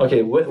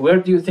 Okay, where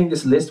do you think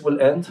this list will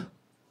end?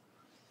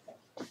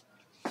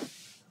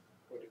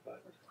 45.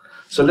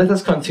 So let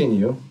us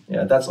continue.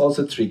 Yeah, that's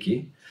also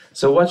tricky.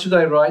 So what should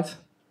I write?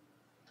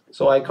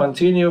 So I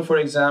continue, for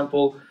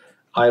example,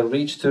 I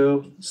reach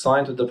to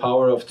sine to the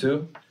power of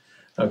 2.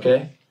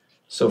 Okay,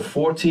 so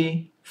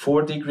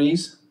 44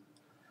 degrees.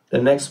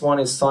 The next one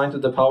is sine to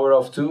the power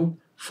of 2,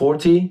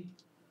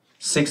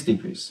 46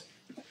 degrees.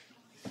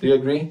 Do you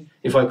agree?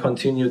 If I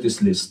continue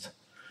this list.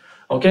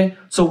 Okay,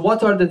 so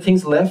what are the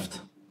things left?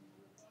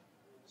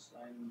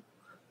 Sine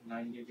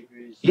 90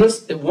 degrees.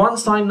 Yes, one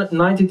sine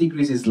 90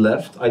 degrees is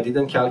left. I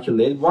didn't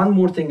calculate. One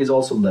more thing is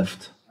also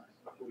left.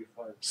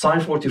 45.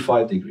 Sine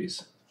 45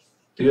 degrees.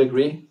 Do you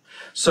agree?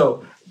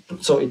 So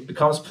it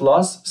becomes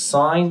plus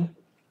sine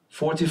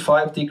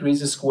 45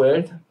 degrees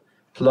squared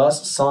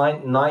plus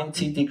sine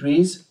 90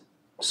 degrees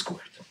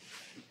squared.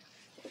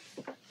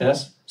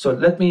 Yes? So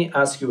let me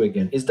ask you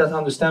again. Is that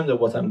understandable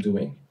what I'm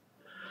doing?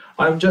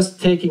 I'm just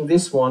taking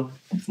this one.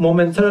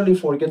 Momentarily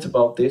forget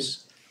about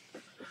this.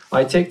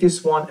 I take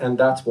this one and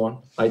that one.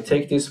 I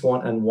take this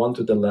one and one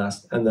to the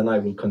last, and then I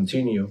will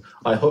continue.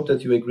 I hope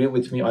that you agree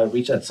with me. I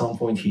reach at some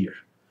point here.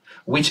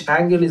 Which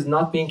angle is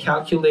not being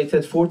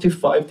calculated?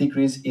 45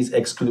 degrees is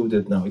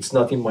excluded now. It's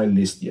not in my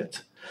list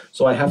yet.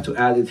 So I have to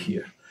add it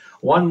here.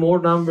 One more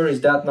number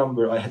is that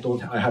number. I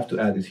have to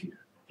add it here.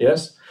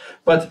 Yes?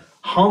 But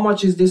how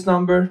much is this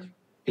number?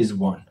 Is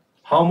 1.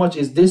 How much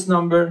is this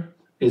number?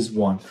 Is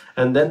 1.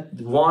 And then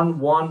 1,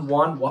 1,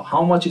 1.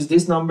 How much is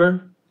this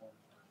number?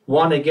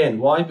 1 again.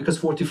 Why? Because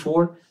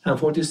 44 and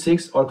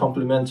 46 are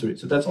complementary.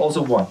 So that's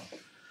also 1.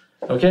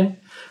 Okay?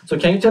 So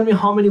can you tell me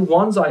how many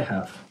 1s I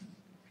have?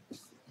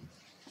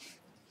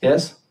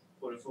 Yes?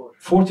 44.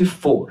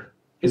 44.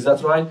 Is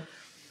that right?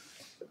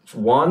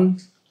 1,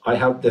 I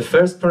have the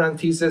first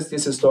parenthesis,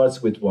 this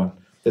starts with 1.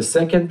 The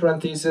second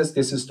parenthesis,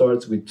 this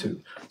starts with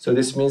 2. So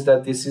this means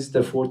that this is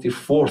the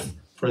 44th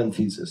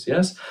parenthesis,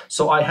 yes?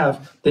 So I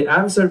have, the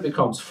answer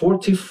becomes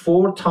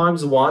 44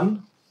 times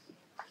 1,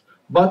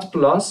 but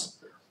plus,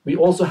 we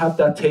also have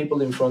that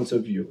table in front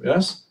of you,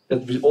 yes?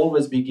 That will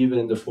always be given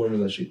in the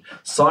formula sheet.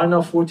 Sine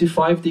of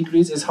 45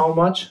 degrees is how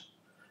much?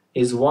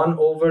 Is 1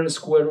 over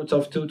square root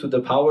of 2 to the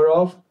power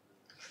of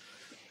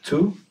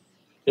 2,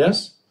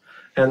 yes?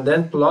 And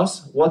then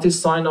plus, what is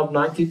sine of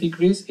 90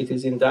 degrees? It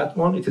is in that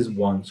one, it is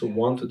 1. So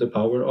 1 to the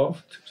power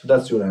of 2. So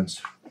that's your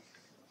answer.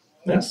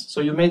 Yes?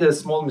 So you made a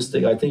small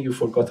mistake. I think you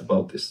forgot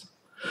about this.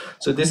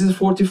 So this is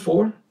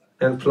 44,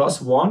 and plus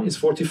 1 is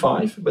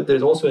 45, but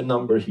there's also a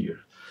number here.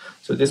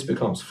 So this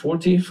becomes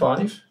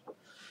 45,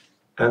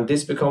 and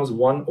this becomes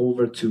 1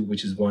 over 2,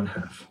 which is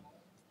 1/2.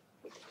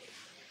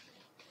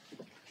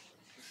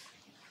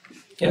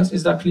 Yes,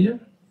 is that clear?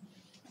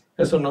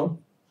 Yes or no?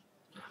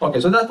 Okay,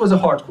 so that was a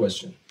hard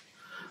question.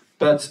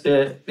 But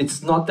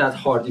it's not that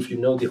hard if you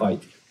know the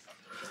idea.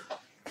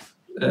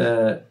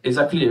 Is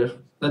that clear?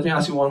 Let me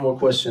ask you one more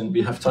question.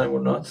 We have time or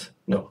not?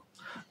 No.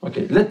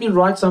 Okay, let me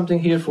write something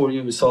here for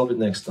you. We solve it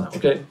next time.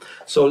 Okay,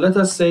 so let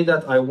us say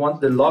that I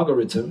want the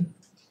logarithm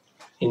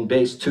in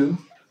base 2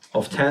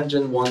 of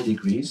tangent 1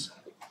 degrees.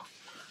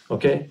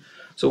 Okay,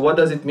 So what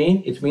does it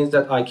mean? It means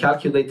that I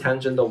calculate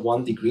tangent of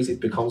 1 degree, it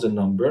becomes a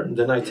number, and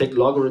then I take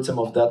logarithm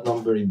of that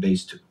number in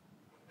base 2.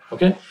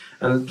 Okay?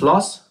 And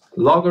plus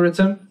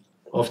logarithm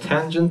of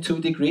tangent 2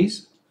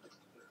 degrees,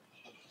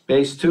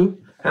 base 2,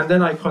 and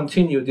then I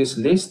continue this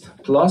list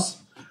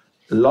plus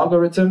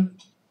logarithm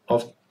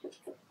of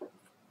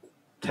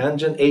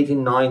tangent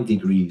 89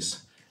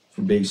 degrees,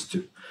 base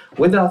 2.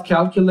 Without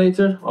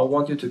calculator, I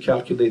want you to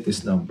calculate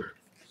this number.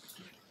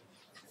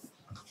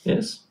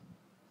 Yes?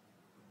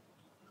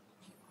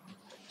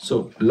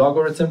 So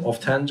logarithm of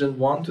tangent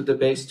 1 to the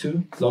base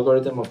 2,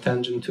 logarithm of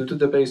tangent 2 to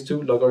the base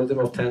 2, logarithm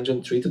of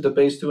tangent 3 to the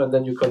base 2, and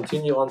then you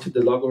continue on to the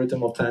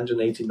logarithm of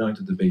tangent 89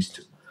 to the base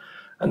 2.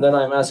 And then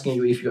I'm asking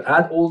you, if you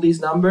add all these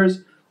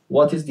numbers,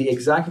 what is the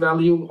exact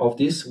value of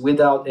this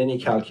without any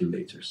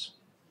calculators?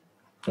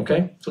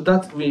 Okay, so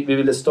that we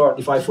will start.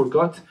 If I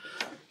forgot,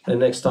 the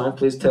next time,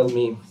 please tell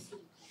me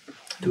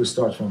to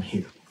start from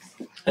here.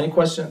 Any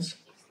questions?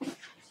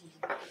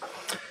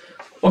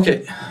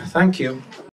 Okay, thank you.